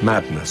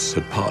madness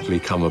had partly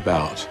come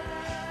about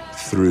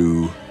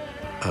through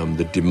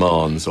the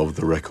demands of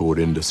the record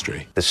industry.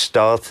 The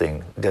star thing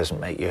doesn't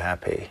make you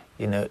happy.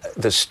 You know,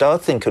 the star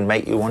thing can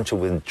make you want to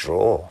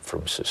withdraw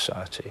from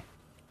society.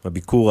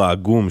 הביקור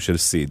העגום של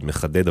סיד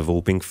מחדד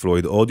עבור פינק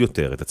פלויד עוד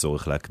יותר את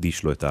הצורך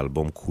להקדיש לו את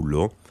האלבום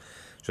כולו.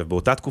 עכשיו,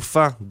 באותה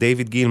תקופה,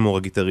 דיוויד גילמור,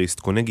 הגיטריסט,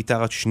 קונה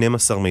גיטרת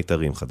 12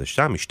 מיתרים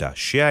חדשה,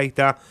 משתעשע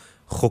איתה,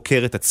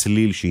 חוקר את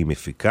הצליל שהיא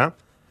מפיקה,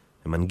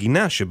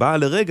 ומנגינה שבאה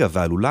לרגע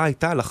ועלולה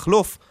הייתה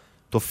לחלוף,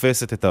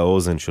 תופסת את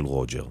האוזן של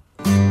רוג'ר.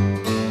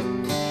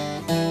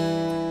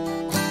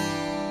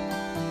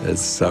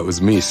 That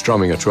was me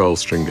strumming a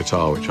 12-string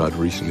guitar, which I'd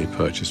recently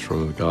purchased from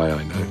a guy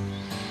I know,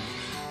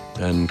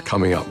 and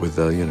coming up with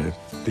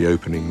the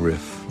opening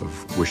riff of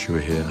Wish You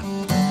Were Here.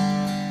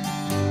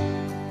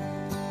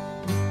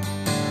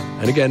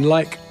 And again,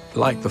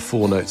 like the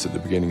 4 notes at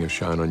the beginning of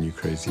Shine on You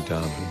Crazy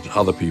Diamond,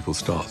 other people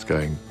start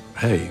going,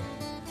 hey,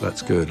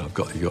 that's good,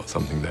 you got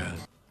something there.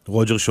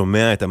 רוג'ר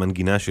שומע את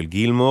המנגינה של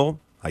גילמור,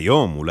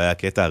 היום אולי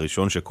הקטע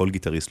הראשון שכל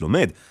גיטריסט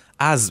לומד,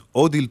 אז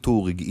עוד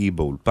אלתור רגעי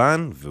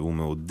באולפן, והוא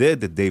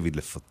מעודד את דיוויד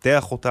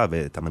לפתח אותה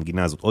ואת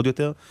המנגינה הזאת עוד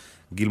יותר.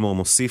 גילמור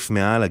מוסיף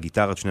מעל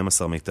הגיטרת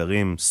 12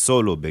 מיתרים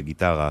סולו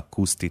בגיטרה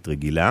אקוסטית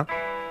רגילה.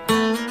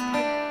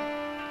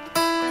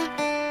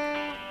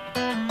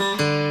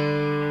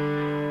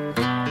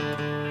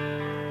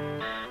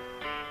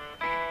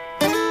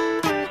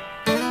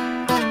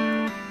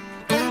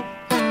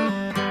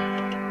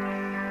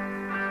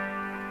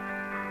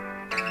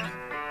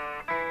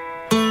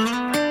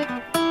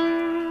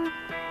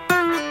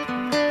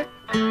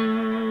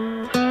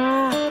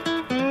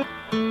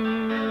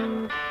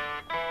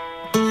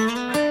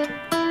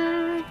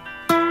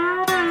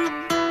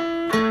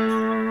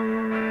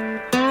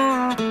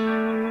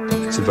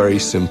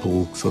 Very simple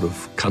sort of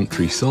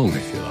country song,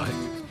 if you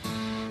like.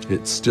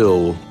 It's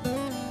still,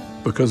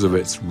 because of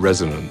its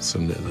resonance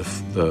and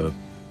the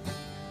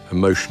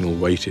emotional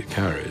weight it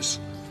carries,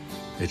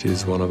 it is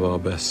one of our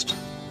best.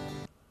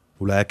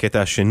 אולי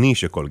הקטע השני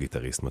שכל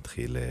גיטריסט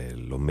מתחיל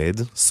לומד,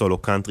 סולו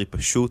קאנטרי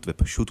פשוט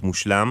ופשוט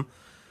מושלם.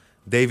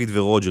 דיוויד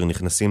ורוג'ר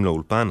נכנסים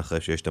לאולפן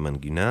אחרי שיש את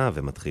המנגינה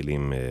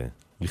ומתחילים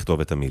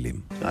לכתוב את המילים.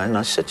 And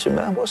I said to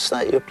him, what's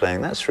that you're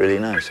playing? That's really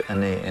nice.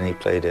 And he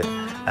played it.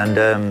 And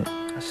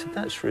I said,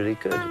 that's really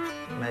good.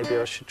 Maybe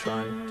I should try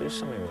and do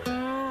something with it.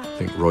 I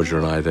think Roger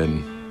and I then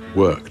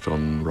worked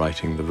on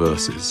writing the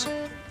verses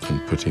and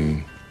putting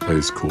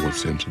those chords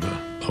into the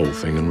whole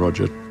thing. And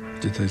Roger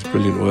did those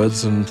brilliant words,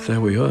 and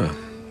there we were.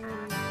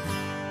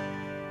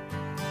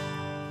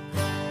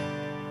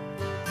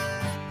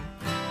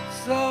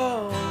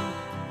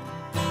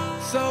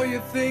 So you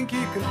think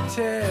you could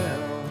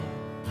tell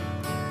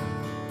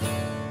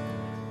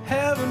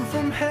heaven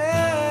from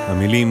hell?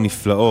 המילים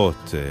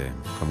נפלאות,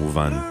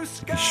 כמובן,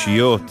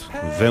 אישיות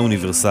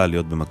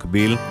ואוניברסליות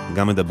במקביל,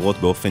 גם מדברות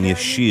באופן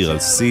ישיר על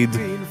סיד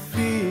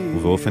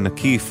ובאופן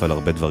עקיף על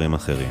הרבה דברים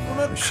אחרים.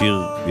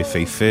 שיר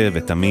יפהפה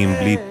ותמים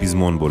בלי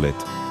פזמון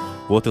בולט.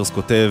 ווטרס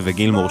כותב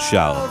וגילמור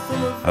שר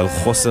על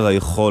חוסר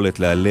היכולת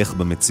להלך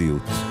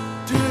במציאות.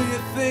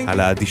 על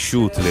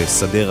האדישות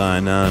לסדר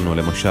הענן או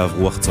למשב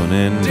רוח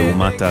צונן,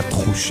 לעומת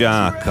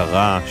התחושה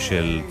הקרה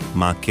של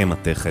מעקה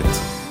מתכת.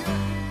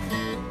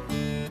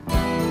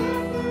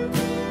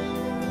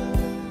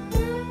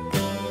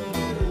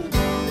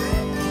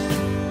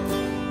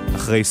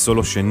 אחרי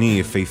סולו שני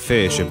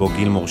יפהפה שבו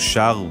גילמור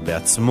שר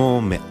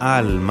בעצמו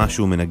מעל מה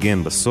שהוא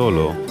מנגן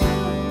בסולו,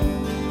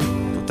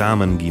 אותה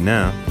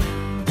המנגינה,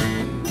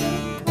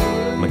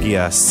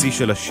 מגיע השיא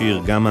של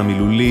השיר, גם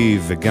המילולי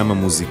וגם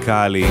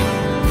המוזיקלי.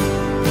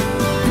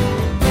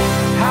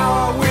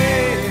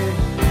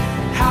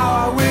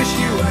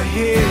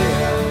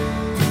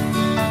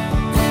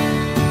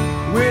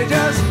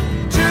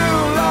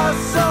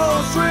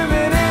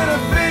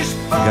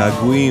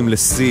 געגועים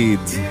לסיד,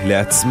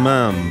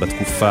 לעצמם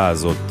בתקופה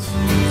הזאת,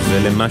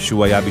 ולמה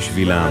שהוא היה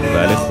בשבילם,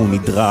 ועל איך הוא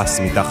נדרס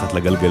מתחת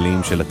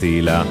לגלגלים של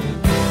התהילה.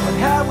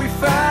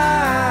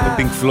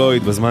 ופינק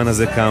פלויד בזמן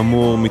הזה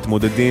כאמור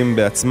מתמודדים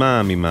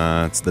בעצמם עם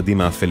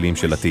הצדדים האפלים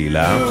של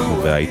התהילה,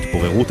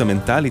 וההתפוררות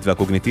המנטלית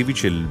והקוגניטיבית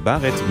של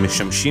בארט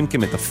משמשים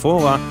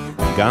כמטאפורה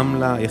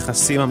גם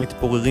ליחסים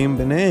המתפוררים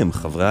ביניהם,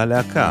 חברי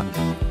הלהקה.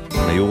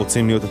 היו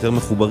רוצים להיות יותר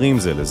מחוברים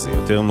זה לזה,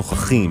 יותר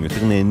נוכחים,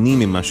 יותר נהנים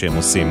ממה שהם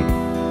עושים.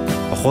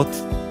 פחות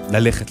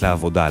ללכת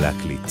לעבודה,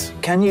 להקליט.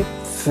 Can you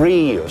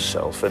free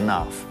yourself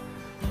enough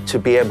to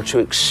be able to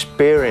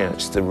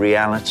experience the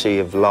reality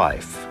of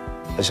life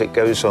as it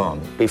goes on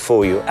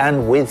before you and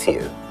with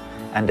you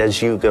and as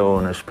you go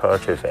on as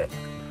part of it?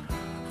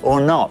 Or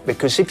not?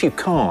 Because if you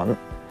can't,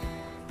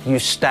 you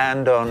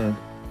stand on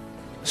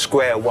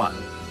square one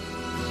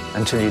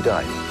until you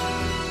die.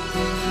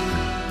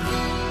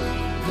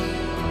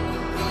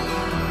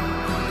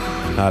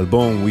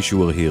 האלבום Wish You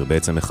Were Here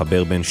בעצם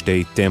מחבר בין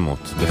שתי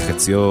תמות,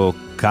 בחציו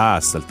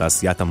כעס על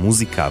תעשיית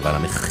המוזיקה ועל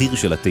המחיר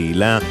של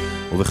התהילה,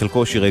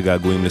 ובחלקו שירי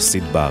געגועים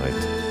לסיד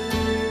בארט.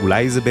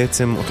 אולי זה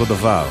בעצם אותו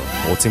דבר,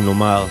 רוצים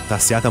לומר,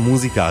 תעשיית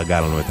המוזיקה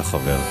הרגה לנו את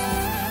החבר.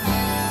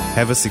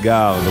 Have a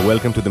Cigar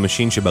ו-Welcome to the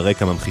Machine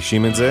שברקע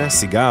ממחישים את זה.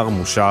 סיגר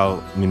מושר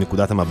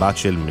מנקודת המבט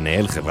של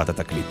מנהל חברת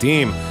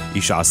התקליטים,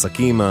 איש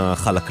העסקים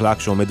החלקלק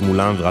שעומד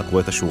מולם ורק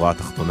רואה את השורה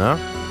התחתונה.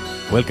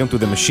 Welcome to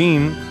the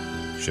Machine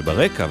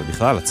שברקע,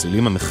 ובכלל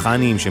הצלילים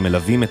המכניים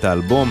שמלווים את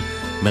האלבום,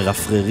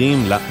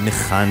 מרפררים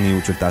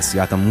למכניות של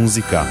תעשיית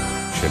המוזיקה,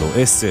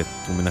 שלועסת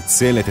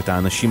ומנצלת את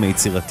האנשים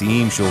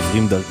היצירתיים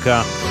שעוברים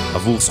דרכה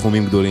עבור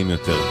סכומים גדולים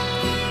יותר.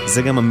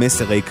 זה גם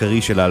המסר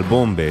העיקרי של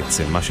האלבום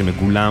בעצם, מה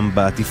שמגולם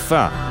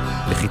בעטיפה,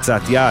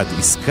 לחיצת יד,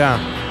 עסקה,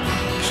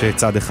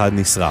 כשצד אחד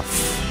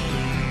נשרף.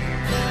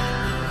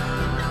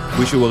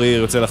 Wish You Were Here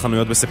יוצא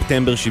לחנויות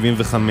בספטמבר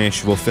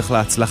 75 והופך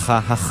להצלחה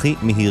הכי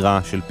מהירה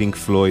של פינק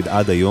פלויד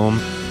עד היום.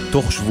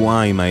 תוך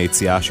שבועיים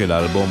היציאה של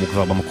האלבום הוא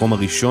כבר במקום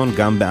הראשון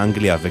גם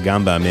באנגליה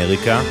וגם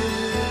באמריקה.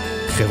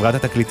 חברת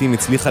התקליטים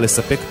הצליחה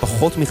לספק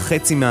פחות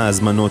מחצי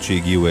מההזמנות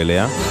שהגיעו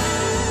אליה.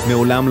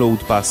 מעולם לא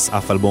הודפס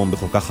אף אלבום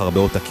בכל כך הרבה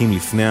עותקים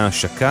לפני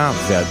ההשקה,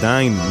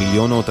 ועדיין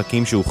מיליון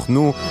העותקים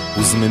שהוכנו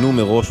הוזמנו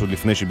מראש עוד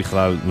לפני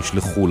שבכלל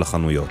נשלחו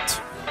לחנויות.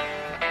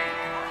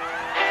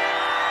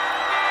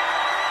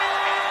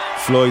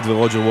 פלויד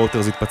ורוג'ר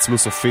ווטרס התפצלו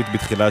סופית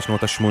בתחילת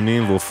שנות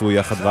ה-80 והופיעו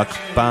יחד רק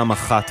פעם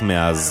אחת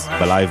מאז,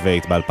 בלייב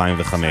 8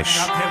 ב-2005.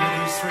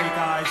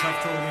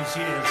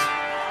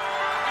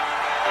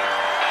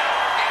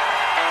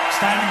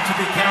 Standing to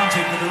be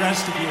counted with the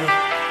rest of you.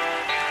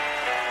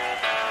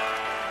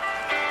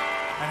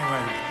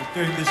 Anyway, we're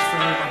doing this for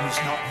everyone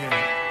who's not here,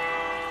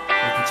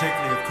 but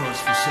particularly, of course,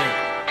 for Sid.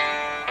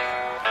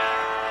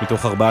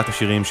 מתוך 4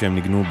 השירים שהם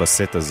ניגנו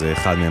בסט הזה,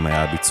 אחד מהם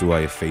היה הביצוע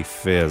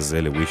היפהפה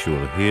הזה ל-Wish You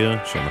Were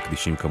Here, שהם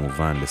מקדישים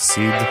כמובן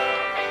לסיד,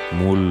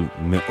 מול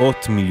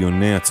מאות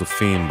מיליוני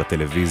הצופים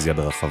בטלוויזיה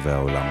ברחבי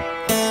העולם.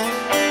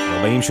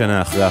 40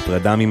 שנה אחרי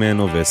הפרידה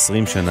ממנו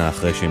ו20 שנה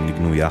אחרי שהם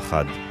ניגנו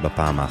יחד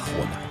בפעם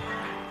האחרונה.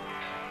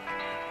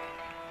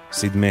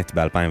 סיד מת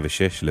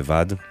ב-2006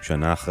 לבד,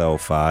 שנה אחרי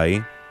ההופעה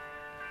ההיא.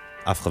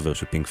 אף חבר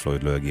של פינק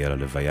פלויד לא יגיע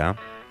ללוויה.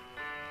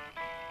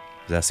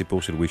 זה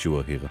הסיפור של Wish You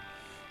Were Here.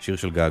 שיר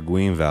של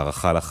געגועים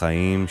והערכה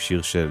לחיים,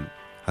 שיר של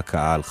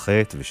הכאה על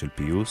חטא ושל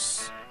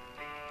פיוס.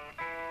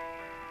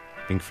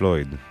 פינק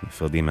פלויד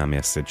נפרדים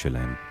מהמייסד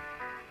שלהם.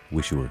 Wish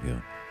You Were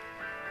Here.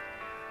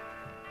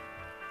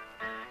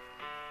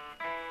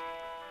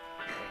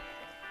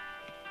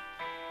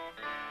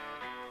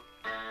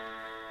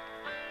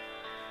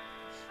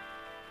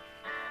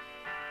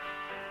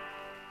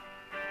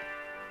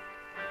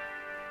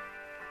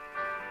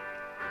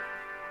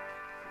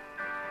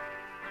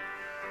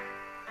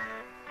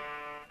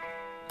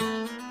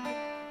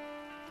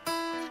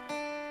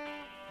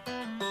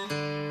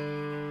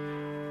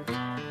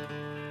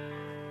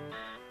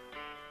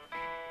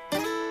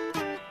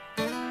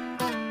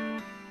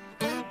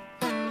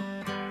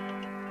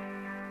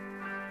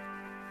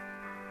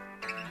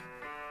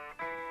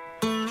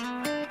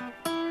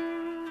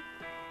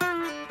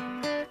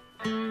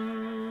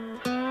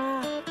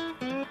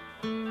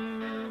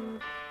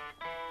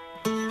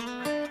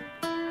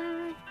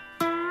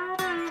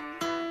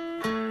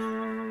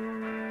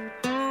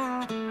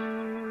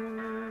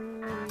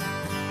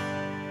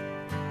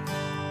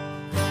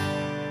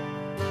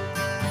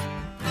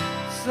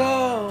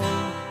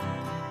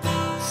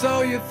 So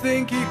you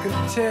think you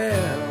could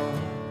tell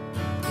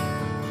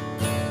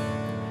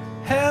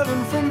heaven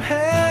from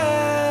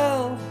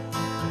hell,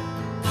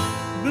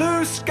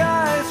 blue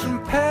skies from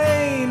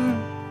pain?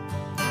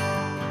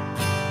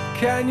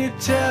 Can you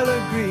tell a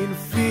green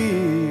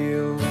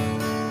field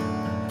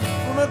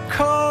from a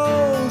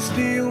cold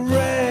steel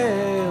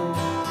rail,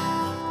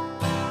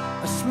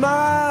 a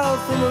smile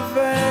from a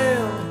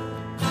veil?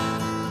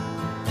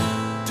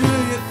 Do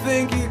you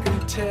think you can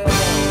tell?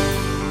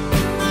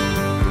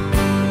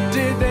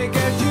 Did they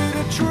get you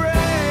to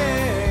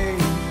train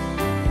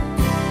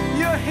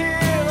your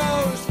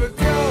heroes for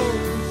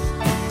ghosts,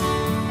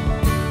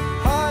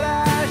 hot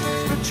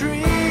ashes for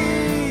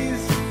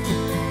trees,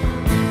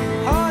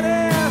 hot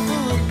air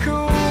for a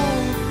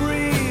cool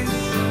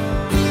breeze,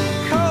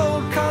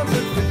 cold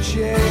comfort for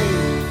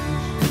change?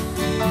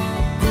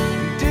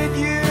 Did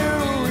you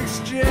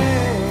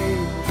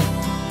exchange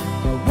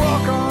a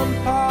walk-on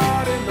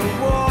part in the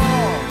war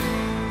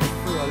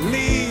for a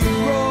lead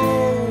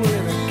role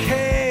in a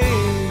cage?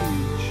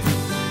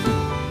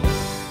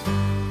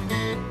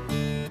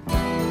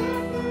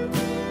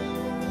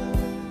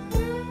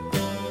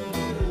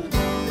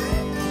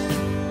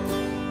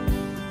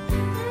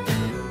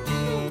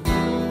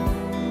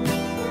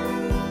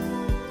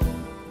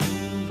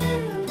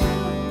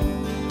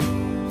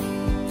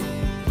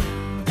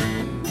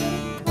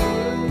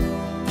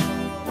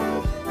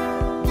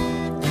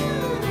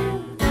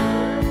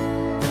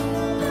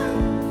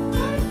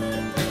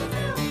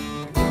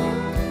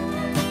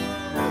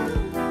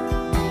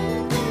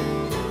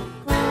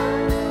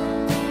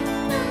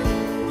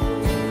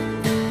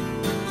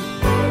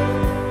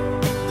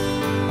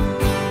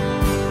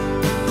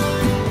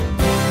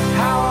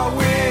 How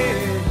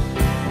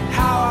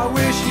I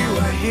wish you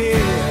were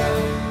here.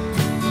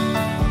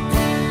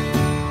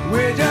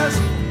 We're just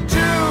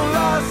two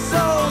lost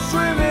souls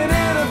swimming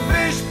in a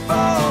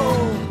fishbowl,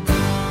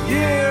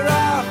 year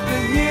after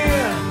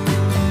year,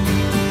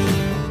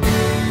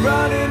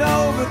 running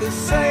over the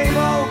same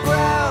old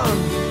ground.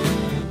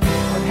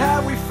 What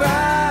have we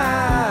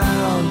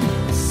found?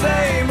 The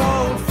same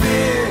old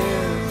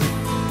fears.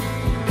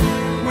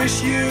 Wish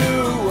you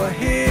were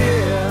here.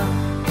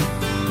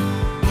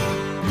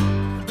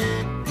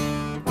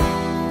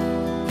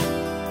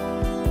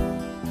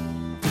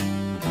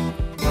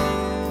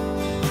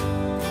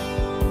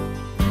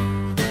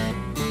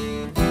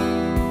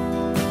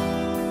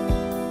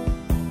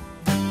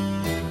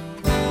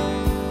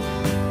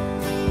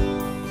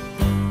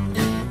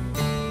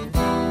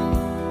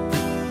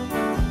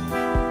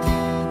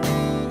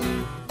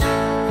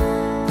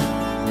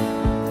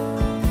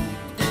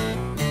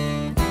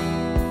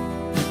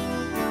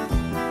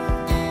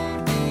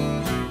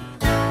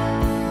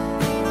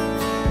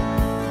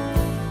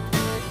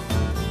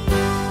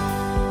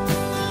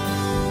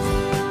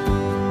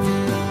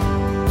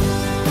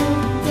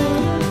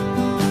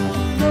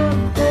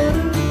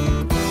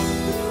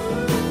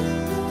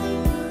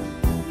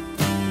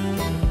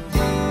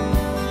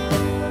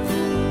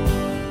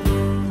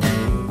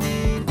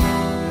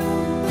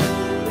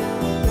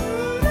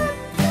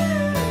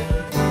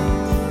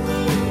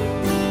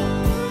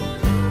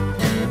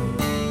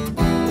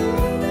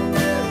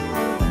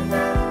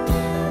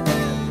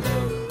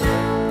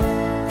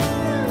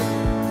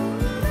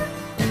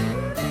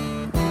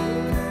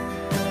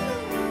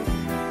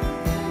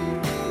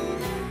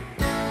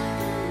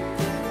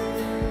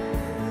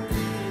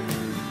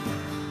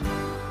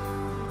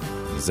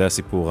 זה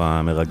הסיפור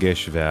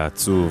המרגש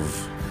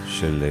והעצוב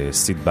של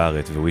סיד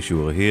בארט ו-Wish You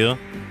Were Here.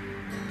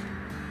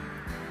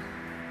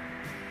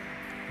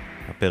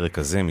 הפרק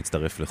הזה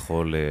מצטרף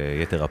לכל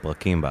יתר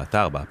הפרקים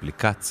באתר,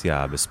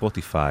 באפליקציה,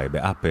 בספוטיפיי,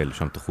 באפל,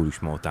 שם תוכלו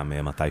לשמוע אותם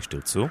מתי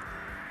שתרצו.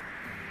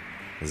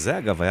 זה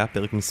אגב היה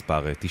פרק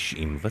מספר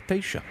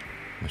 99,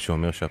 מה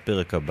שאומר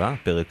שהפרק הבא,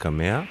 פרק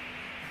 100,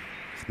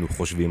 אנחנו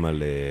חושבים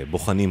על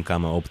בוחנים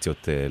כמה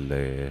אופציות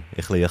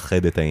איך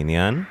לייחד את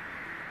העניין.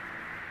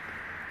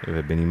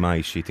 ובנימה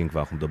אישית, אם כבר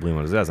אנחנו מדברים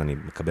על זה, אז אני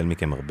מקבל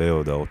מכם הרבה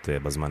הודעות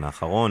בזמן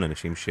האחרון,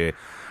 אנשים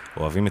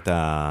שאוהבים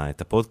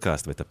את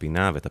הפודקאסט ואת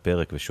הפינה ואת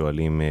הפרק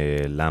ושואלים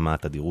למה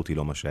התדירות היא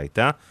לא מה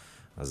שהייתה.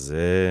 אז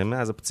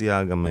מאז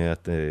הפציעה גם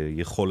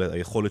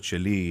היכולת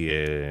שלי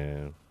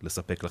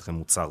לספק לכם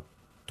מוצר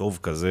טוב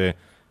כזה,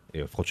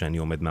 לפחות שאני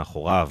עומד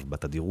מאחוריו,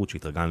 בתדירות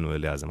שהתרגלנו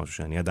אליה, זה משהו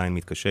שאני עדיין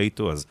מתקשה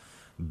איתו, אז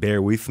bear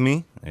with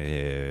me,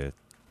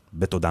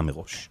 בתודה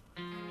מראש.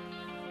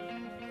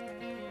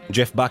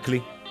 ג'ף בקלי,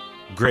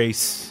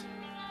 גרייס.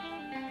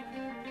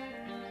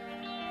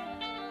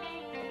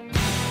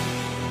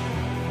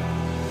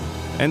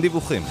 אין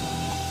דיווחים.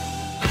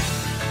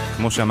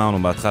 כמו שאמרנו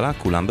בהתחלה,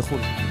 כולם בחול.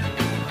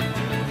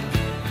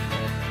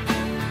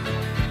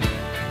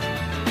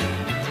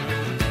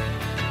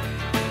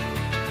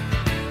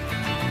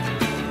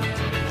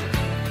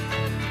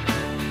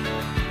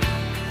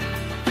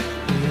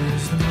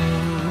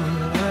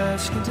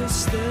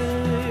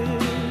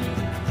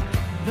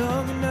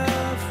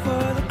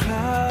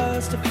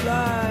 To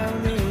fly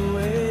me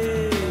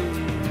away.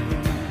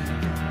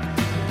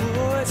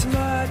 Oh, it's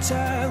my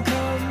time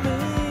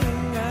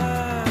coming.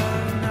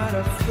 I'm not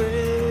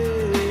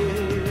afraid.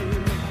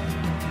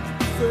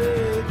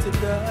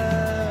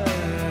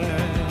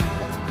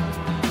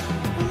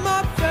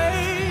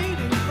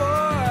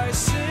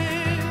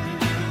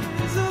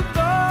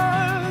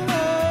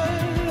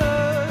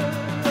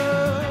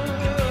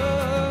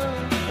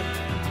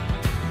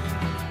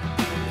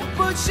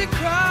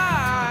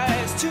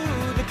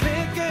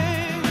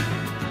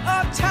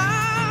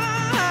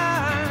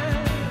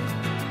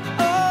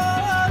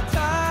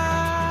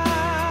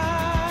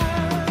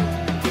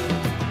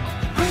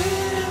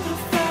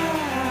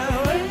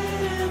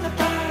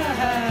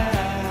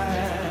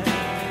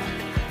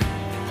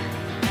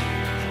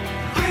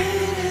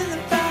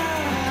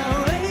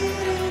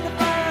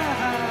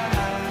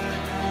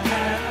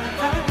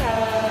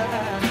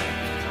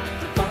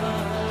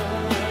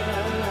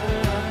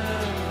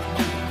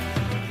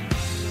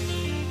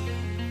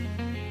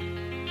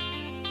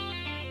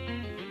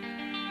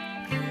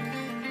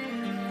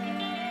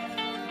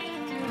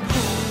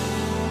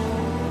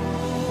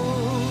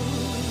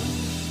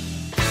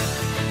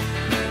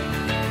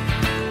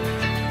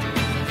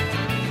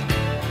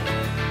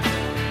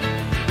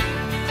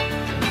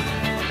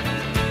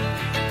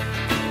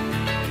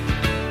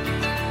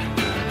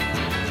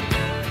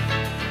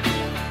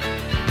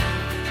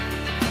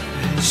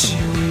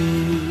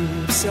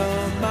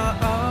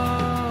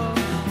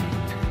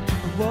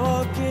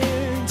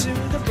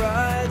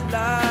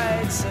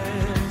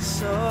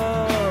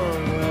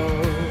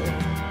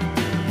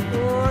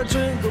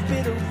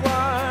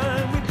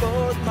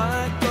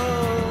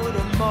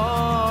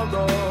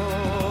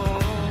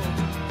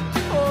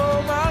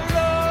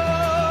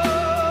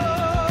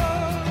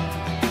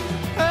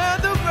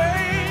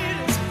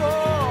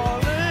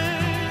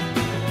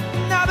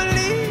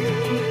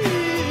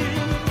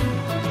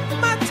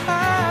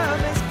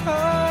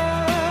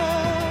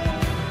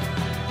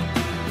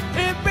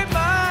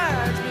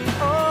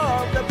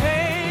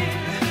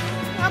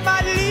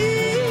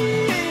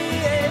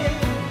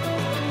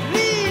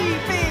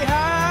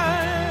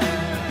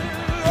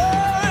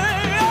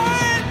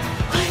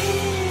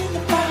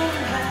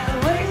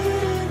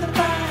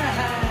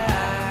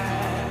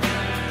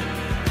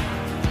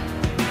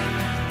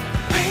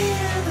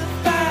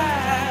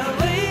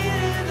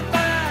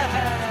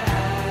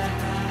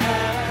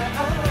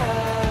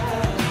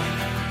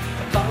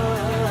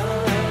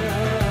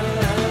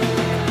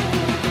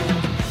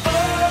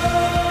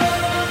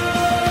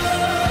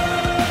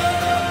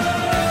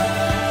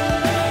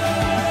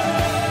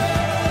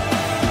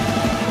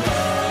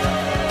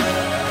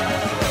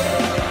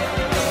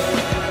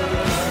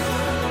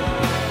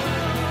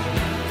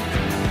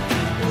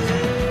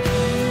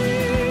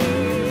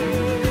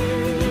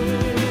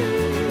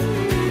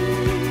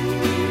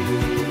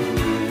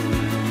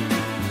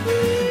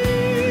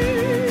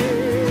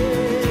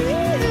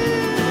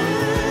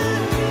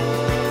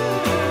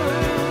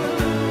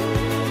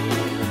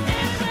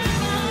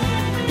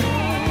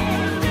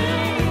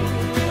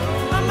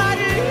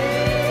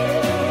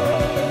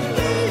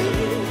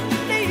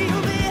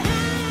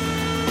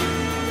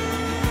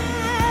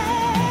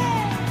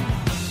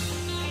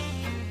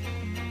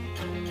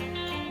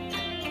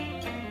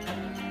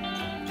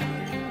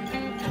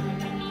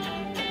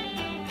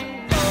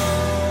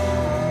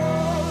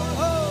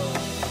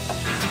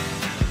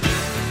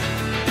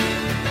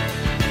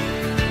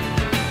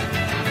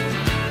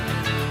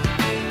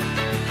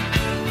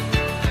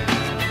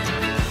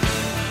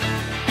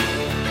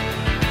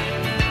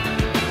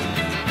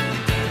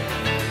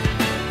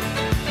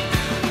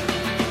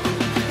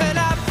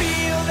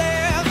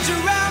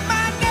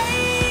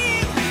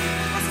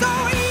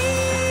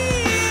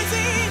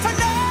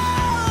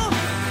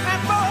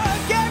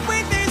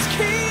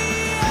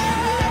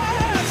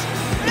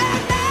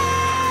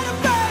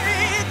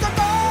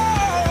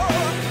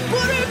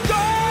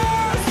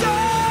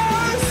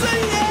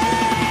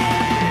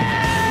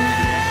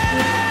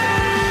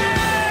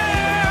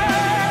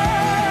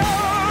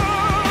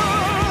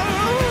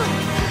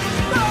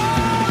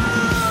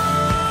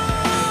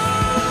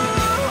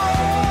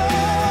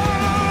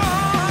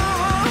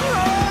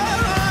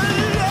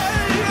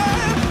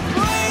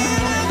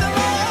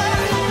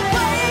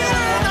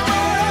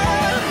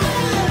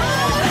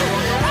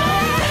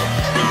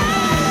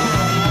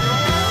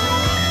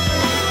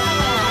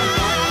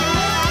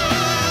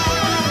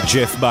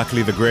 ג'ף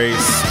בקלי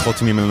וגרייס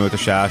חותמים לנו את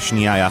השעה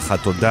השנייה יחד.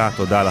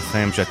 תודה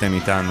לכם שאתם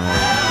איתנו,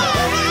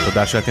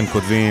 תודה שאתם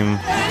כותבים,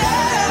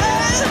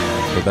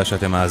 תודה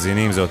שאתם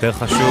מאזינים, זה יותר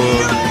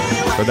חשוב.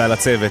 תודה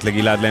לצוות,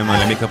 לגלעד למן,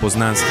 למיקה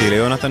פוזננסקי,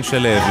 ליונתן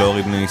שלב,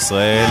 לאורי בני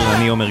ישראל.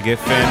 אני עומר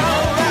גפן,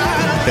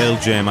 פרל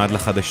ג'ם עד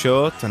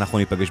לחדשות. אנחנו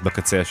ניפגש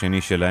בקצה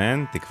השני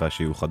שלהן, תקווה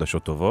שיהיו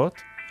חדשות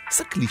טובות.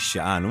 איזה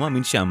קלישאה, אני לא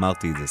מאמין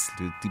שאמרתי את זה,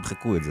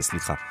 תמחקו את זה,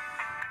 סליחה.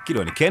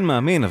 כאילו, אני כן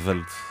מאמין,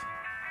 אבל...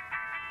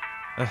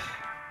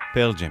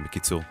 פרל ג'ם,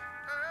 בקיצור.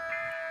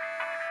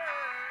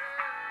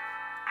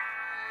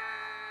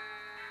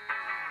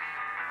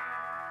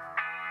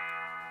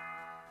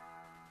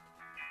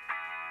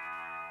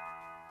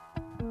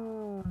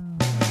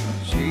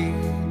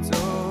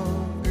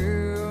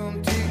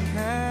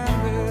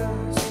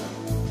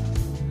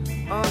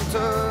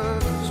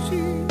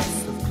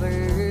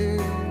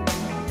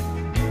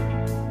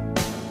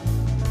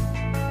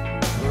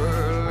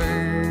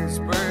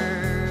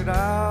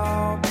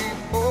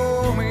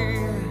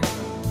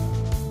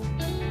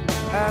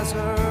 As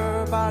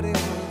her body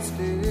was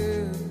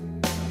still,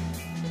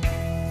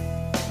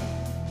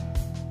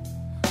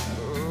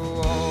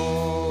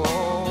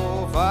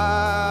 oh,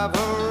 5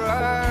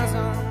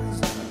 horizons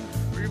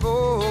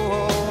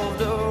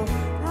revolved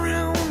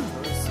around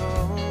her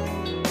soul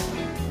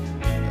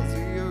as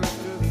the earth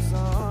to the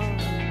sun.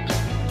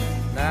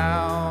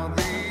 Now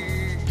the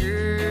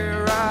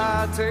air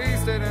I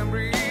tasted and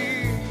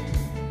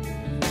breathed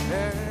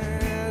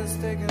has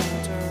taken a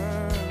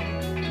turn.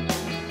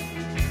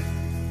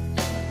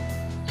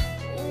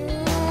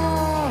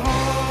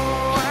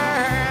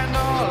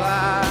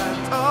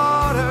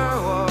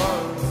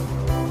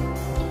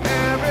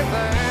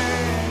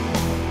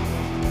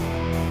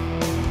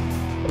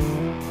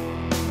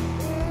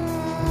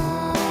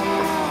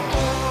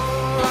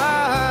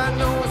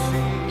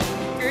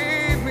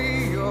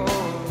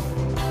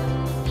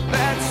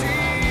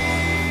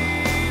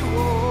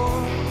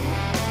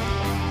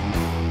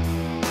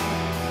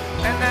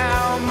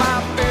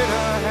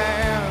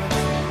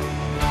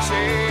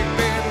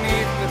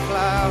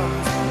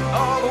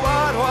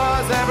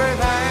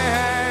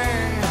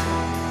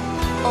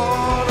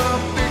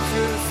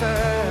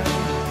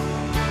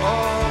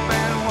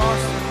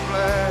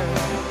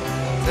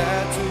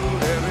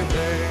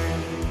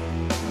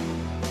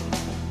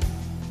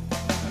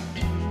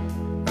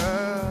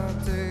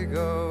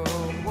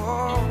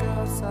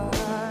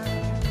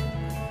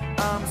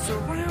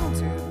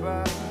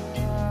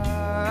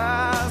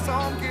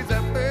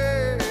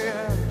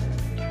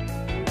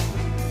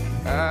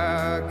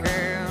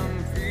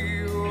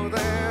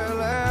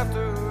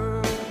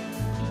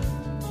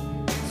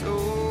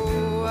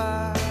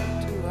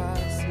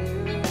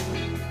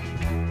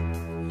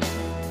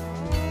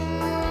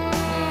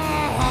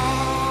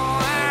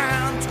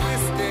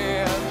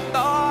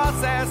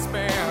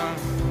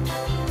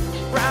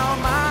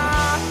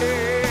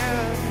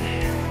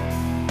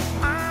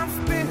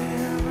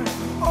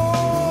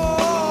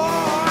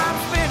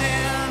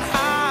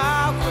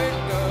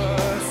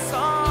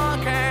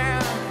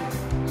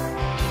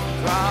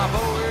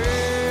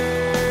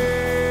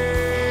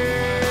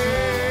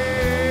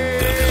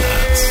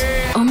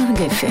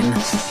 גפן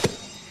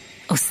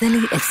עושה לי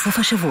את סוף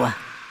השבוע.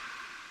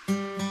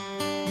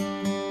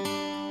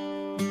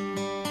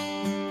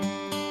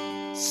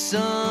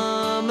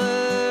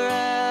 Summer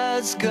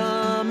has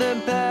come and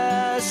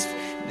passed.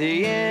 The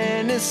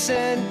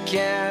innocent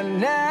can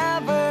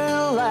never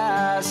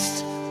last.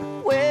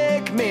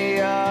 Wake me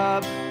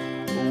up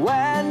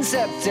when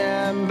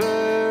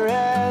September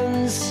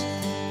ends.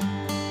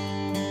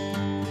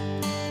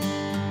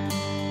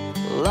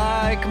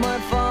 Like my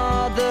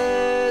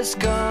father's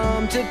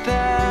come to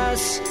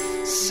pass,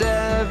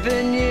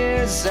 7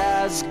 years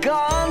has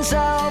gone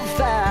so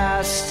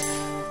fast.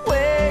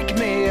 Wake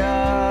me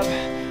up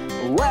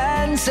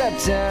when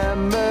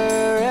September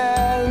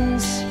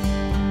ends.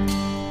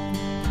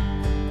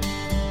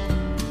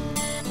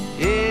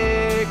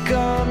 Here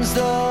comes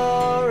the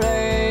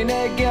rain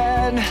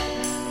again,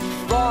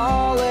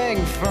 falling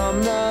from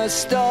the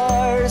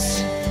stars,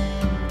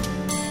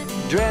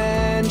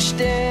 drenched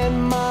in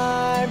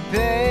my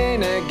pain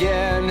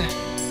again,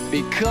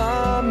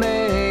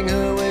 becoming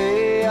who we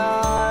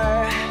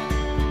are.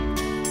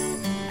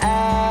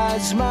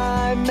 As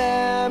my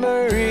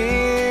memory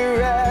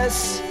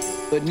rests,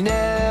 but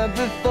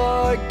never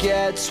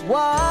forgets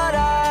what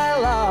I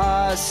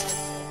lost.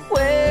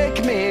 Wake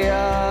me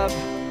up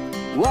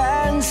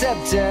when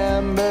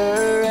September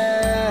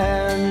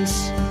ends.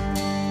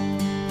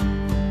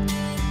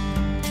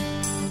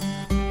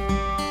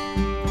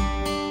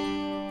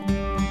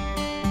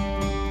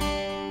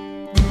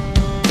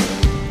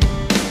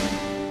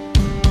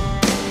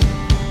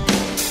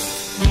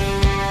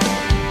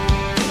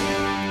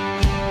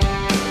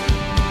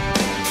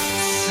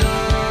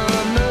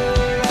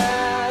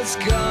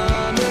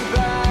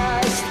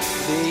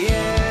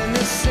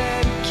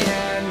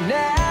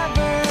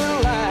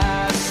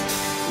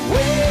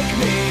 Wake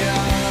me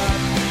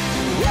up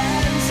when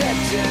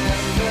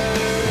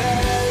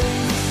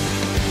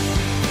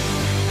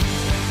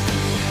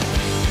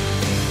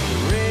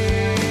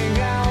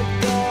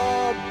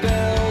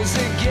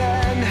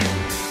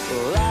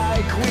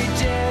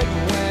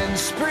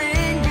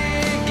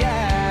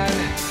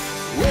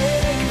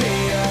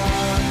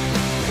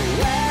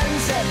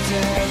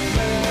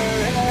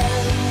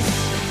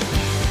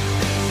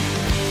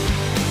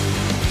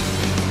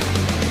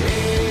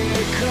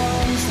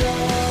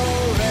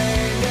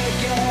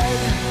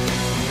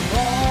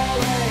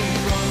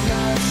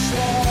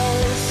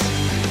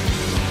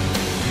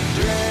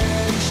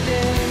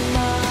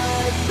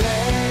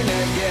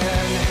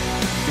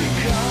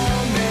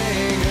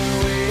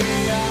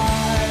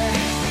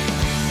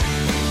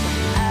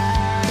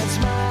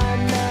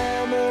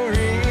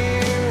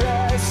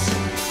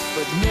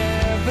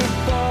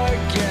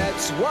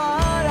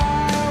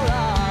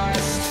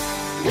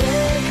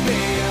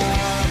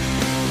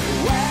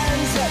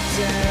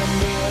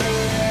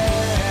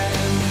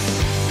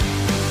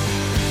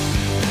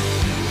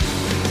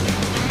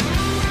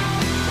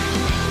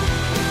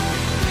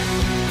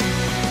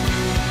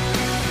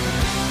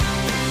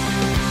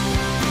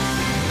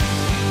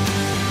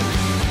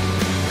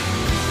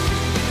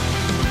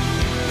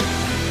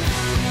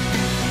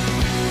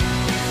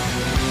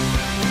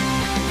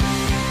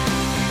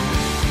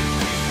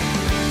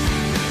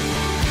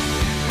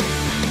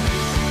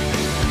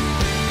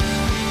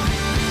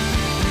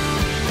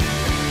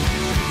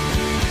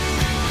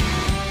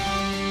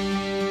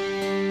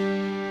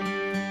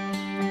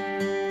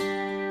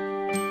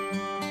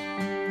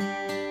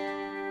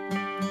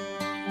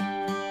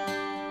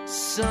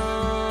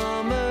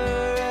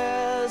Summer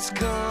has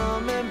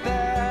come and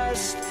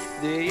passed.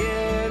 The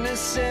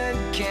innocent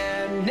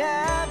can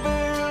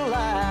never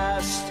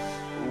last.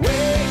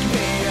 Wake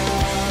me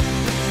up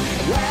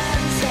when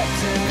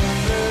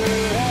September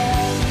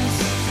ends.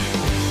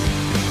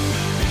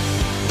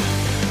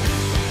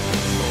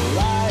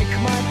 Like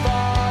my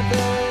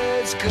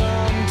father's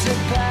come to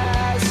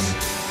pass.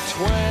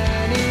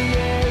 20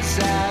 years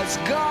has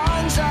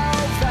gone so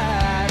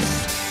fast.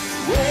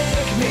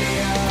 Wake me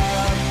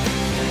up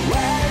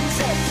when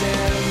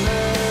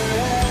September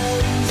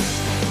ends.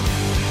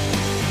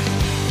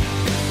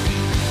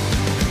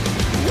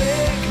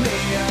 Wake me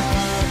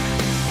up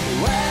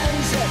when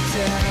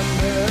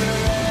September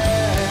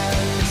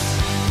ends.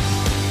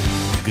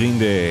 Green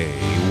Day,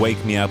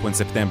 Wake Me Up When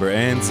September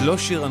Ends, לא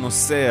שיר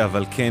הנושא,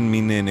 אבל כן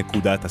מין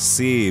נקודת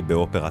השיא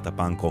באופרת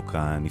הפאנק-רוק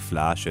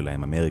הנפלאה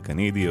שלהם, אמריקן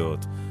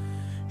אידיוט.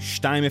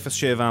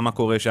 207, מה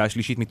קורה? שעה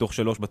שלישית מתוך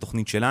 3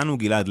 בתוכנית שלנו.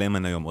 גלעד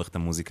למן היום עורך את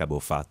המוזיקה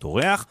בהופעת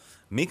אורח.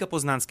 מיקה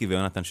פוזננסקי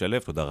ויונתן שלו,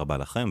 תודה רבה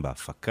לכם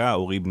בהפקה.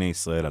 אורי בני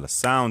ישראל על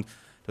הסאונד.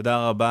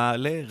 תודה רבה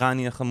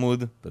לרני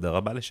החמוד. תודה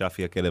רבה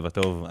לשפי הכלב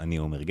הטוב. אני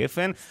עומר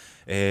גפן.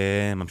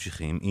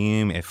 ממשיכים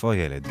עם איפה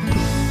הילד.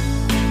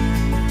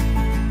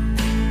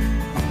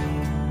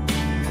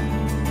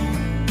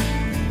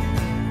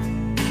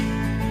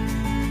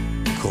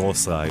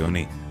 קרוס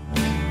רעיוני.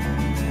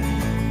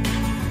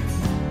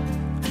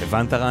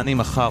 הבנת רעני,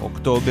 מחר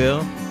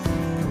אוקטובר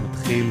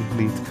מתחיל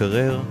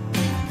להתקרר.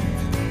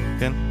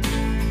 כן.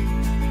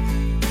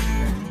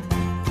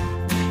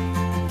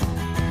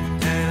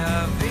 תל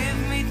אביב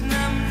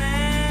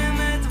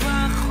מתנמנמת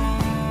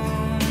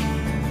בחום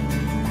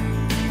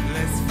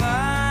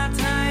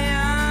לשפת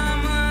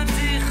הים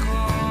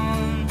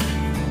התיכון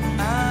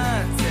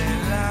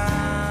עצלה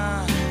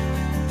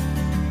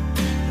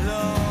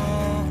לא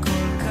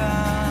כל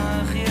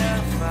כך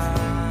יפה.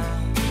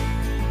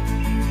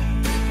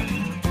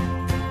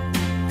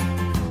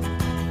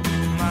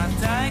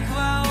 מתי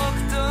כבר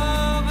אוקטובר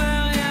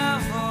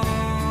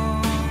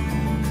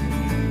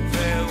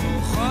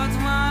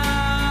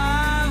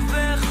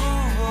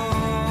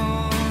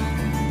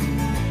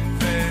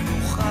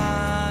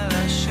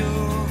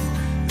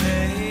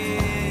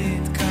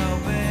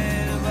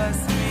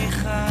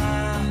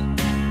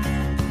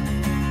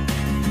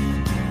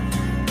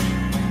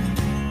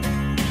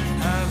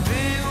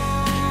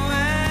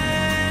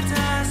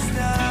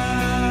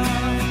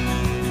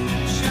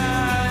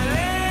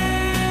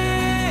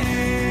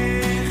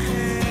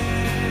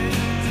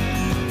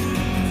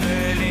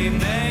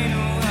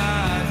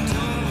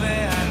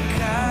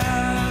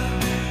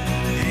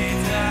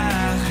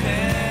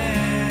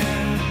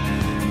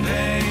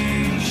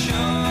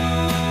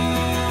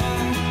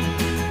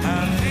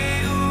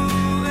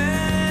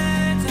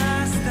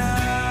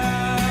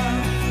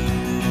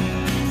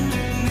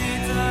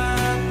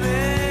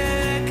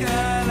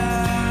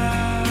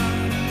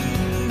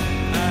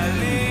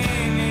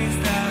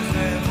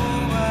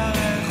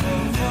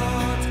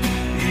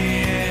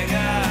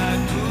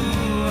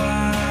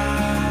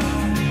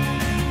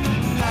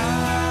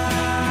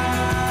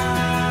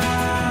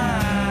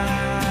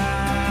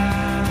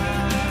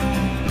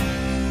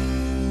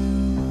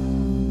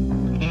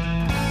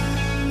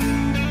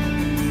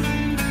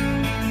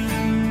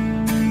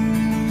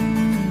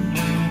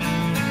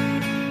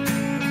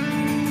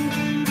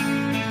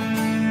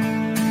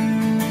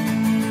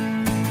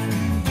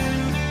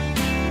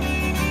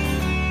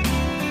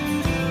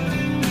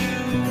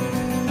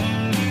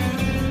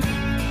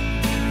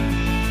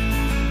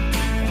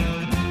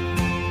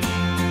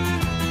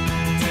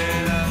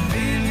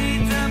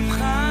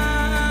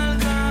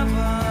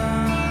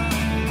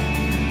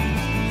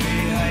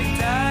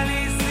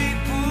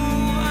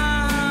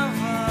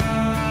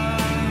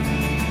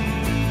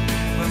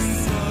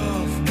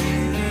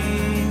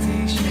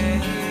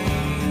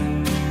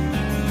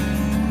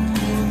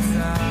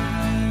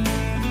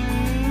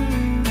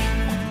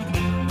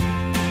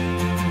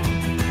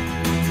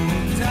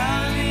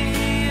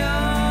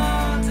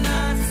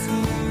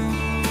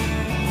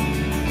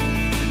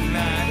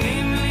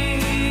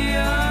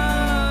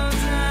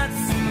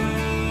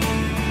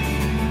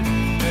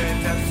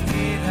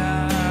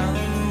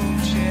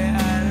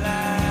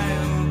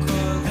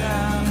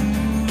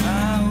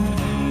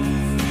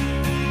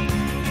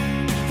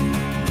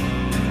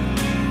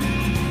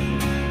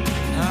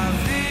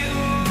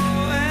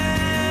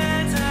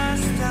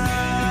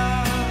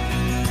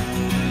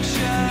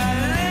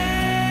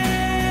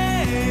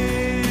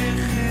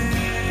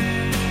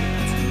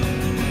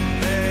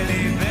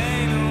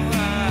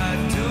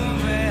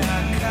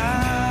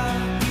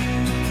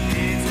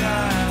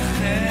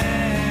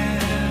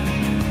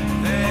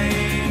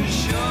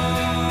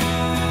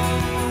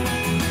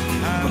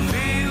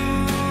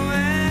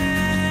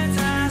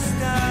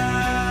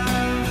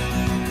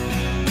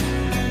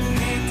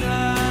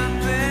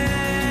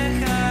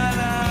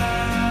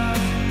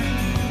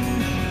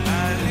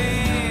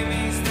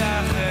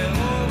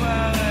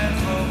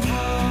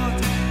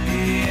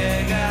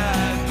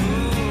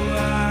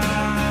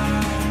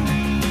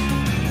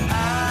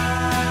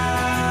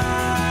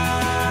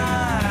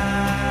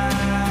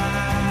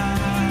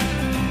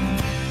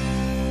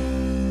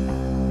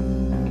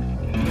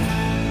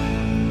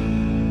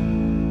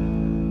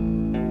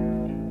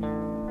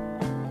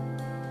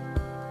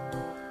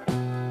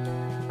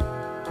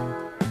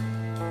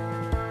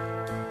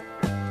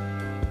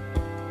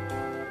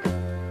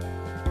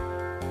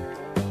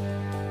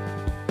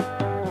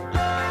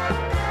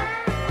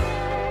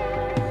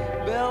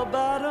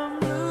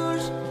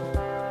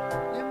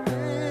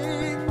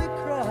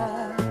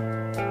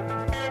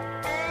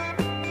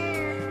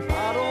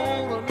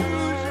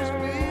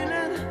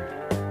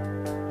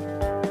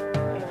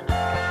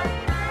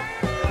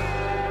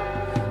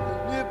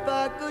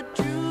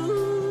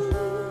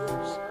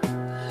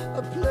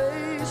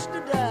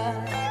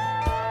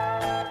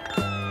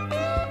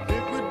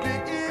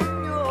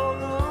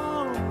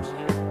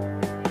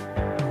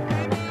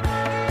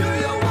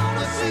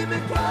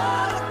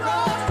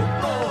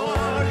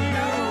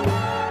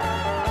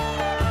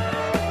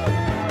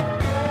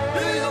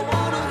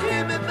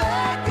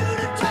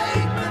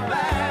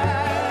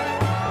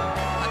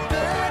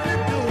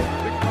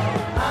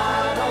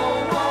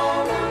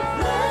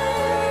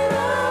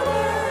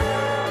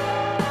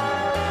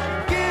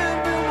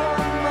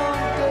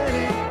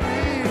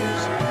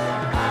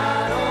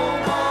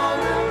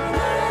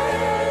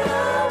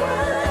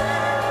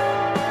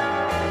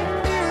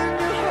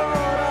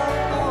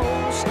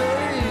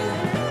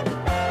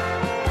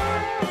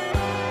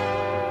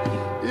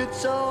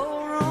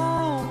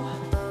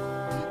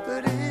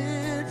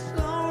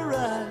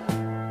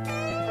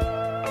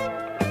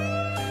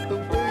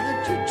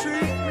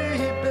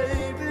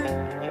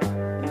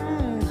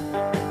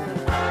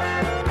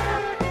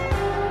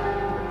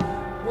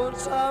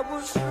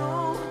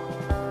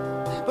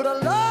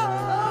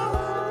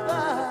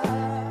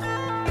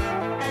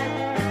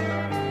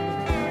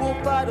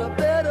fight a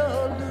better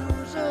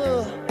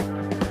loser.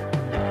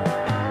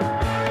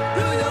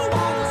 Do you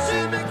wanna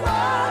see me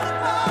cry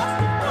across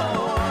the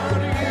floor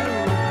to you?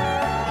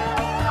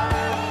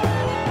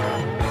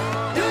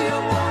 Do you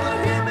wanna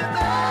hear me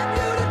beg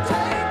you to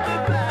take me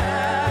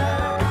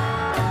back?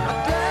 I'm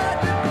glad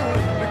you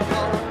could,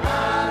 because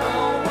I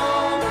don't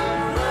wanna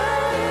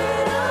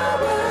fade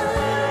away.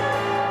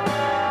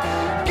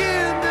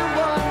 Give me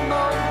one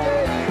more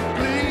day,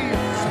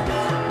 please.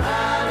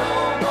 I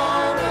don't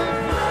wanna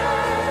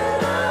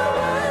fade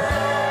away.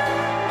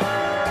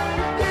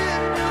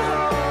 In your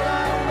heart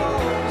I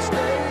wanna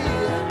stay.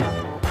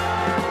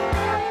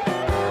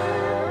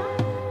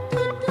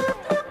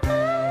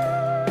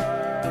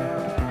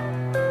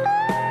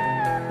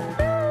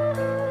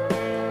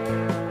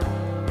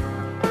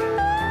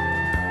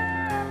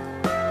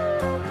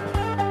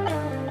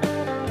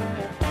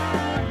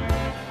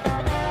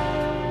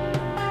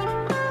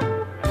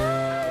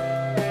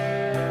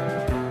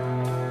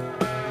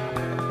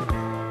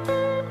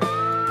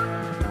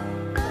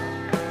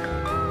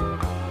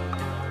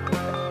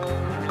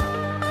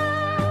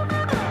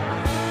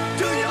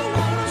 Do you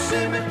wanna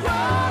see me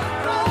cry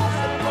across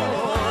the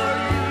floor?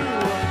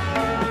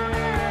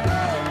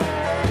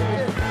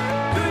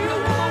 Do you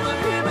wanna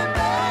hear me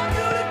beg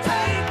you to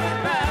take me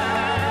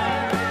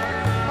back?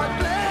 I'd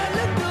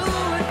gladly do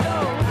it,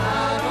 though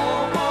I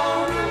don't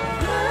wanna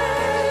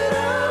fade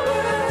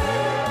away.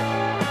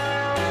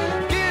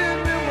 Give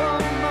me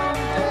one more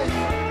day,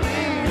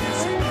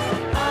 please.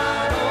 I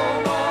don't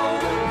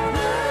wanna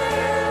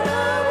fade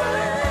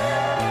away.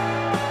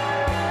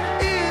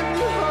 In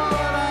your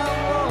heart I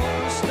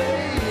wanna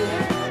stay.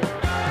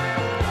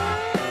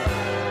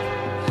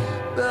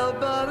 Bell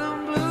bottom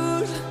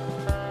blues,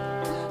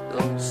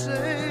 don't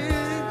say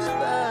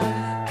goodbye.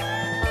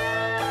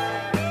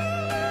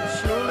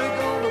 Surely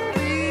gonna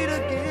beat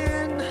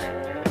again.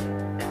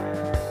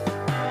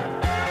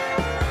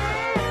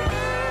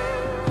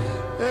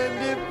 And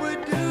if we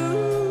do,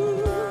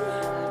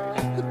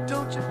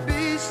 don't you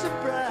be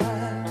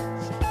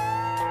surprised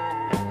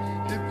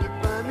if you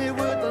find me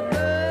with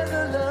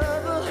another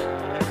lover.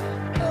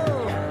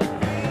 Oh,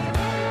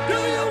 do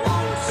you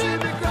wanna see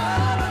me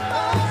cry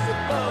across the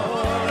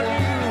floor?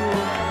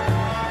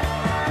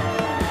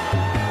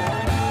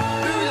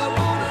 Do you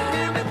wanna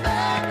hear me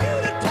beg you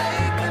to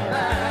take me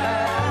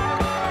back?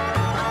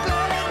 I'm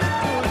glad to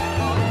do it,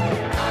 though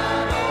I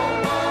don't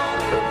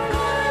wanna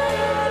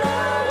fade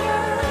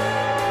away.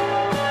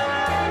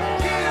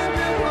 Give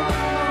me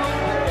one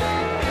more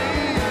day,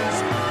 please.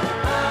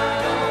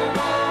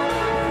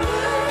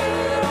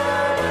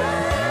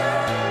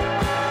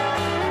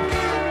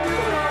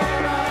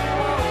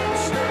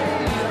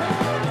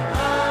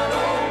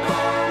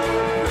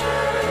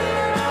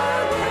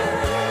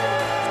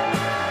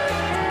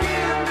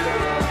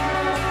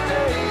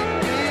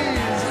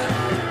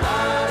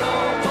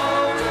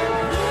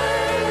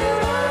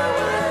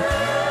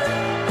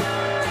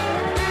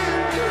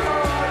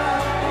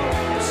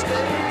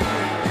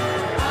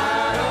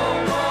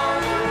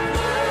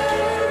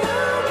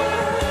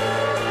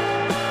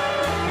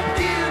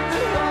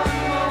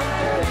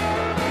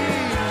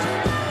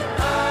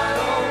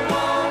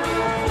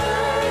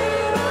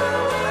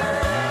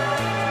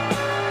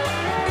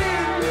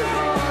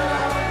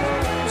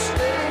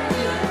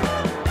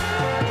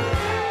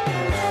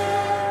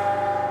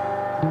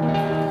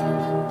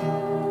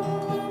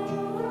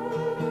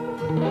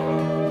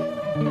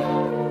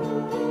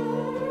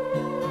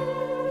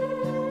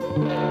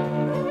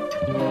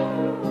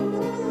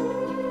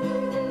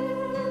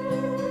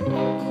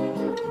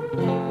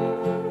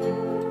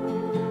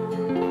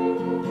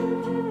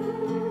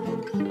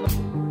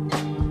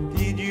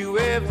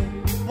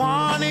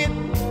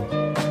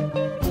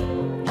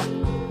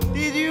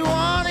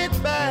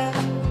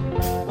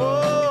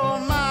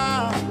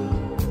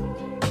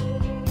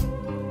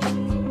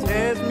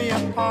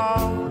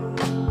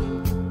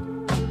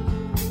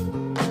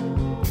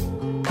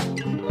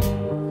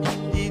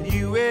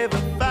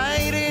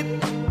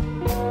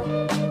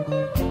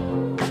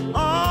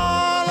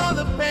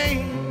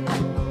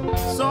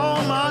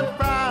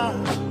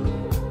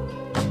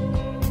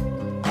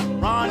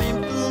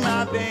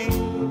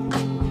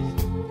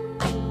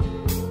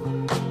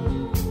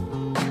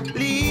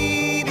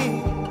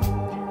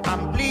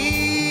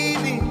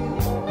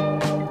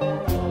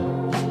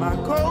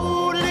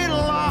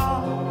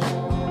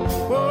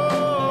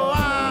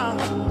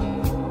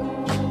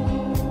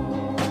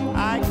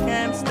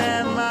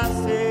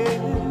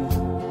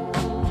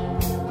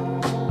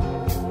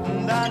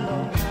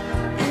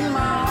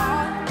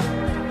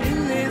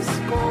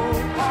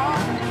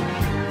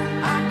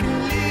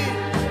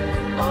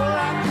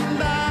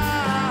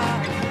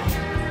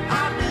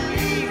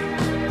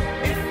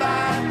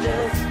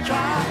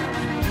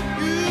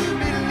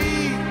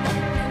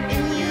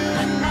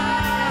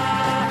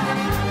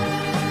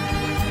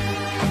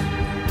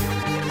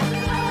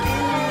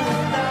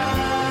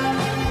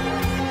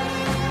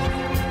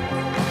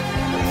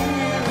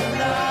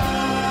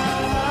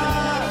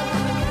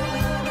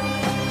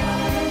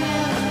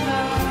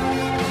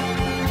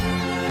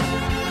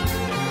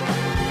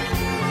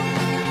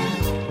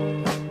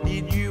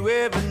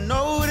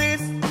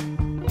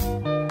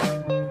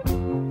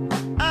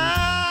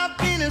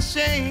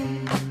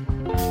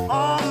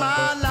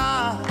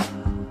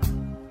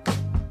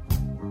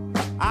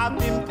 I've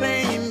been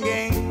playing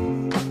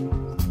games.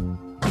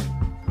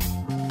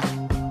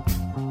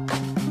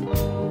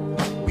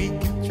 We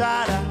can try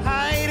to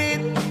hide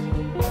it.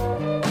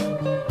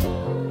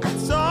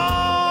 It's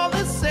all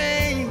the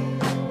same.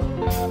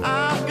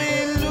 I've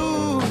been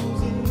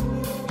losing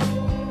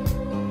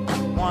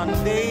one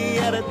day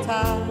at a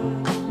time.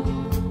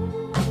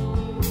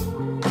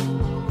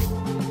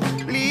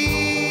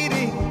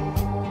 Bleeding,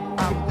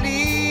 I'm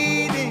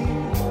bleeding.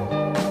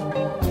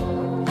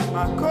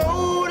 My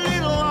cold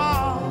little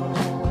heart.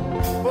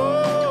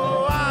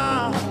 Oh,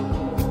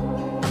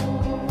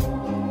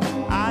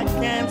 I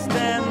can't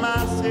stand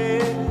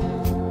myself.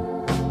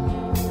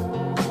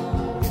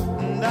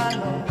 And I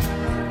know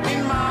in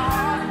my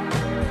heart,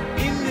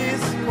 in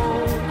this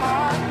cold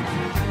heart,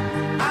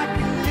 I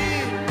can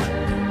live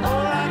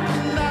or I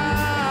can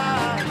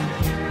die.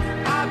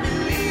 I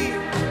believe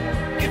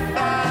if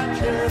I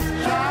just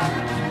try.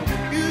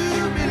 You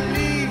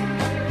believe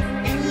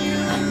in you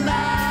and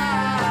I.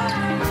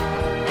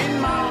 In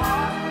my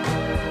heart,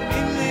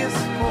 in this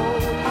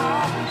cold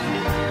heart,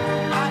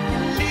 I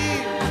can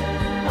live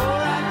or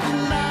I can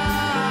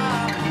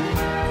die.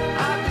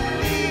 I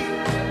believe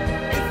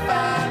if I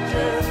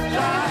just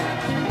try.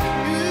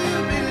 You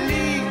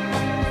believe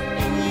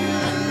in you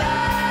and I.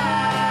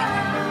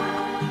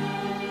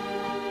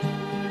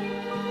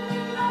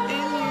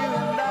 In you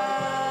and I.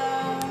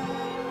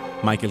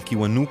 מייקל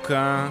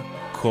קיוונוקה,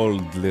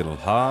 Cold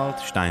Little Heart,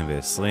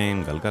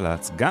 2:20,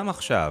 גלגלץ. גם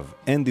עכשיו,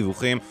 אין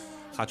דיווחים,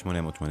 1-800-891-80,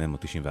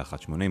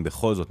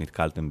 בכל זאת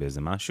נתקלתם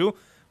באיזה משהו.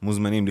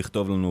 מוזמנים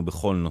לכתוב לנו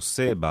בכל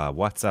נושא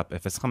בוואטסאפ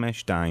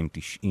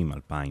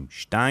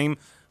 052-90-2002,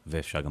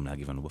 ואפשר גם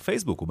להגיב לנו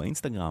בפייסבוק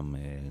ובאינסטגרם,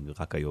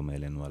 רק היום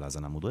העלינו על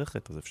האזנה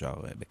מודרכת, אז אפשר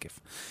בכיף.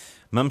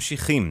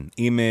 ממשיכים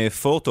עם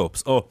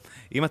פורטופס, או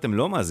אם אתם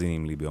לא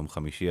מאזינים לי ביום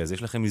חמישי, אז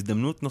יש לכם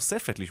הזדמנות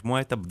נוספת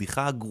לשמוע את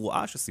הבדיחה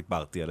הגרועה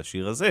שסיפרתי על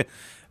השיר הזה,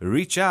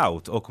 Reach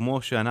Out, או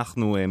כמו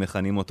שאנחנו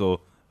מכנים אותו,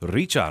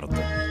 ריצ'ארד.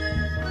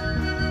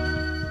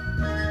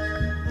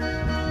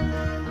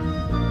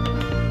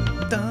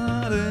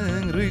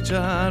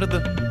 ריצ'ארד,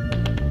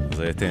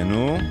 זה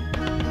תהנו.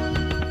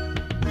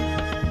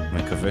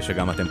 מקווה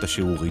שגם אתם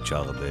תשירו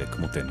ריצ'ארד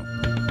כמותנו.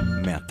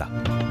 מעתה.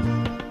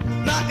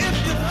 Now if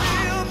you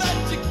feel that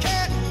you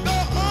can't go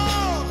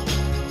on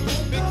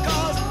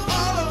because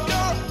all of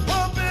your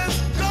hope is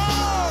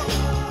gone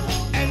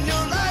and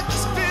your life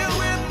is filled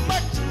with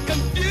much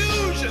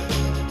confusion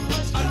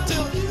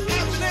until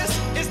happiness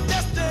is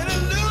just an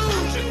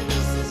illusion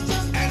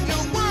and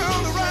your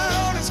world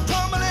around is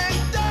crumbling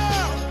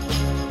down,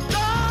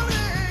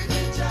 darling,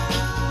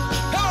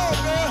 come on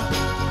girl,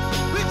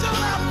 reach on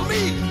out for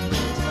me,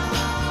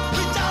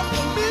 reach out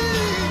for me.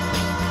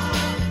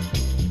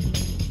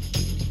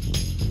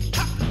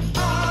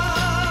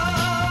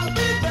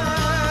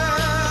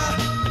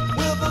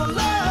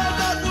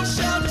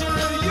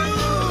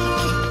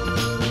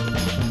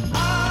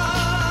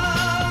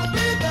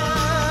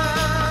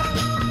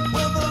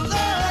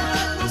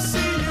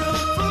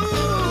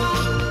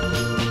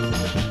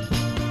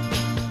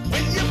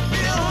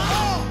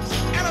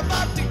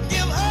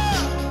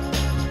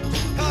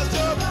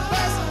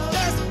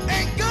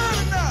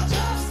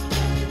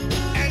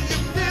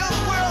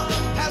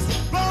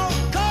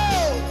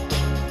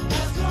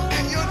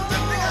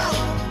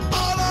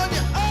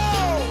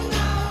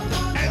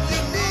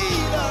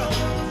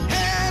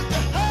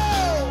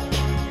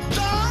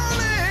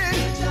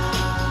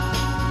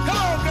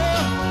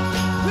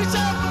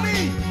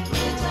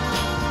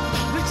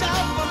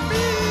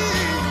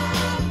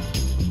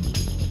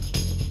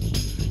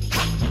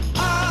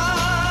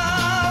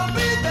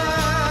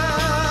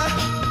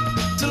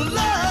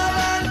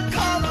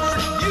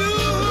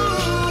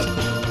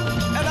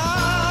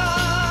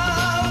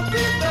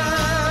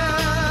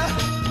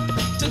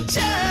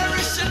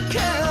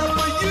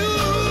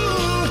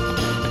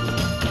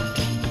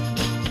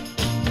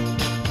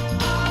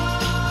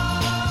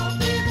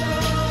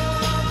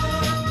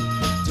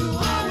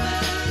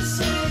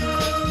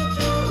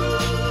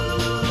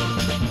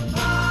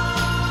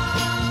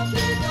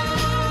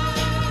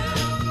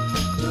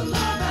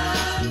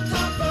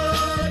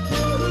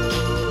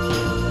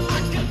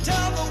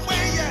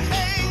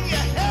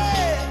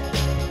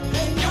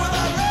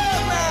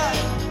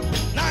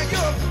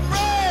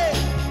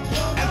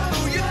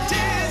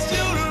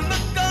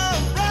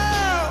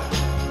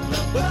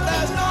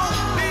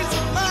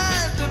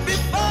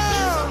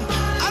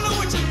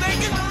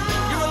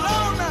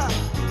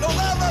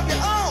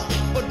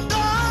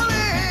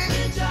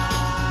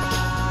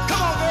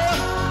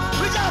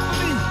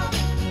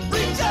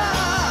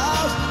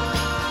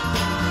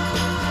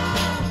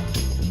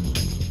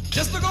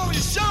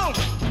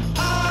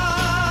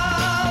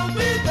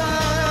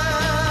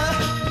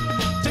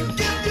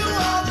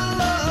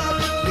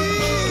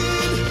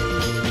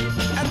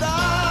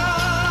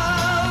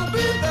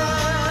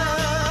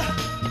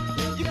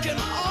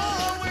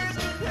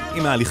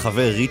 אם היה לי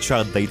חבר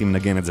ריצ'ארד, הייתי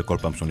מנגן את זה כל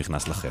פעם שהוא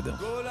נכנס לחדר.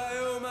 כל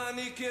היום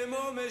אני כמו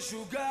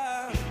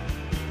משוגע,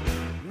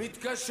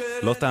 מתקשר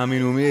לא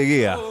תאמינו מי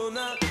הגיע.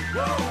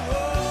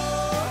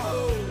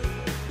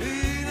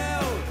 הנה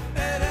הוא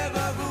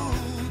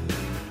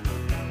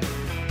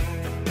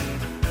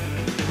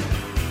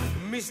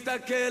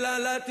מסתכל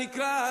על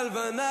התקרה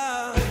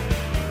הלבנה,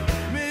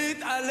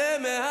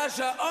 מתעלם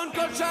מהשעון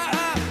כל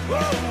שעה.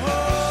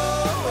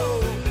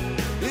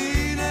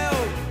 הנה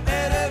עוד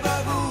ערב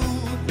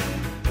אבוד,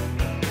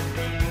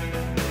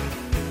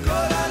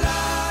 כל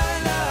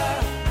הלילה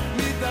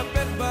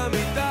מתהפך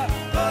במיטה,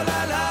 כל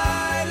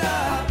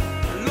הלילה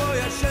לא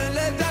ישן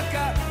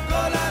לדקה,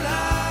 כל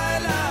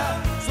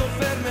הלילה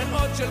סופר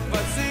מאות של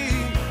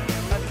כבשים,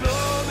 את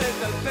לא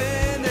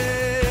מטלפנת,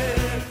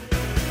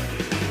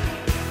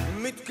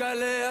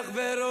 מתקלח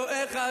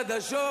ורואה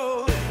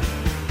חדשות,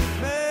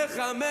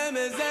 מחמם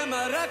איזה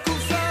מרק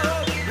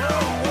כוסות.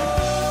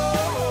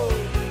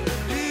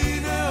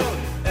 הנה עוד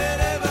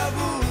ערב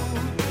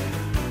אבוד,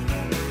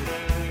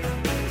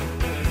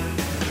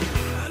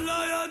 אני לא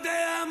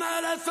יודע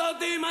מה לעשות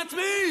עם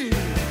עצמי,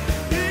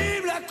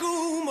 אם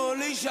לקום או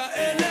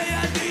להישאר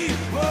לידי.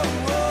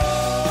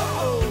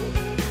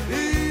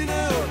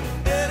 הנה עוד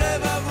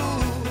ערב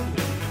אבוד,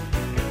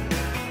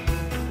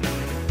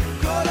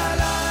 כל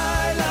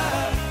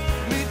הלילה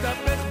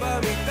מתהפך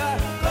במיטה,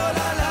 כל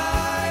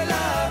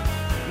הלילה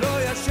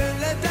לא ישן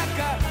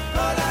לדקה,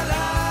 כל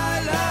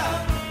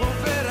הלילה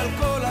עובר על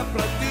כל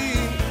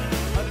הפרטים,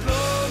 את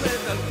לא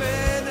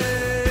מטלפנת.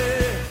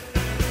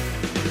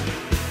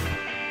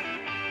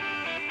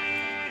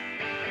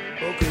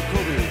 אוקיי,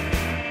 קובי,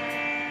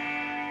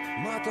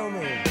 מה אתה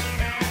אומר?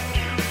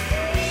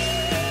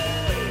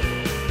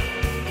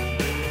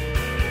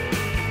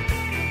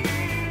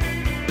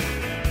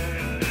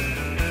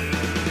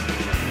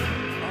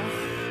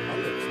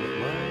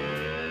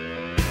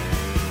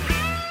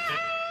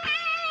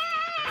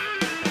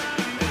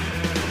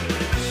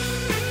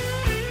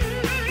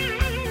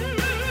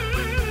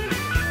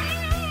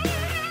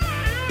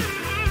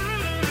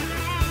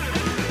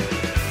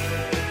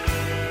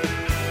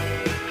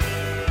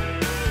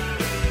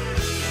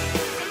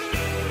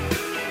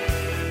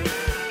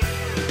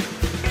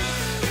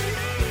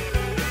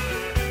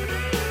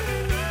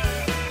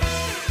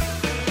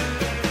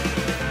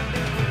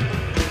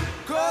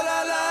 כל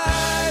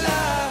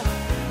הלילה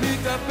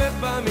מתהפך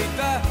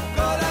במיטה,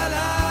 כל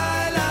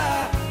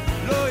הלילה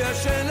לא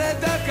ישן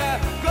לדקה,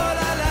 כל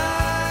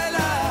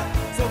הלילה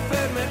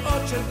סופר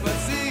מאות של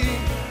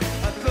כבשים,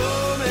 את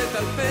לא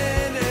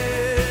מטלפנת,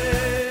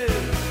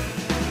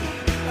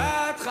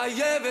 את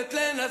חייבת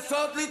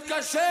לנסות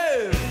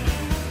להתקשר,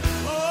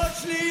 עוד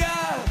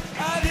שנייה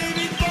אני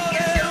מתפורר.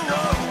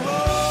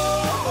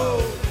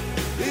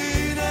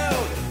 הנה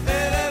עוד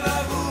ערב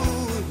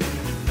אבוד,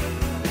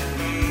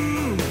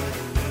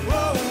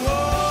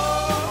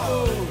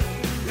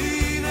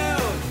 הנה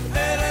עוד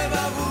ערב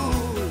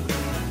אבוד,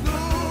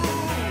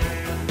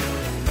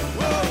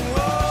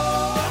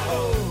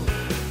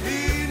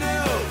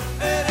 הנה עוד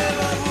ערב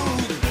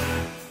אבוד.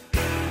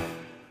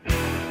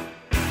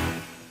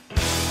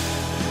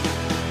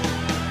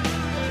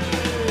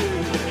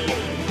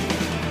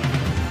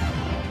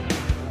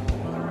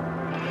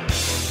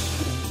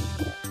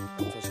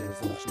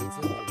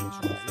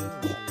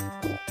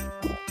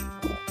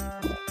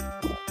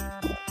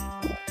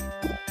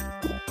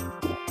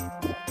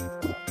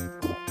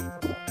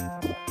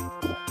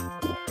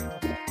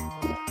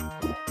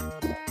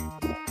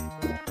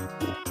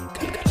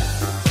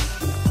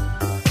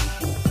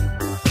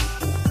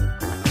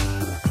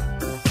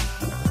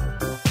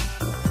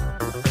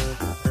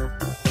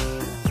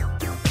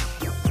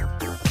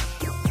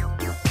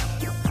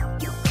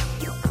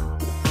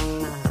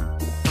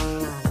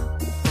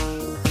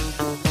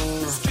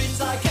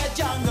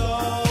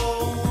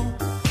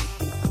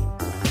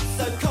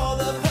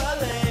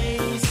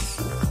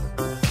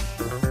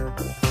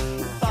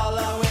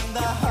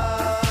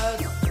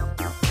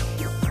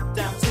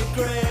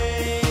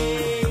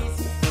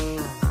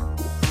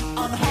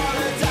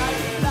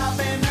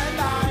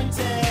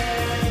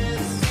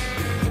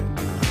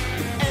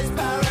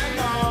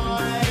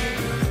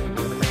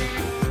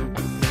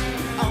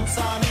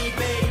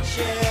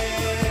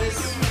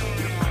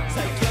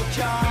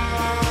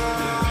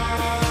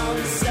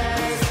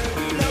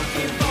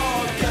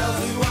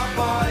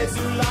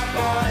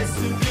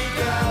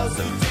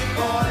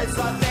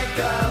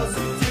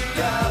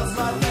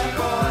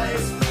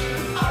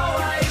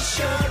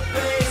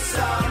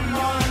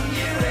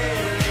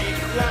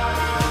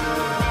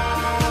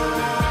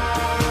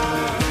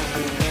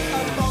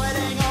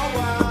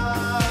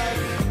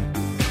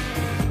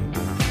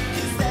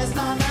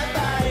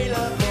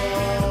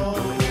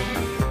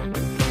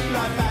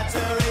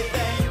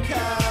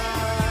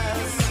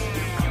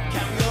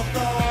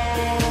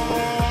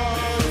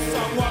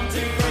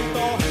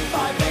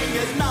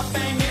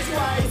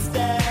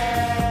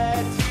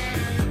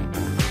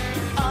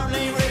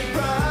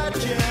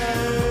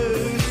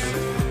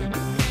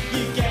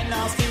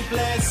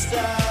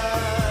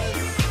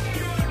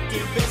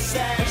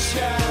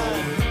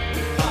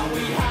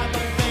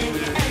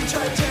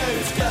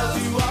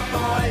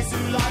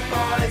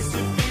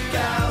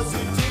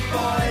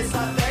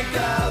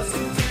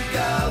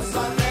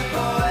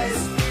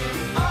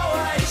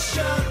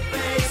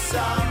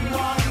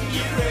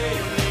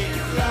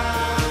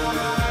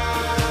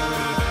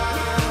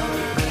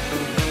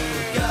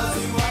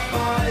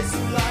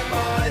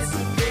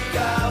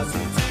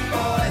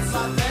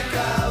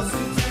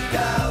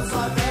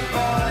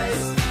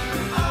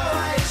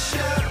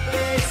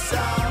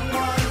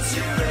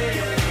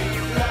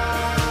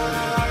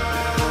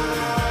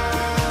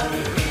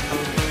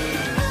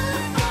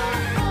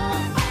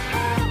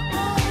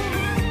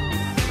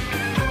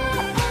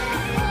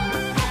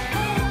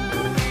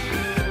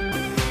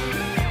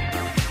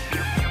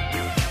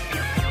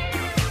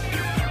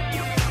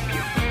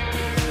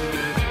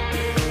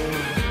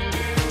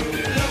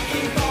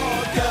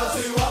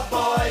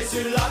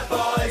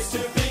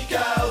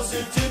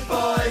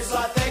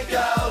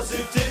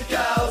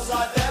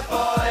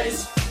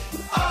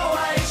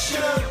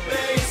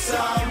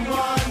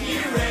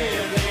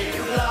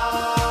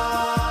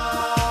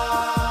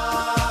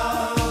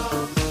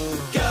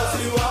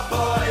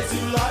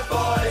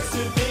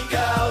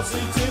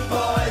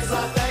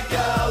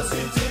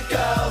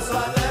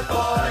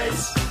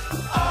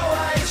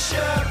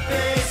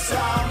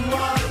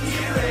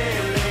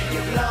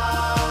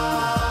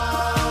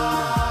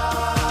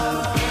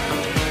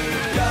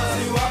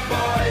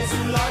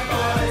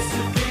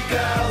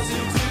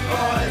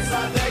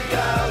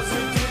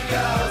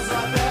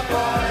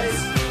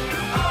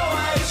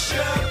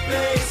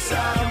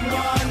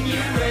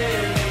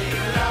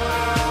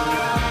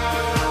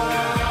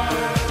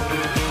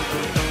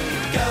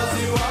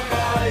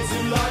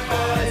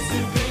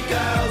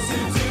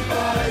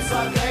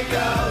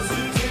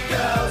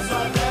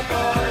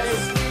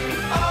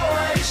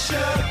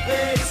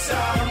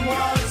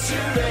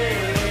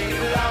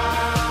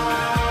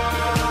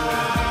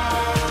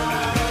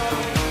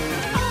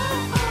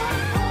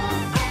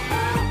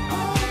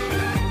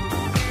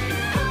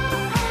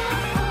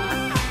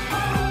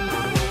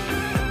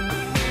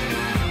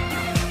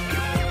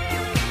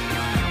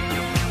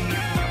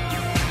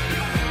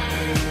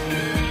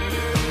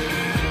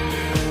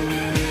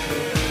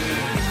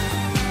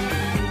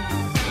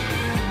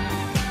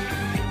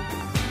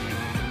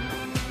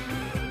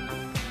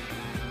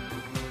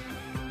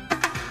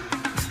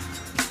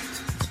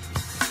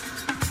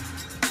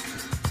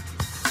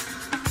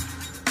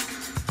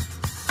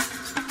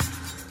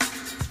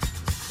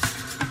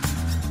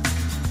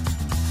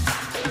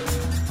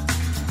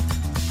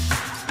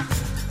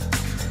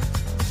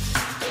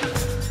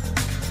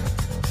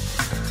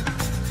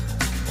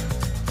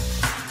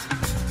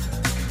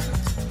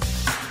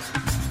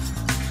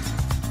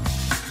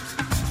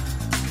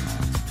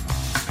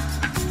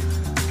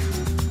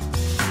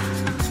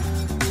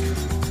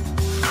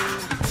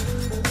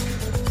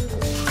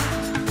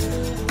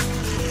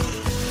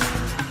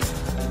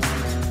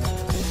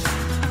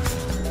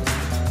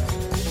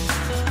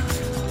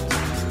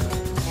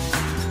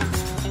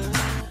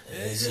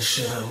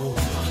 ברור.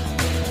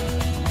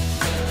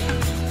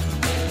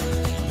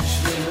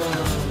 בשביל מה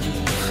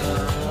ממך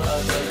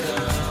אתה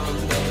קם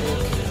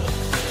בבוקר,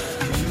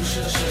 כאילו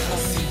שיש לך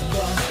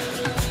סיבה.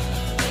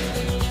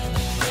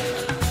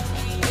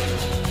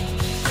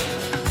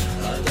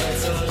 אתה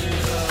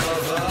צריך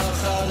אהבה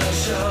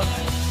חדשה,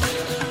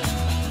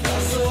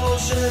 כזו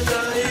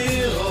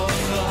שתאיר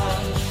אותך,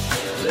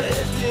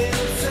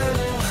 ותרצה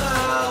ממך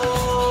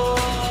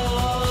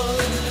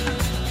עוד.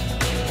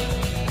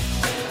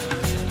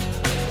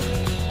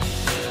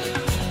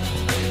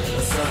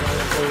 נסע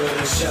לכל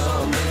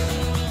לשם,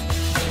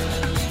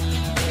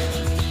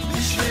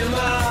 בשביל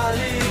מה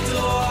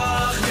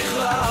לטרוח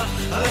בכלל,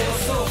 הרי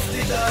בסוף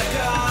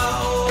תתרגע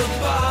עוד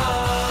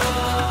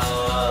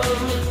פעם,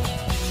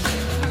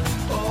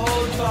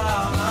 עוד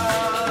פעם.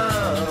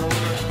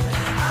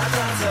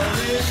 אתה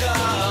צריך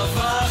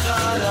אהבה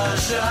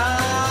חדשה,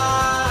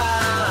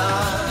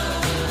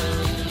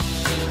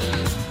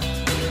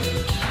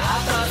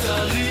 אתה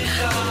צריך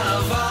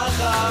אהבה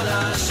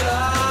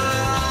חדשה.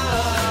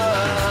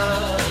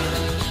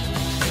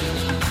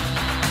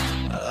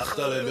 הלכת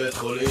לבית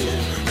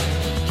חולים,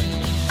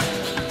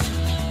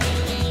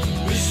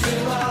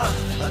 בשביל מה?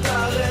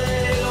 אתה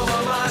הרי לא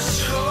ממש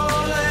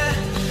חולה,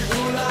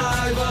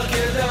 אולי כבר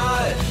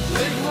כדאי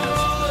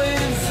לגמור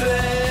עם זה.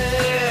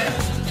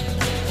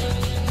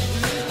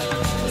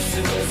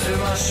 עושים איזה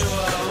משהו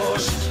על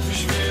הראש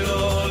בשביל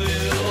לא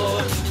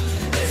לראות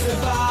איזה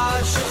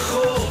בד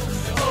שחור,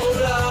 או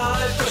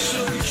אולי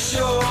פשוט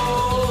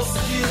לקשור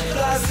שקית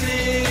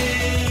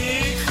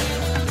פלסטיק,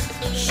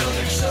 פשוט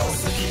לקשור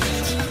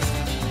שקית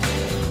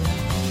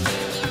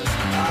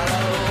על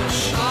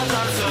הראש.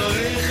 אתה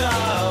צריך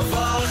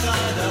אהבה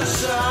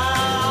חדשה,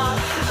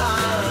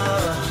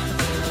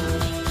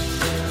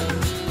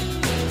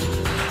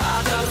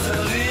 אתה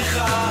צריך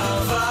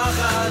אהבה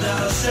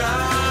חדשה.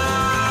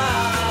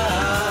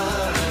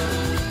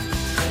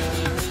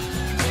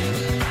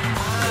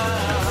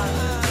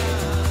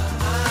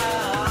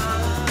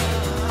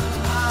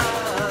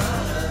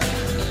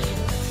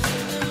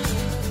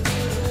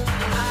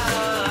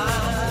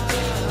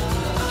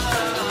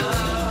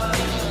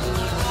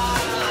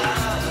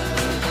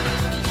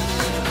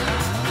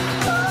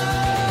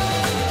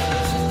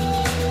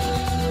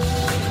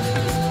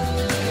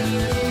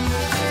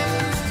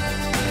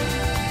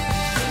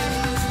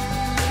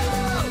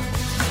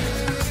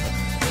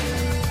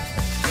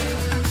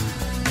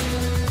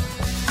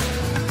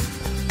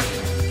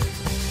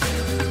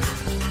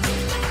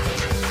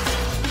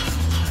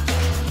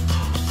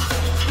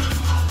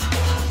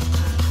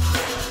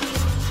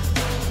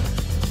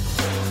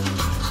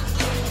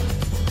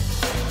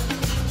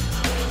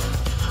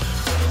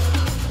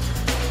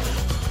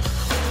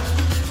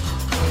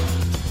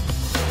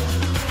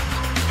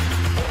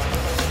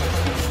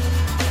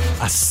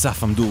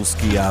 אסף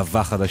אמדורסקי,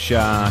 אהבה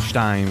חדשה,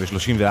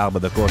 2:34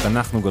 דקות,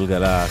 אנחנו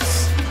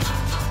גלגלץ.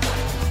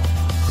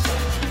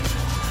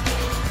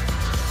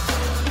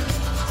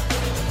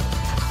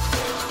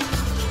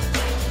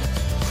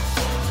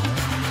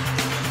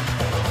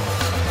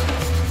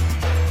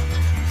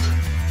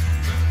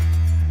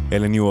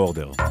 אלה ניו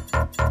אורדר.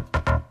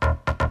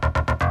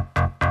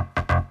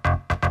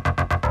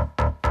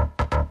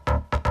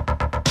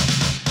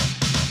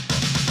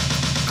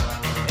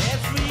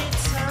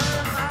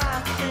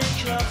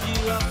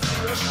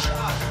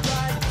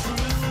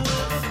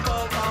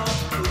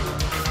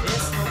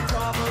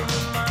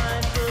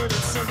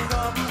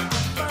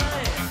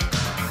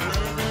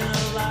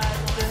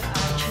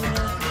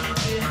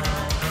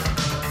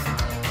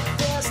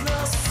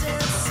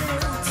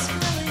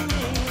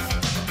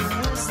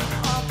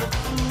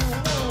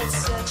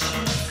 Set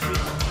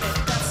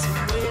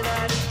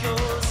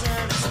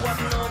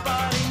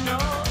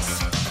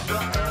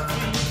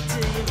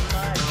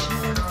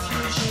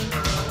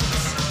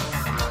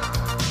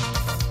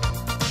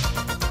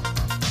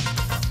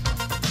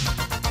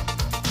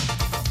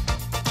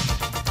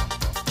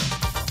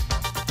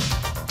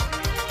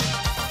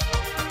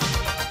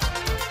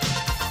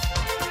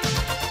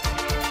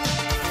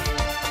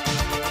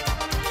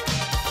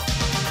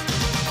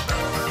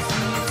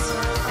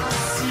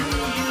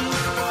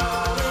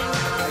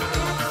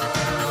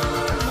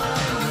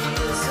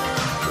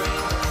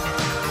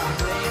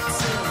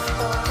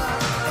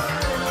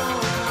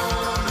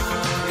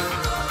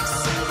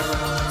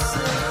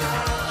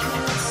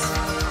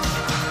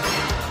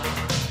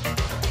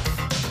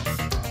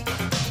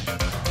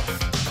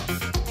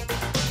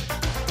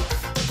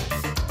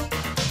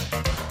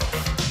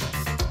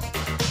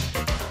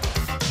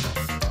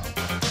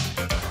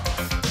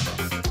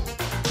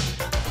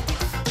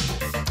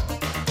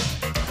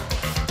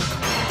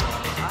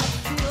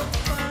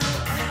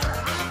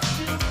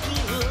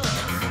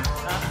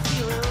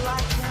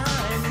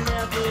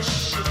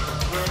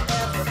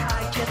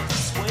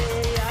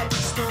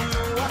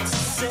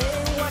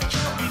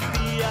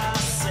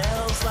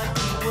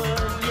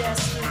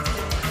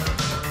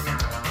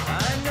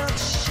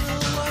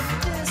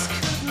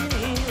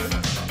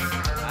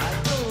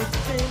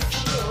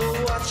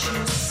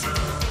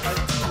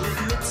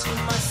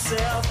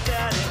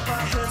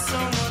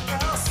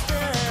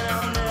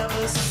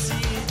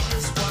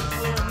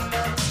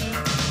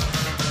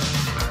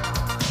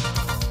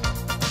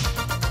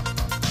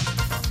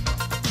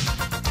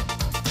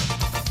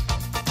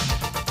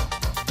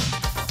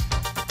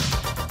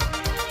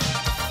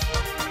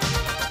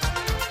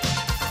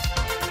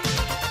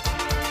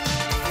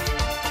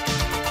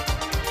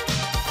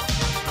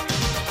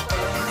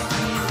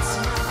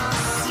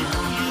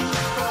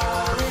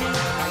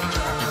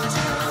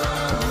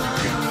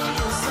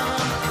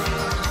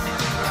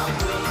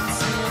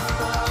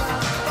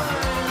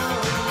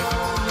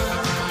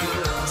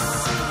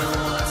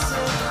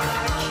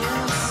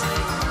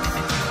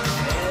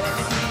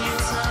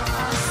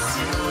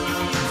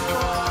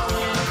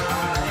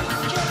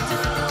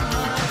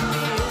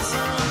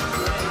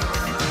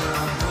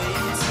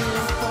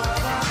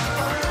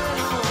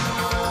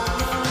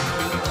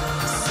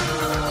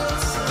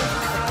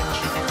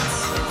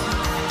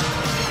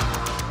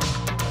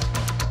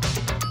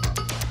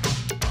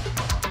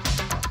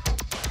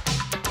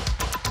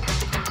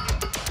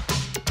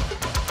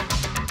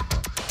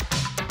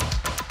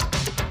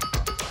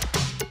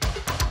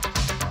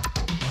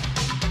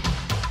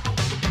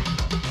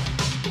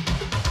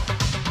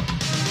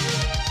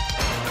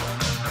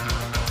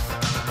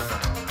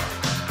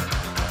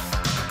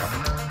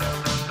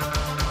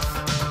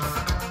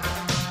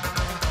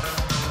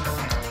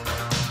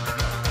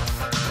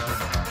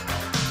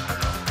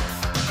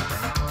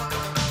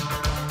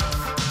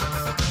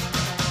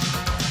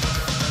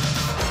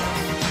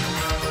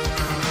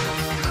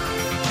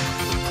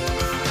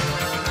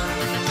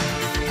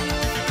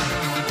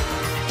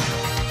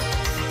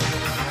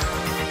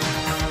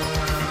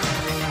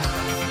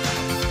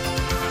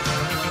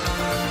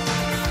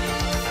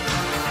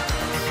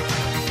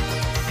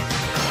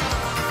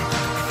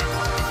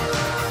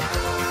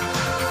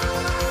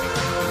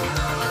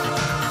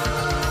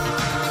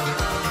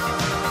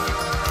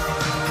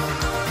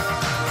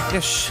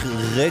יש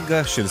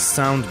רגע של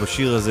סאונד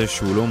בשיר הזה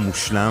שהוא לא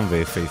מושלם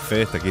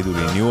ויפהפה, תגידו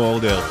לי,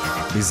 New Order,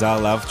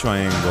 Bizarre Love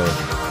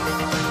Triangle,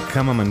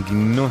 כמה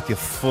מנגינות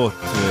יפות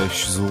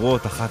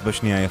ושזורות אחת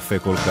בשנייה יפה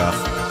כל כך.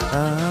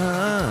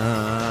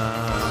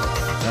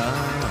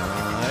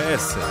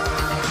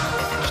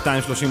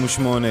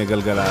 2:38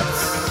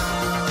 גלגלצ.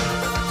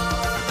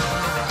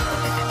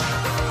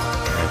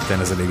 ניתן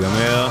לזה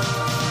להיגמר.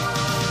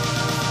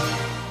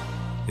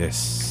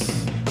 Yes.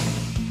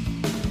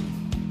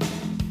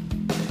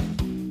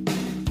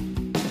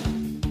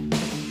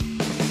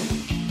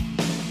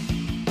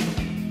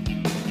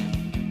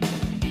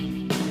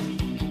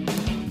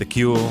 The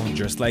Cure,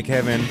 Just Like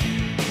Heaven.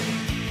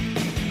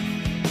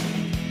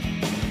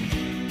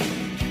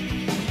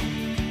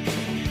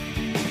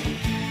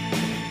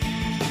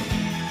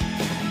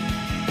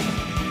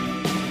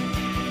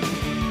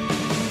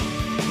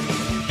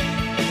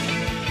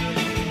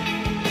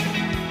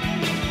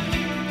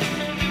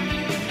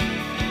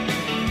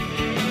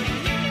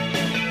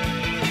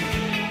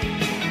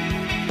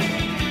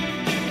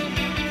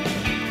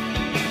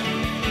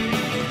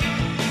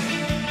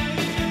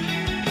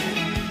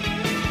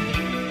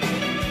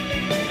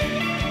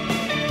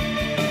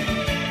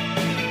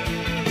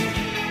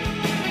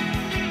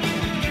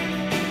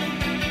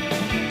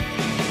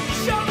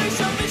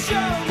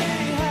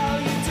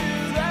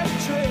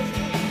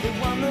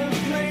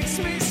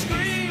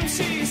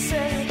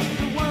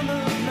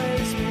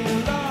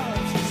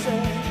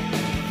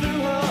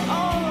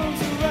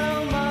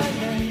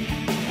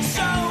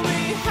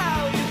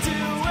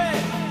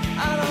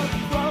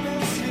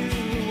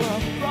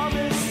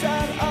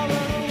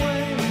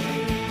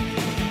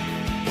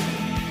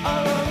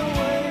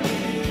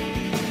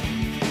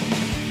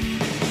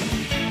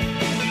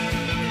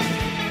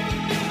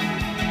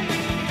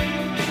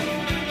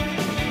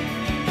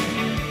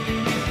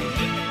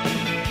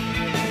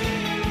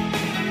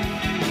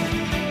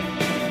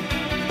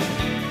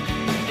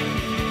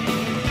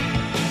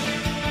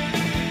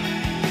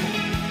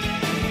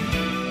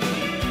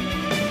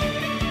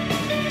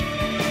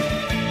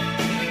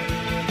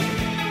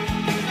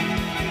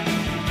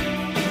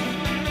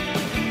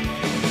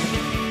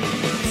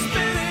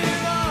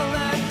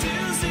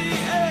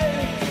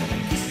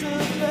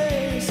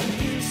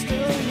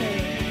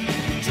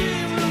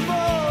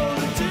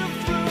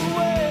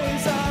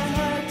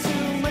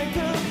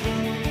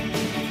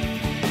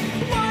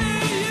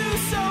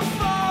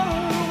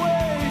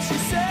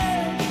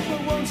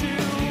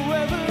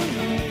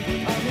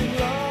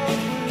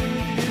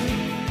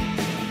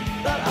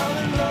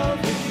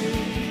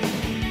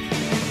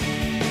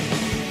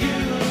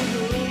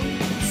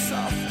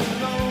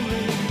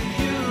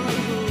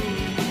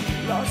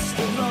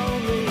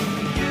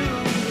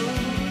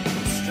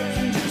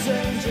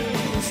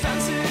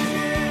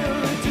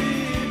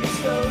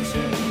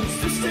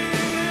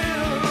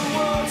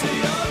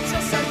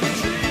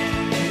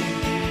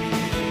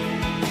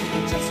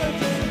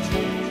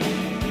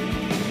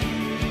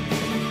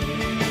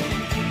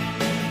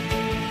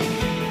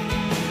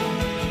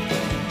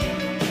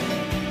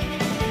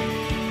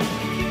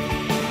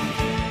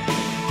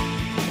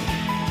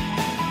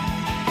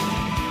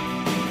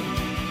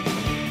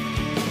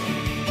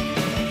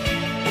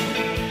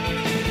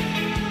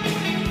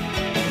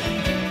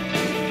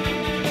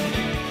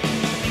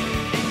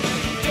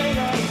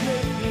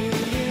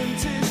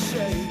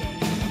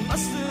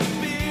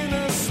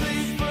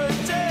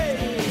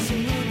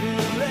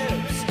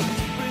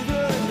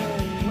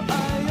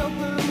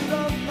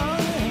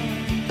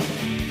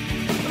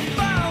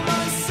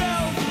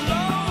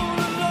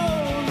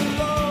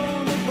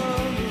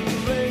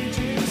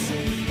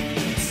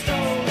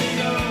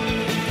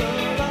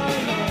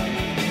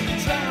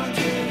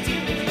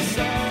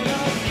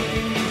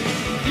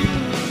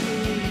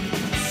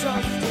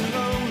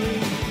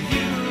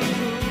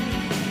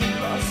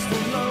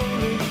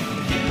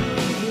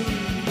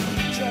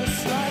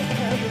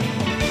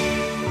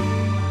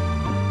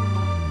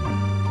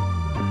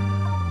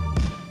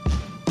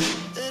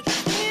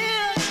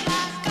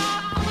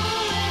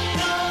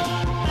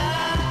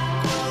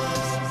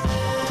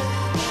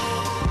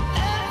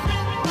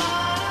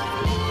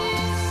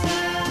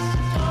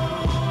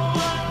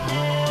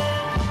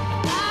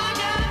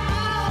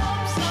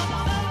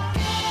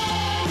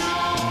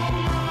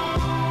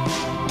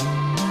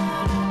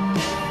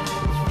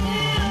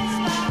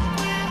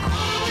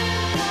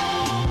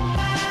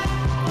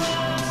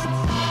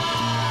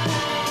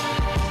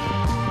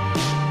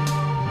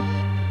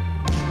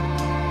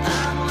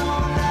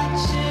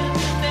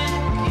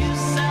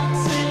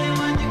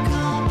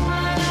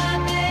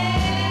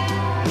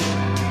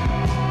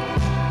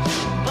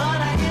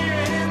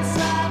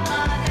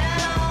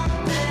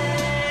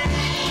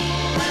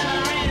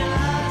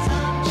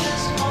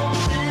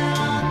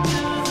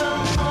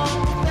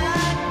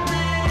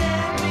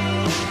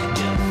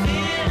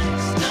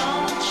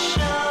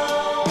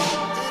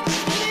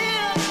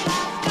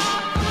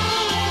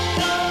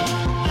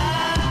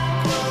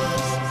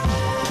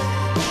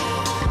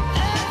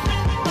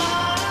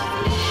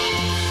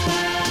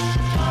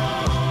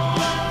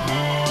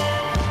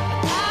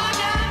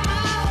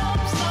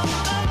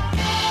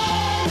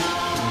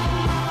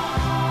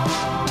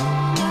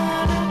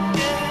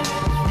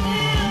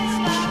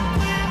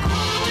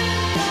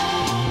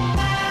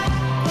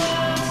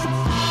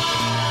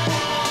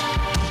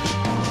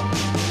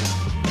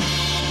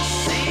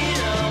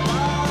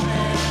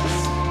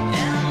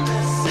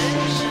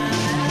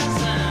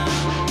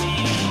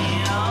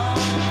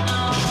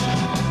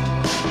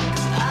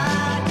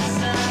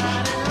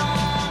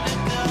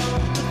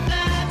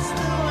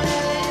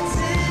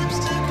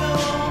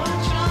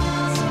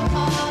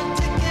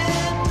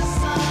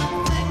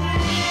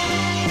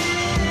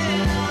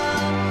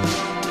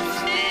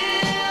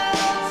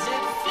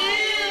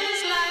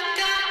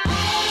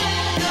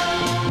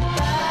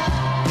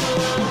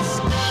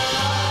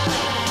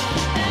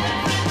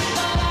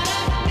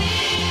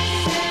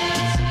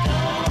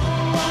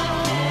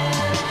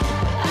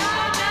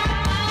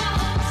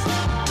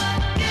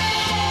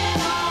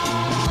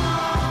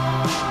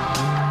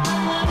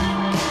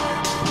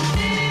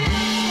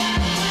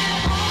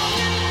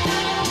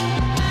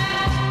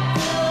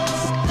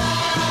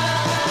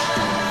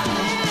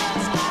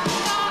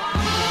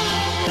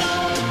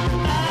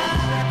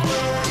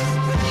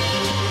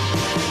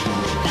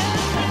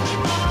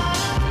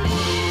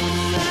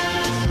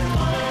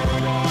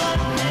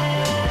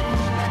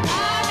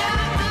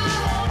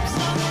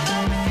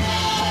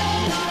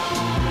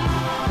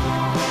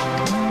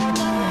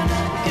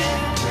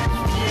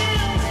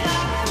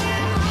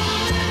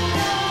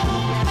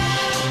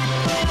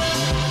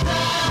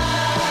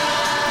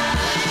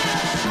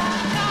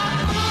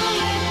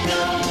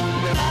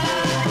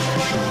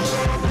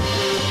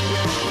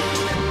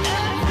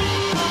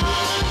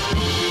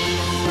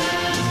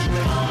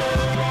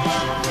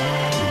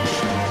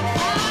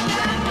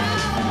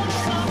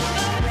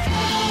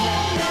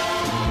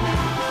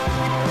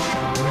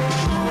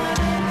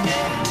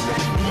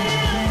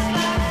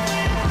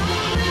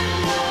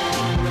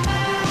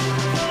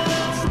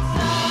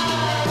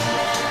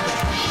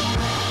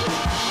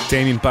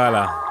 טיים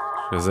אימפלה,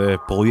 שזה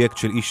פרויקט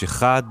של איש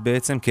אחד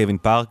בעצם, קווין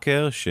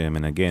פארקר,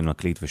 שמנגן,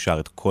 מקליט ושר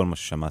את כל מה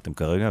ששמעתם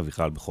כרגע,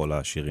 בכלל בכל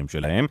השירים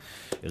שלהם.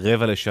 2:45,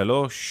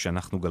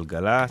 אנחנו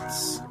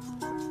גלגלץ.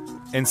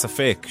 אין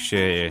ספק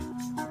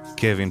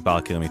שקווין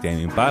פארקר מטיים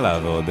אימפלה,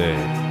 ועוד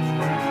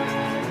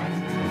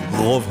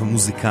רוב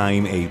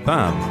המוזיקאים אי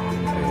פעם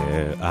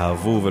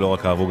אהבו, ולא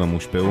רק אהבו, גם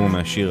מושפעו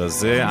מהשיר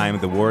הזה,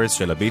 I'm the Worst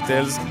של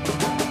הביטלס.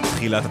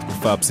 תחילת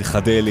התקופה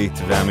הפסיכדלית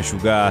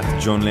והמשוגעת,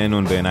 ג'ון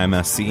לנון בעיניי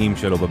מהשיאים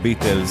שלו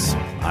בביטלס,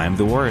 I'm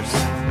the Worst.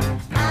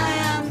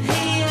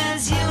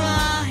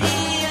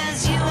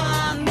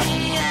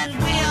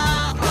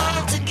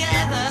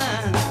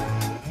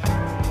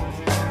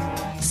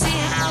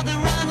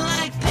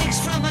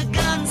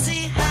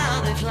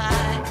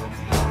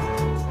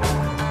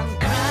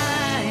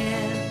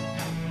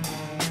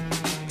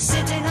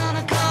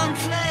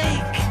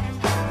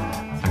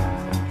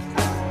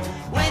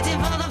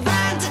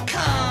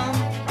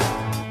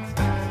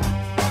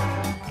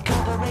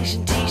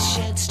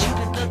 T-shirt,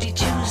 stupid bloody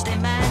Tuesday,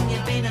 man.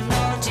 You've been a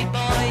naughty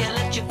boy, you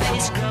let your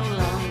face grow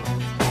long.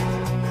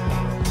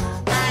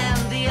 I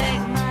am the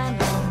Eggman,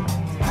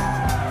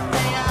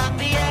 they are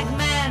the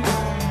Eggmen.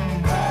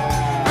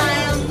 I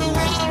am the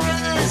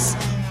walrus,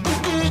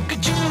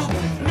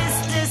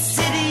 Mr.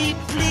 City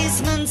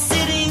policeman,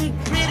 sitting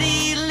pretty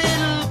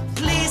little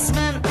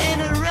policeman in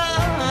a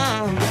row.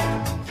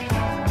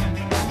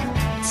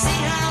 See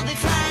how they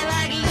fly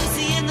like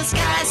Lucy in the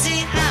sky,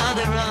 see how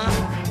they run.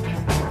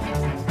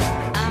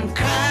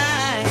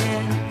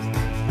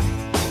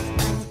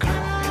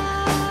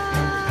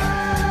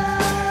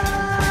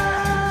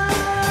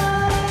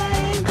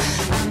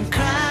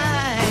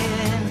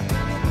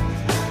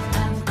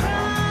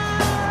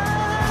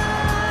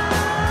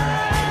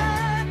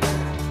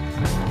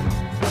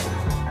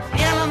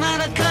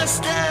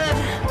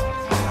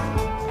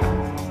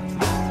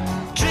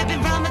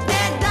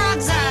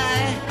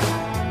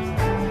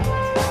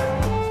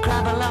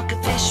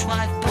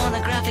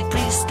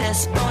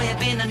 Boy, you've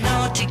been a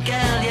naughty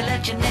girl, you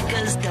let your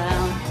knickers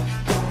down.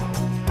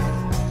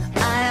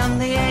 I am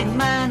the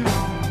Eggman,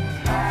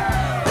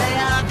 they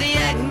are the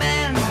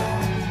Eggmen.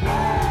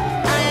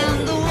 I am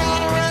the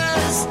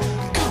walrus,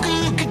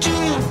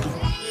 cuckoo-cuckoo.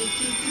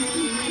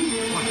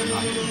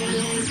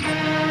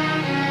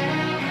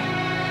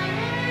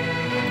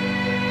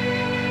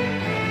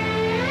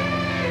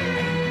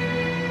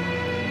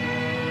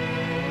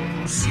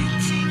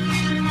 Sitting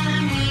in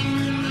an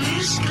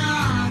English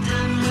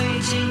garden,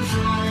 waiting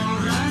for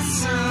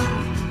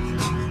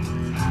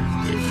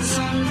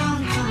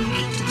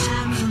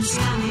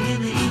standing in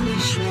the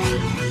English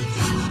rain.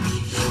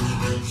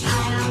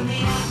 I am the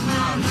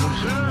Eggman.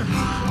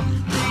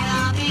 They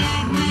are the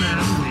Eggmen.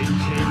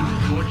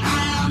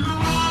 I am the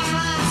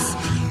walrus.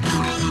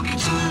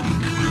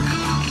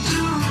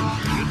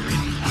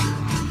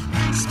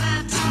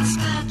 Expert,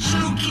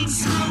 choking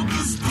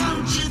smokers.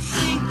 Don't you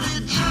think the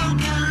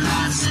Joker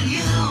laughs at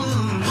you?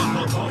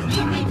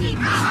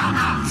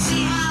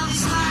 See how they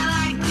smile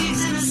like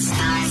pigs in a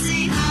sty.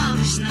 See how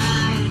they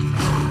snide.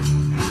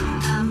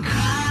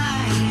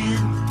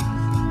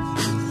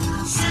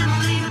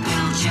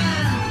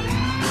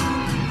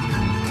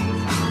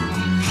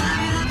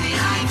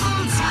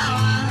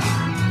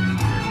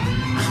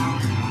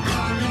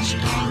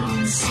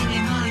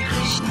 Singing Hare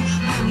Krishna,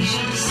 you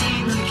should have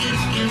seen the kid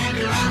in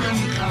every random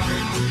car.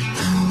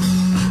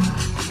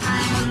 I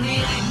am the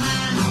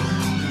Eggman,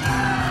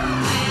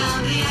 they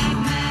are the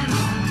Eggmen.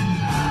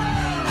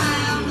 I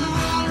am the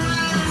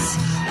walrus.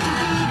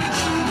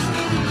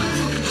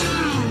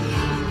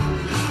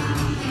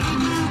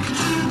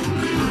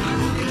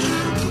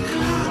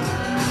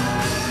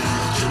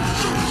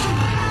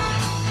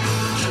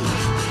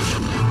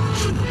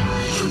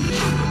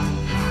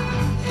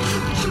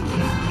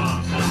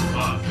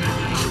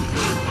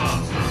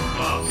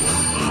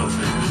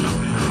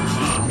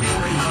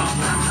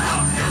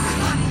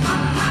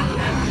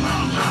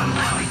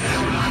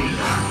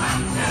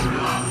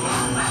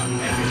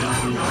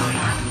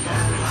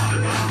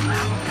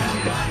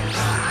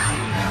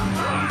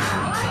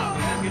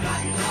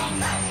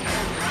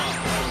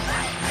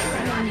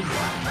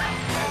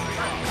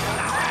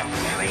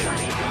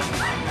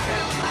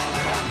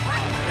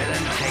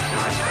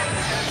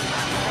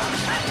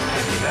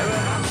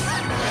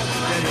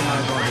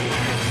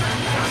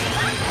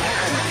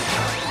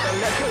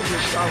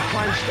 Our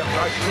fine stuff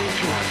like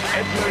nature,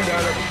 Edmund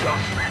out of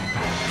dust.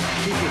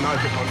 Keep him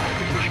out of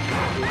competition.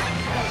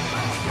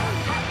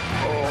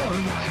 Oh,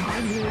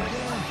 untimely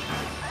death.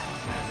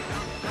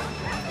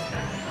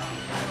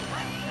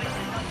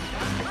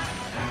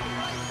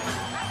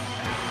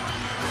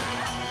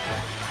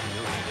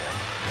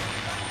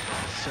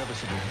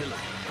 Serviceable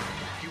villain.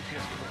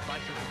 Dubious for the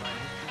fight of the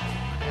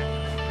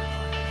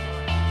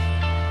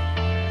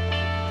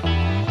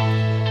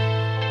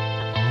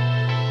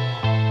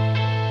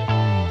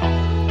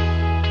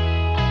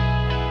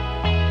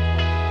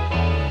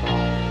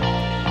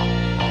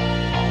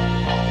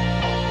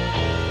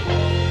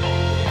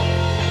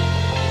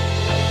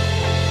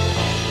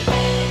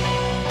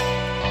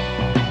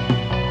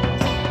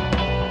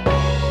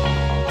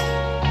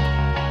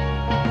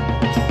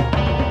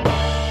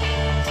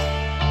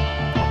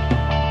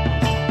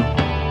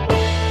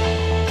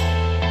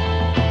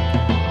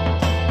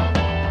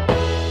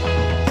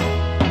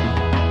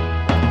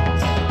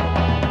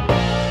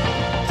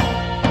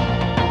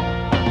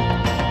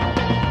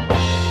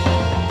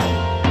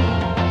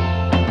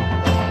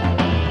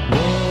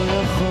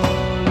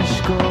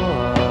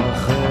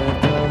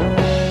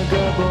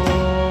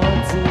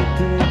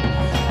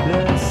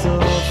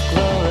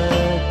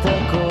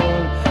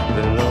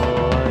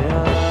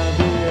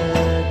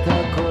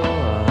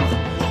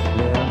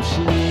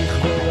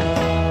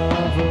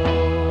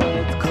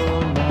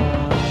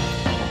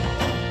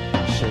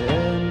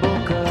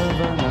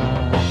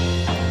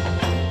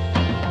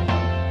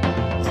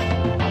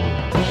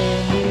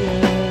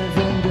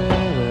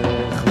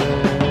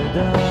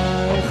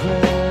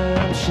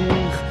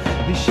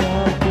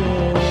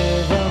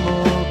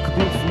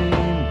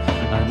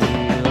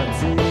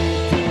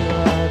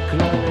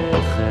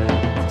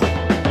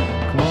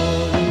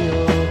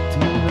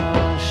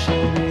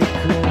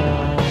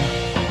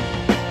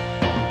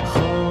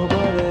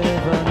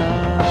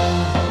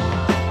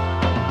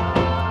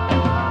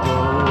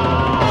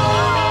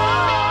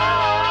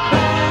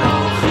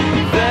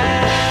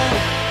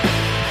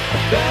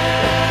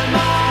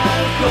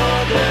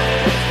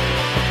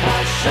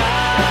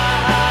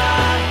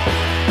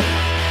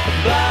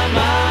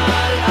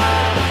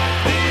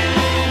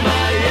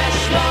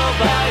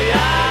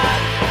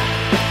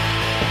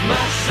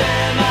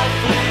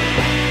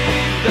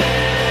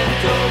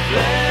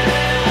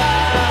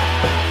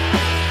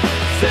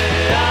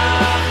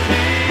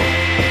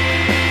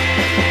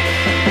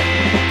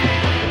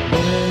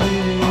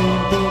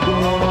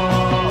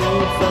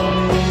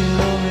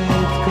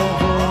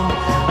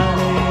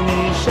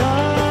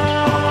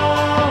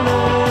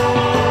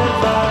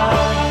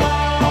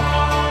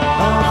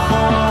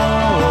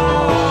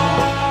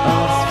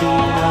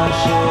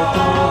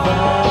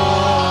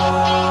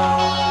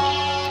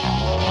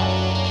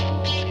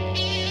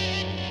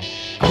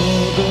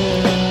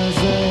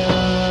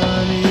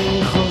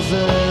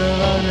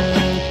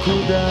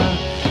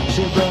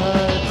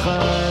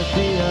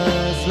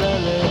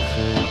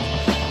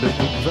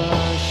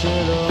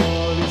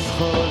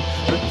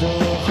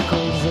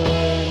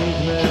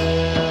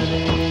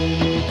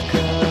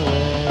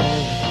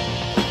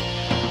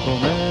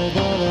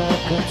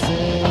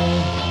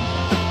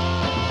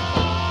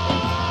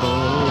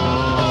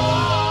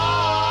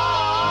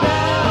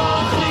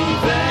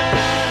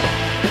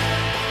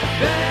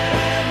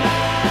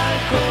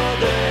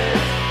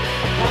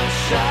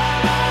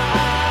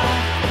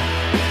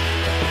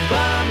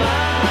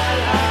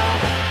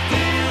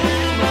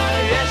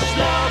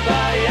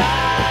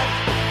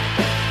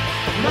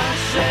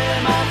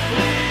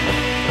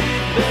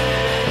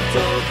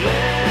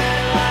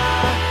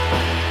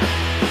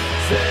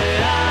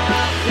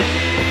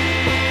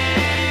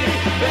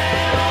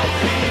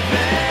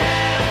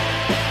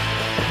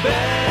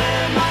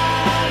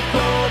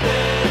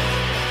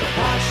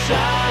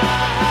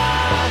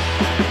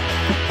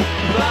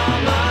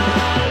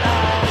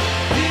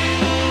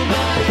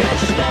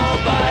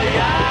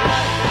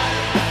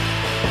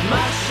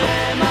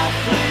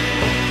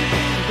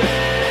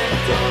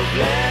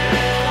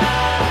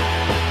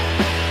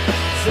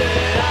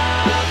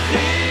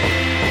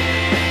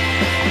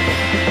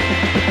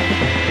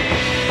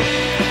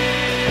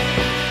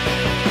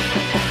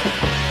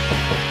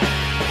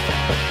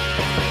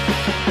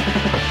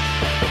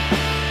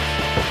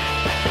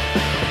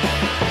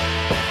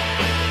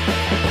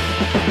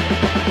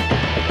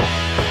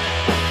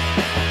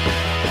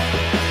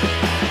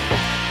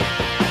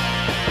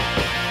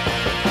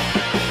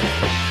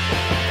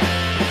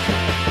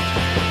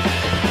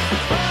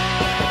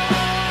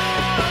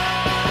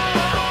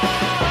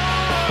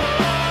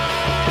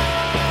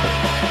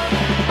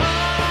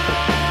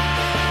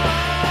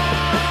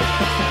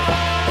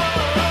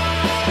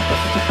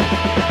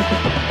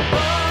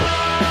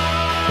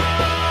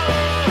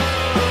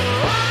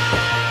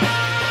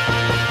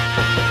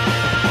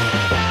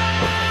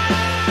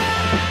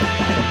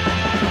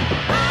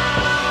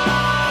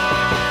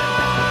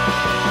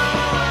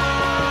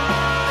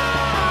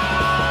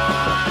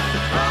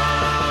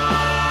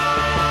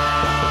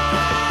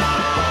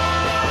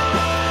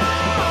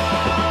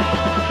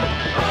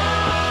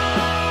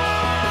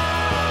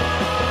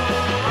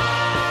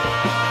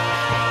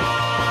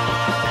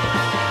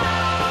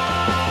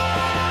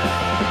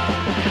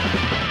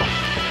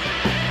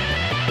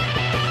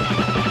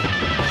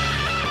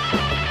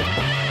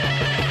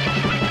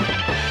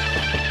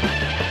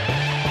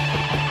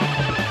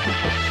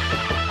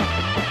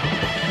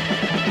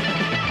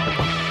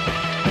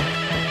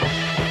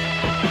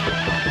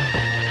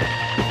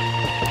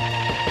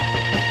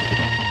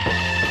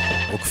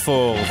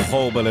אפור,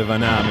 חור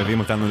בלבנה, מביאים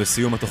אותנו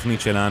לסיום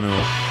התוכנית שלנו.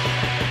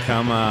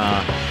 כמה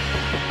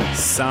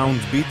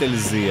סאונד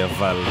ביטלזי,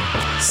 אבל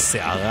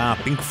שערה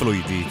פינק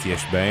פלוידית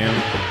יש בהם.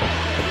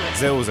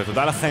 זהו זה,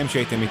 תודה לכם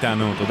שהייתם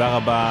איתנו, תודה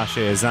רבה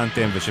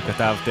שהאזנתם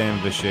ושכתבתם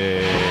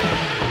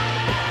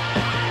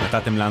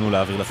נתתם לנו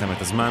להעביר לכם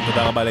את הזמן.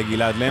 תודה רבה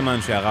לגלעד למן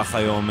שערך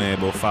היום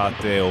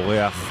בהופעת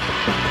אורח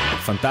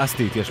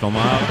פנטסטית, יש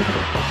לומר.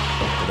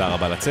 תודה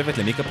רבה לצוות,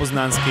 למיקה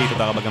פוזננסקי,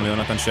 תודה רבה גם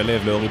ליונתן שלו,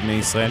 לאורי בני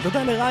ישראל,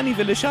 תודה לרני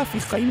ולשפי,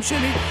 חיים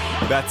שלי.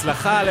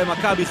 בהצלחה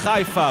למכבי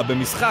חיפה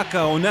במשחק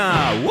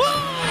העונה.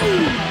 וואו!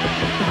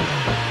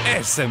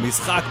 איזה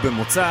משחק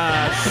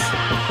במוצ"ש.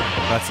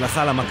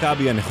 בהצלחה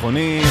למכבי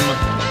הנכונים.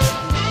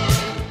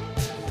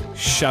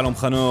 שלום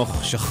חנוך,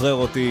 שחרר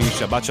אותי,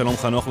 שבת שלום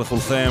חנוך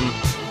לכולכם.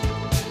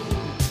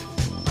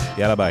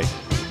 יאללה ביי.